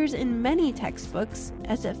appears in many textbooks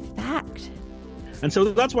as a fact. And so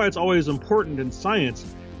that's why it's always important in science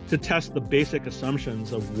to test the basic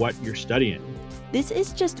assumptions of what you're studying. This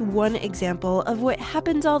is just one example of what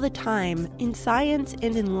happens all the time in science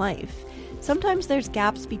and in life. Sometimes there's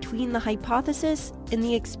gaps between the hypothesis and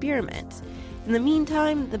the experiment. In the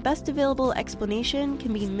meantime, the best available explanation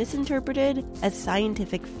can be misinterpreted as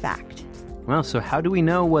scientific fact. Well, so how do we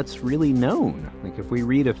know what's really known? Like if we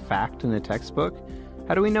read a fact in a textbook,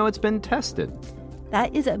 how do we know it's been tested?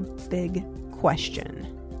 That is a big question.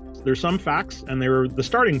 There's some facts, and they're the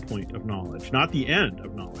starting point of knowledge, not the end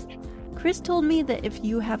of knowledge. Chris told me that if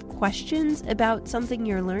you have questions about something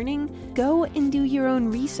you're learning, go and do your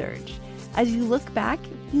own research. As you look back,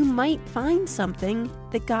 you might find something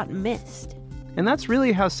that got missed. And that's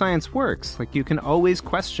really how science works. Like, you can always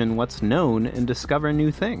question what's known and discover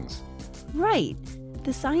new things. Right.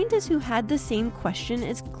 The scientist who had the same question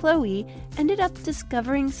as Chloe ended up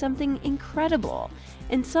discovering something incredible.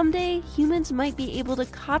 And someday, humans might be able to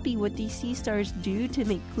copy what these sea stars do to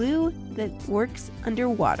make glue that works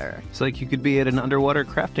underwater. It's like you could be at an underwater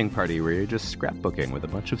crafting party where you're just scrapbooking with a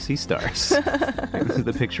bunch of sea stars.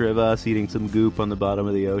 The picture of us eating some goop on the bottom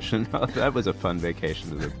of the ocean. Oh, that was a fun vacation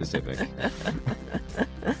to the Pacific.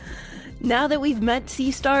 Now that we've met sea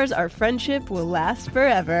stars, our friendship will last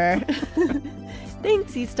forever.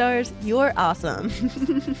 Thanks, sea stars. You're awesome.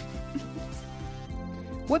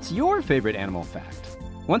 What's your favorite animal fact?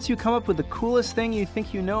 Once you come up with the coolest thing you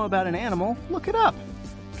think you know about an animal, look it up.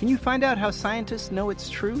 Can you find out how scientists know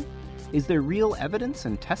it's true? Is there real evidence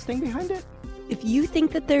and testing behind it? If you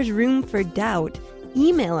think that there's room for doubt,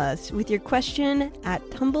 email us with your question at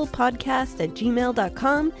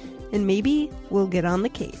tumblepodcast@gmail.com, and maybe we'll get on the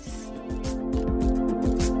case.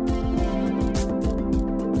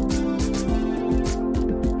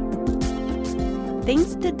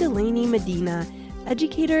 Thanks to Delaney Medina,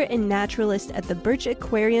 educator and naturalist at the Birch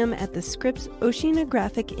Aquarium at the Scripps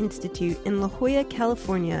Oceanographic Institute in La Jolla,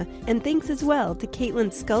 California. And thanks as well to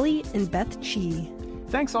Caitlin Scully and Beth Chi.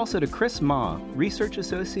 Thanks also to Chris Ma, research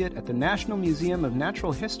associate at the National Museum of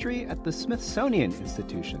Natural History at the Smithsonian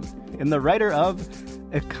Institution, and the writer of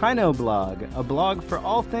Echinoblog, a blog for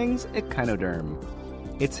all things echinoderm.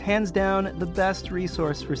 It's hands down the best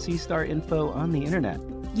resource for sea star info on the internet.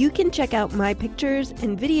 You can check out my pictures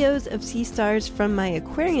and videos of sea stars from my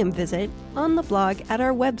aquarium visit on the blog at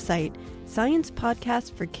our website,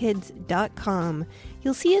 sciencepodcastforkids.com.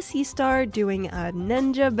 You'll see a sea star doing a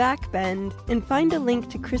ninja backbend and find a link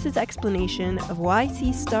to Chris's explanation of why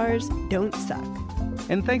sea stars don't suck.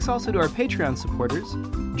 And thanks also to our Patreon supporters,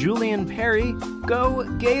 Julian Perry, go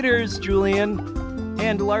Gators, Julian,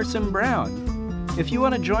 and Larson Brown. If you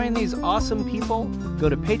want to join these awesome people, go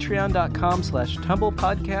to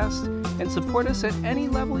patreon.com/tumblepodcast and support us at any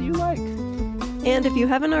level you like. And if you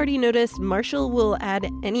haven't already noticed, Marshall will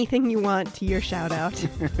add anything you want to your shout out.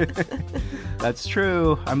 That's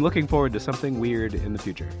true. I'm looking forward to something weird in the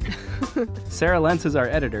future. Sarah Lentz is our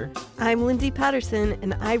editor. I'm Lindsay Patterson,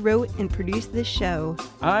 and I wrote and produced this show.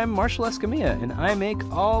 I'm Marshall Escamilla, and I make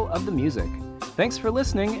all of the music. Thanks for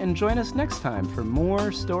listening, and join us next time for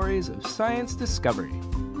more stories of science discovery.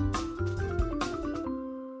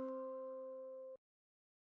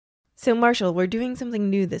 So, Marshall, we're doing something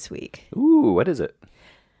new this week. Ooh, what is it?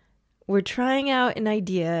 We're trying out an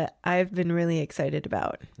idea I've been really excited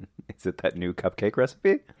about. Is it that new cupcake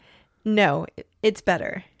recipe? No, it's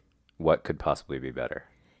better. What could possibly be better?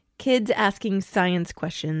 Kids asking science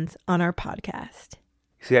questions on our podcast.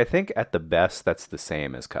 See, I think at the best, that's the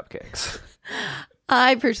same as cupcakes.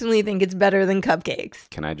 I personally think it's better than cupcakes.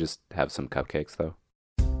 Can I just have some cupcakes, though?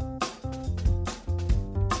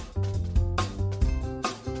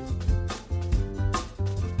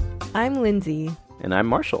 I'm Lindsay. And I'm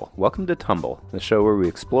Marshall. Welcome to Tumble, the show where we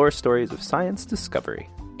explore stories of science discovery.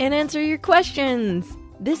 And answer your questions.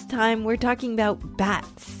 This time, we're talking about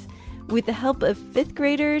bats, with the help of 5th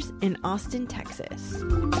graders in Austin, Texas.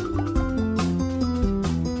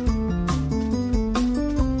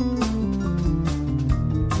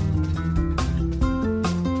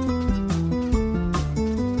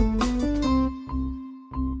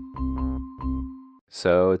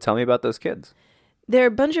 So tell me about those kids. They're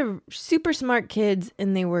a bunch of super smart kids,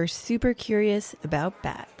 and they were super curious about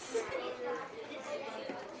bats.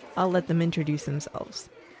 I'll let them introduce themselves.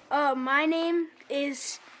 My name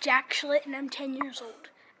is Jack Schlitt, and I'm 10 years old.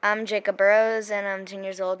 I'm Jacob Burrows, and I'm 10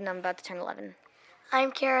 years old, and I'm about to turn 11.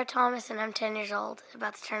 I'm Kara Thomas, and I'm 10 years old,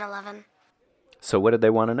 about to turn 11. So what did they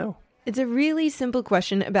want to know? It's a really simple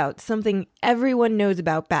question about something everyone knows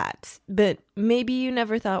about bats, but maybe you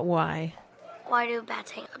never thought why. Why do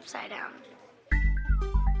bats hang upside down?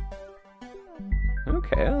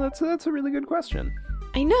 Okay, that's a really good question.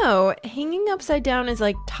 I know. Hanging upside down is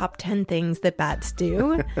like top 10 things that bats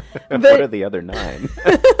do. But what are the other 9?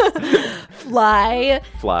 Fly.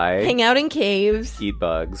 Hang out in caves. Eat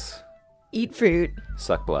bugs. Eat fruit.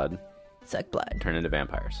 Suck blood. Turn into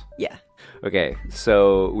vampires. Yeah. Okay,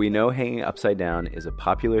 so we know hanging upside down is a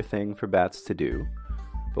popular thing for bats to do,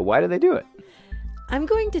 but why do they do it? I'm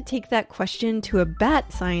going to take that question to a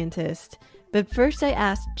bat scientist, but first I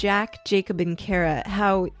asked Jack, Jacob, and Kara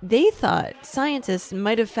how they thought scientists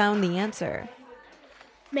might have found the answer.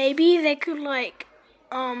 Maybe they could,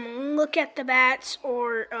 look at the bats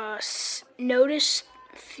or notice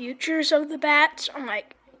futures of the bats or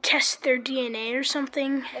like test their DNA or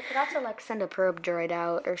something. They could also like send a probe droid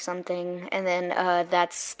out or something, and then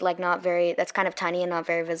that's kind of tiny and not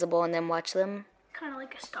very visible, and then watch them. Kind of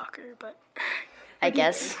like a stalker, but I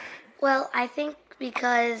guess. Well, I think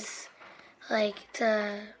because like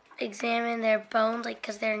to examine their bones, like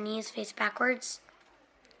because their knees face backwards.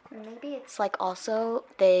 Maybe it's like also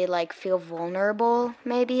they like feel vulnerable,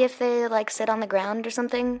 maybe if they like sit on the ground or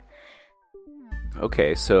something.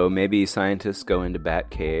 Okay, so maybe scientists go into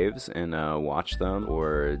bat caves and watch them,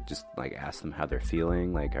 or just like ask them how they're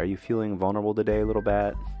feeling. Like, are you feeling vulnerable today, little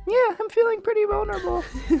bat? Yeah, I'm feeling pretty vulnerable.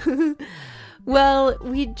 Well,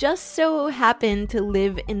 we just so happen to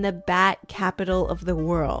live in the bat capital of the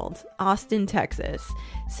world, Austin, Texas.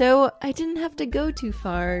 So I didn't have to go too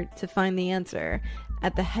far to find the answer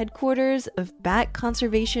at the headquarters of Bat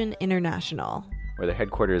Conservation International. Were the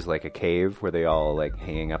headquarters like a cave? Were they all like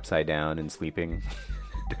hanging upside down and sleeping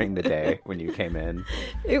during the day when you came in?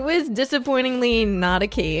 It was disappointingly not a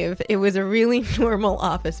cave. It was a really normal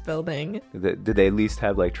office building. Did they at least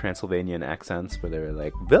have like Transylvanian accents where they were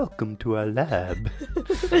like, welcome to our lab?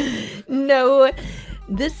 No,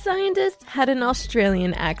 this scientist had an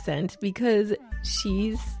Australian accent because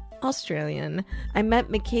she's Australian. I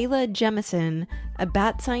met Michaela Jemison, a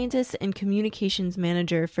bat scientist and communications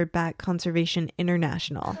manager for Bat Conservation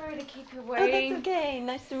International. Sorry to keep you waiting. Oh, that's okay.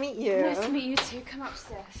 Nice to meet you. Nice to meet you too. Come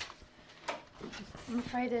upstairs. I'm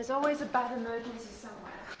afraid there's always a bat emergency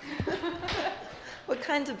somewhere. What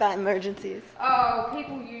kinds of bat emergencies? Oh,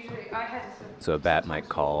 people usually... So a bat might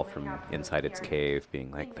call from inside its cave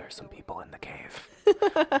being like, there's some people in the cave.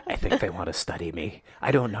 I think they want to study me.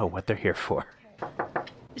 I don't know what they're here for.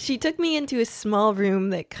 She took me into a small room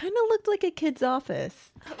that kind of looked like a kid's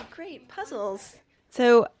office. Oh, great. Puzzles.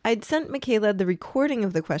 So I'd sent Michaela the recording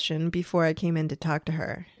of the question before I came in to talk to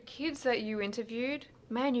her. Kids that you interviewed,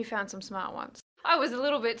 man, you found some smart ones. I was a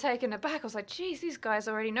little bit taken aback. I was like, geez, these guys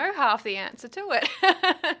already know half the answer to it.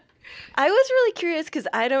 I was really curious because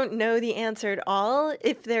I don't know the answer at all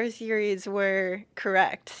if their theories were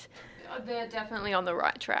correct. They're definitely on the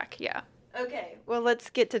right track, yeah. Okay, well, let's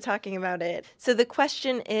get to talking about it. So the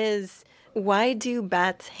question is, why do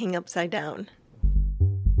bats hang upside down?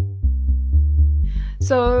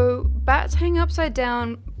 So bats hang upside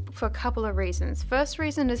down for a couple of reasons. First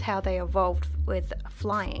reason is how they evolved with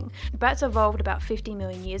flying. Bats evolved about 50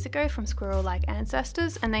 million years ago from squirrel-like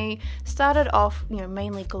ancestors, and they started off,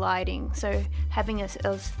 mainly gliding, so having a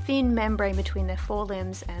thin membrane between their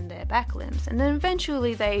forelimbs and their back limbs, and then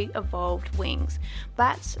eventually they evolved wings.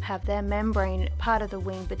 Bats have their membrane part of the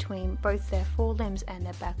wing between both their forelimbs and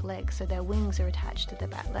their back legs, so their wings are attached to their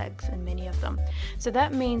back legs, and many of them. So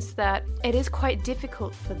that means that it is quite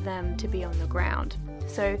difficult for them to be on the ground.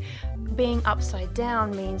 So being upside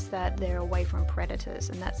down means that they're away from predators,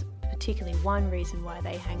 and that's particularly one reason why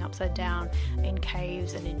they hang upside down in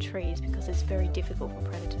caves and in trees, because it's very difficult for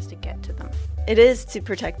predators to get to them. It is to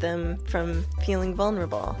protect them from feeling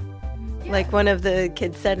vulnerable. Yeah. Like one of the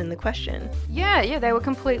kids said in the question. Yeah, they were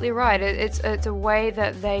completely right. It's a way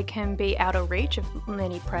that they can be out of reach of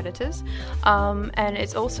many predators, and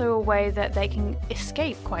it's also a way that they can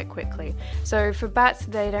escape quite quickly. So for bats,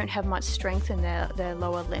 they don't have much strength in their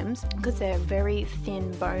lower limbs because they're very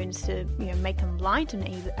thin bones to make them light and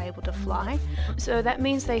able to fly. So that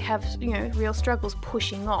means they have real struggles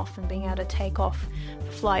pushing off and being able to take off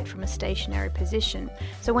flight from a stationary position.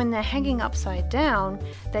 So when they're hanging upside down,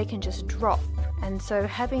 they can just drop, and so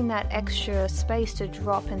having that extra space to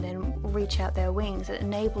drop and then reach out their wings, it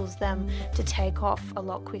enables them to take off a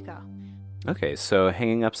lot quicker. Okay, so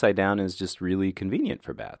hanging upside down is just really convenient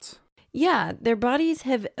for bats. Yeah, their bodies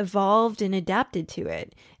have evolved and adapted to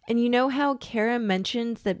it. And you know how Kara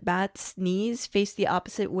mentioned that bats' knees face the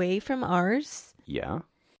opposite way from ours? Yeah.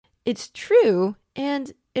 It's true,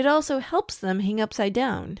 and it also helps them hang upside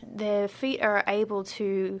down. Their feet are able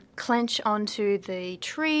to clench onto the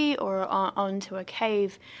tree or onto a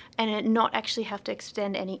cave and not actually have to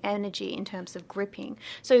expend any energy in terms of gripping.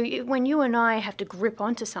 So when you and I have to grip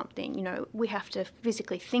onto something, we have to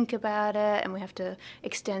physically think about it and we have to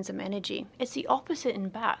extend some energy. It's the opposite in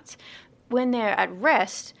bats. When they're at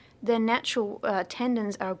rest, their natural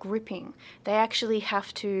tendons are gripping. They actually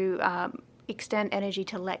have to extend energy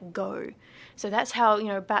to let go. So that's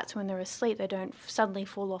how, bats, when they're asleep, they don't suddenly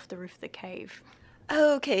fall off the roof of the cave.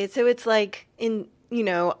 Oh, okay. So it's like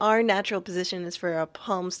our natural position is for our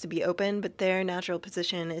palms to be open, but their natural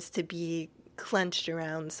position is to be clenched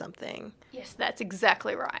around something. Yes, that's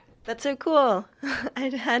exactly right. That's so cool. I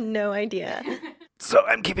had no idea. So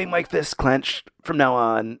I'm keeping my fist clenched from now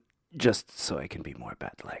on. just so I can be more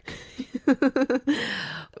bat-like.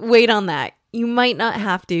 Wait on that. You might not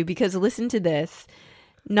have to, because listen to this.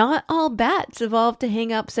 Not all bats evolved to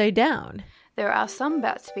hang upside down. There are some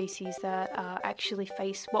bat species that actually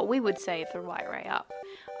face what we would say the right way up.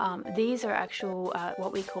 These are actual,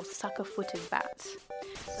 what we call sucker-footed bats.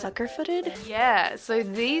 Sucker-footed? Yeah, so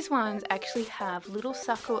these ones actually have little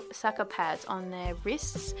sucker pads on their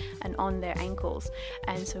wrists and on their ankles.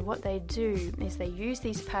 And so what they do is they use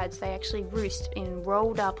these pads, they actually roost in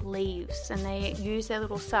rolled up leaves, and they use their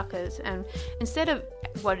little suckers. And instead of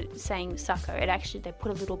what it's saying sucker, they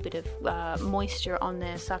put a little bit of moisture on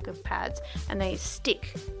their sucker pads, and they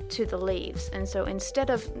stick to the leaves. And so instead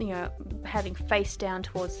of having face down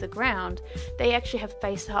towards the ground, they actually have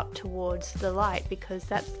face up towards the light, because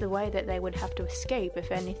that's the way that they would have to escape if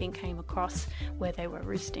anything came across where they were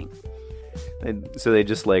roosting. And so they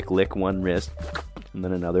just lick one wrist and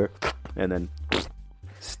then another and then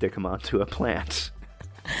stick them onto a plant.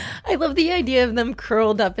 I love the idea of them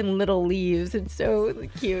curled up in little leaves. It's so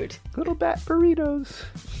cute. Little bat burritos.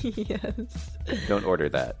 Yes. Don't order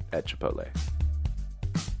that at Chipotle.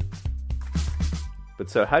 But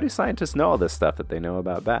so how do scientists know all this stuff that they know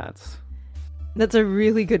about bats? That's a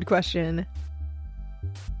really good question.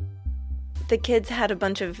 The kids had a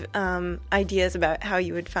bunch of ideas about how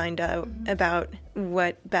you would find out about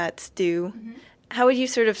what bats do. How would you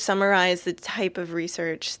sort of summarize the type of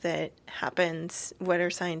research that happens? What are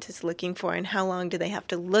scientists looking for, and how long do they have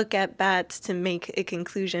to look at bats to make a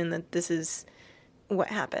conclusion that this is what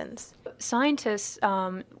happens? Scientists,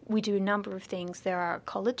 we do a number of things. There are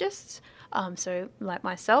ecologists, so like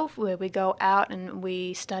myself, where we go out and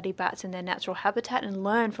we study bats in their natural habitat and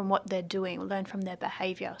learn from what they're doing, learn from their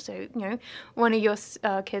behavior. So, one of your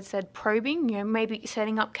kids said probing, maybe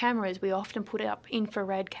setting up cameras. We often put up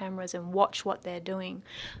infrared cameras and watch what they're doing.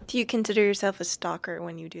 Do you consider yourself a stalker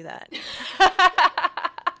when you do that?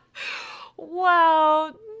 Well,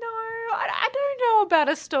 no, I don't know about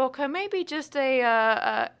a stalker. Maybe just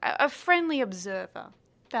a friendly observer.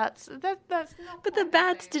 That's not. But the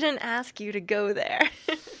bats didn't ask you to go there.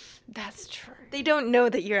 That's true. They don't know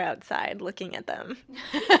that you're outside looking at them.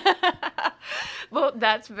 Well,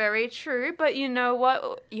 that's very true. But you know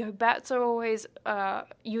what? Bats are always.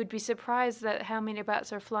 You would be surprised at how many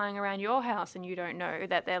bats are flying around your house, and you don't know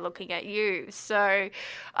that they're looking at you. So,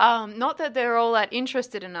 not that they're all that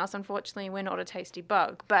interested in us. Unfortunately, we're not a tasty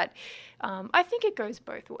bug. But I think it goes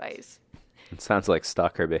both ways. It sounds like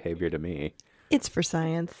stalker behavior to me. It's for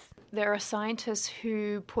science. There are scientists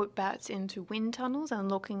who put bats into wind tunnels and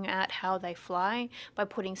looking at how they fly by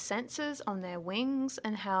putting sensors on their wings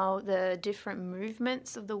and how the different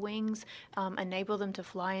movements of the wings enable them to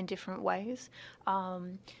fly in different ways.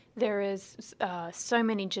 There is so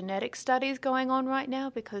many genetic studies going on right now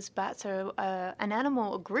because bats are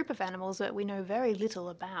a group of animals that we know very little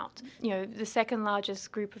about. The second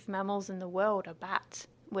largest group of mammals in the world are bats.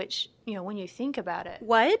 Which, when you think about it.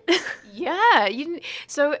 What? Yeah.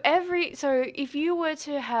 So if you were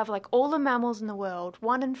to have all the mammals in the world,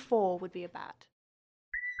 1 in 4 would be a bat.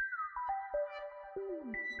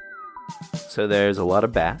 So there's a lot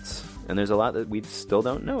of bats, and there's a lot that we still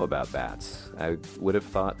don't know about bats. I would have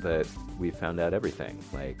thought that we found out everything.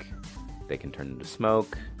 They can turn into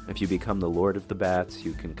smoke. If you become the lord of the bats,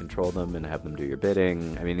 you can control them and have them do your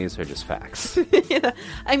bidding. I mean, these are just facts. Yeah.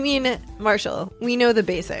 I mean, Marshall, we know the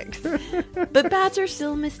basics. But bats are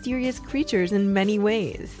still mysterious creatures in many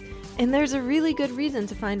ways. And there's a really good reason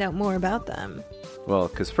to find out more about them. Well,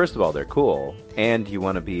 because first of all, they're cool. And you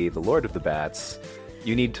want to be the lord of the bats.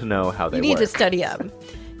 You need to know how they work. You need to study them.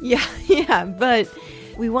 Yeah, but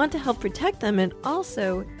we want to help protect them. And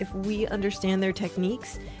also, if we understand their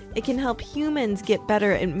techniques, it can help humans get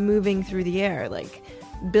better at moving through the air, like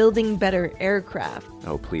building better aircraft.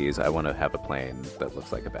 Oh, please, I want to have a plane that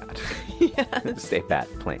looks like a bat. Yes. Just a bat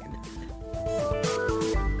plane.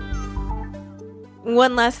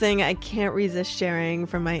 One last thing I can't resist sharing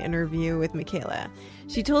from my interview with Michaela.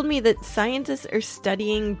 She told me that scientists are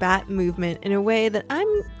studying bat movement in a way that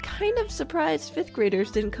I'm kind of surprised 5th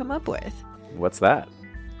graders didn't come up with. What's that?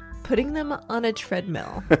 Putting them on a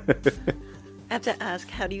treadmill. I have to ask,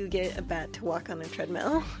 how do you get a bat to walk on a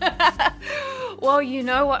treadmill? Well, you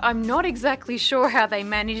know what? I'm not exactly sure how they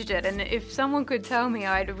managed it, and if someone could tell me,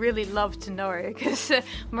 I'd really love to know, because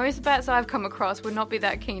most bats I've come across would not be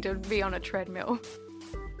that keen to be on a treadmill.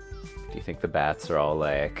 Do you think the bats are all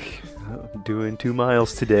like, I'm doing 2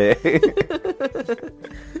 miles today?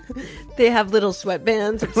 They have little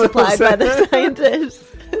sweatbands supplied by the scientists.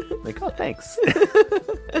 Oh, thanks.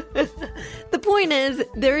 The point is,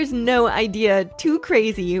 there is no idea too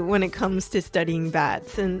crazy when it comes to studying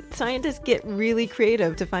bats, and scientists get really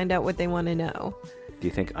creative to find out what they want to know. Do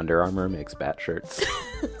you think Under Armour makes bat shirts?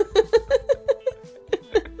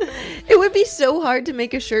 It would be so hard to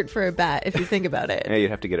make a shirt for a bat if you think about it. Yeah,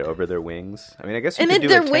 you'd have to get it over their wings. I mean, I guess you and could do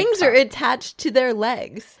their a tank wings top. are attached to their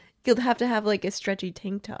legs. You'll have to have like a stretchy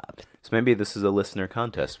tank top. So maybe this is a listener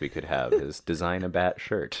contest we could have, is design a bat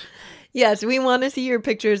shirt. Yes, we want to see your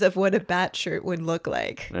pictures of what a bat shirt would look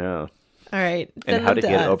like. Yeah. All right. And how to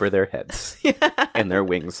get us. it over their heads and their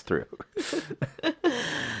wings through.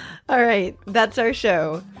 All right, that's our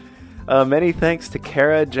show. Many thanks to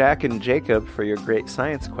Kara, Jack, and Jacob for your great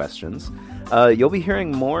science questions. You'll be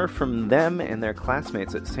hearing more from them and their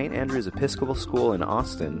classmates at St. Andrew's Episcopal School in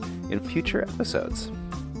Austin in future episodes.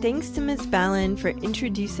 Thanks to Ms. Ballin for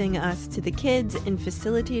introducing us to the kids and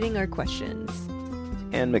facilitating our questions.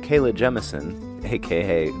 And Michaela Jemison,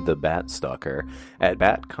 a.k.a. the Bat Stalker, at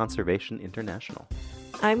Bat Conservation International.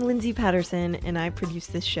 I'm Lindsay Patterson, and I produce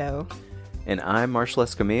this show. And I'm Marshall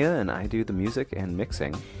Escamilla, and I do the music and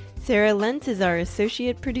mixing. Sarah Lentz is our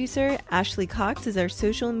associate producer. Ashley Cox is our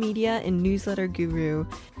social media and newsletter guru.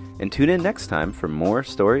 And tune in next time for more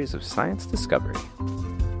stories of science discovery.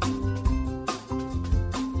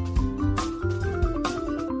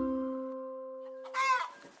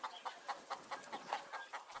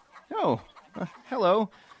 Oh, hello.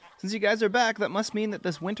 Since you guys are back, that must mean that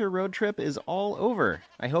this winter road trip is all over.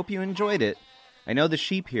 I hope you enjoyed it. I know the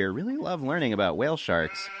sheep here really love learning about whale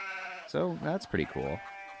sharks, so that's pretty cool.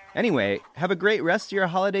 Anyway, have a great rest of your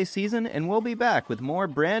holiday season, and we'll be back with more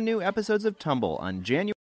brand new episodes of Tumble on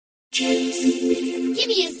January. Give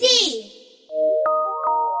me a Z!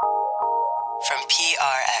 From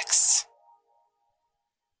PRX.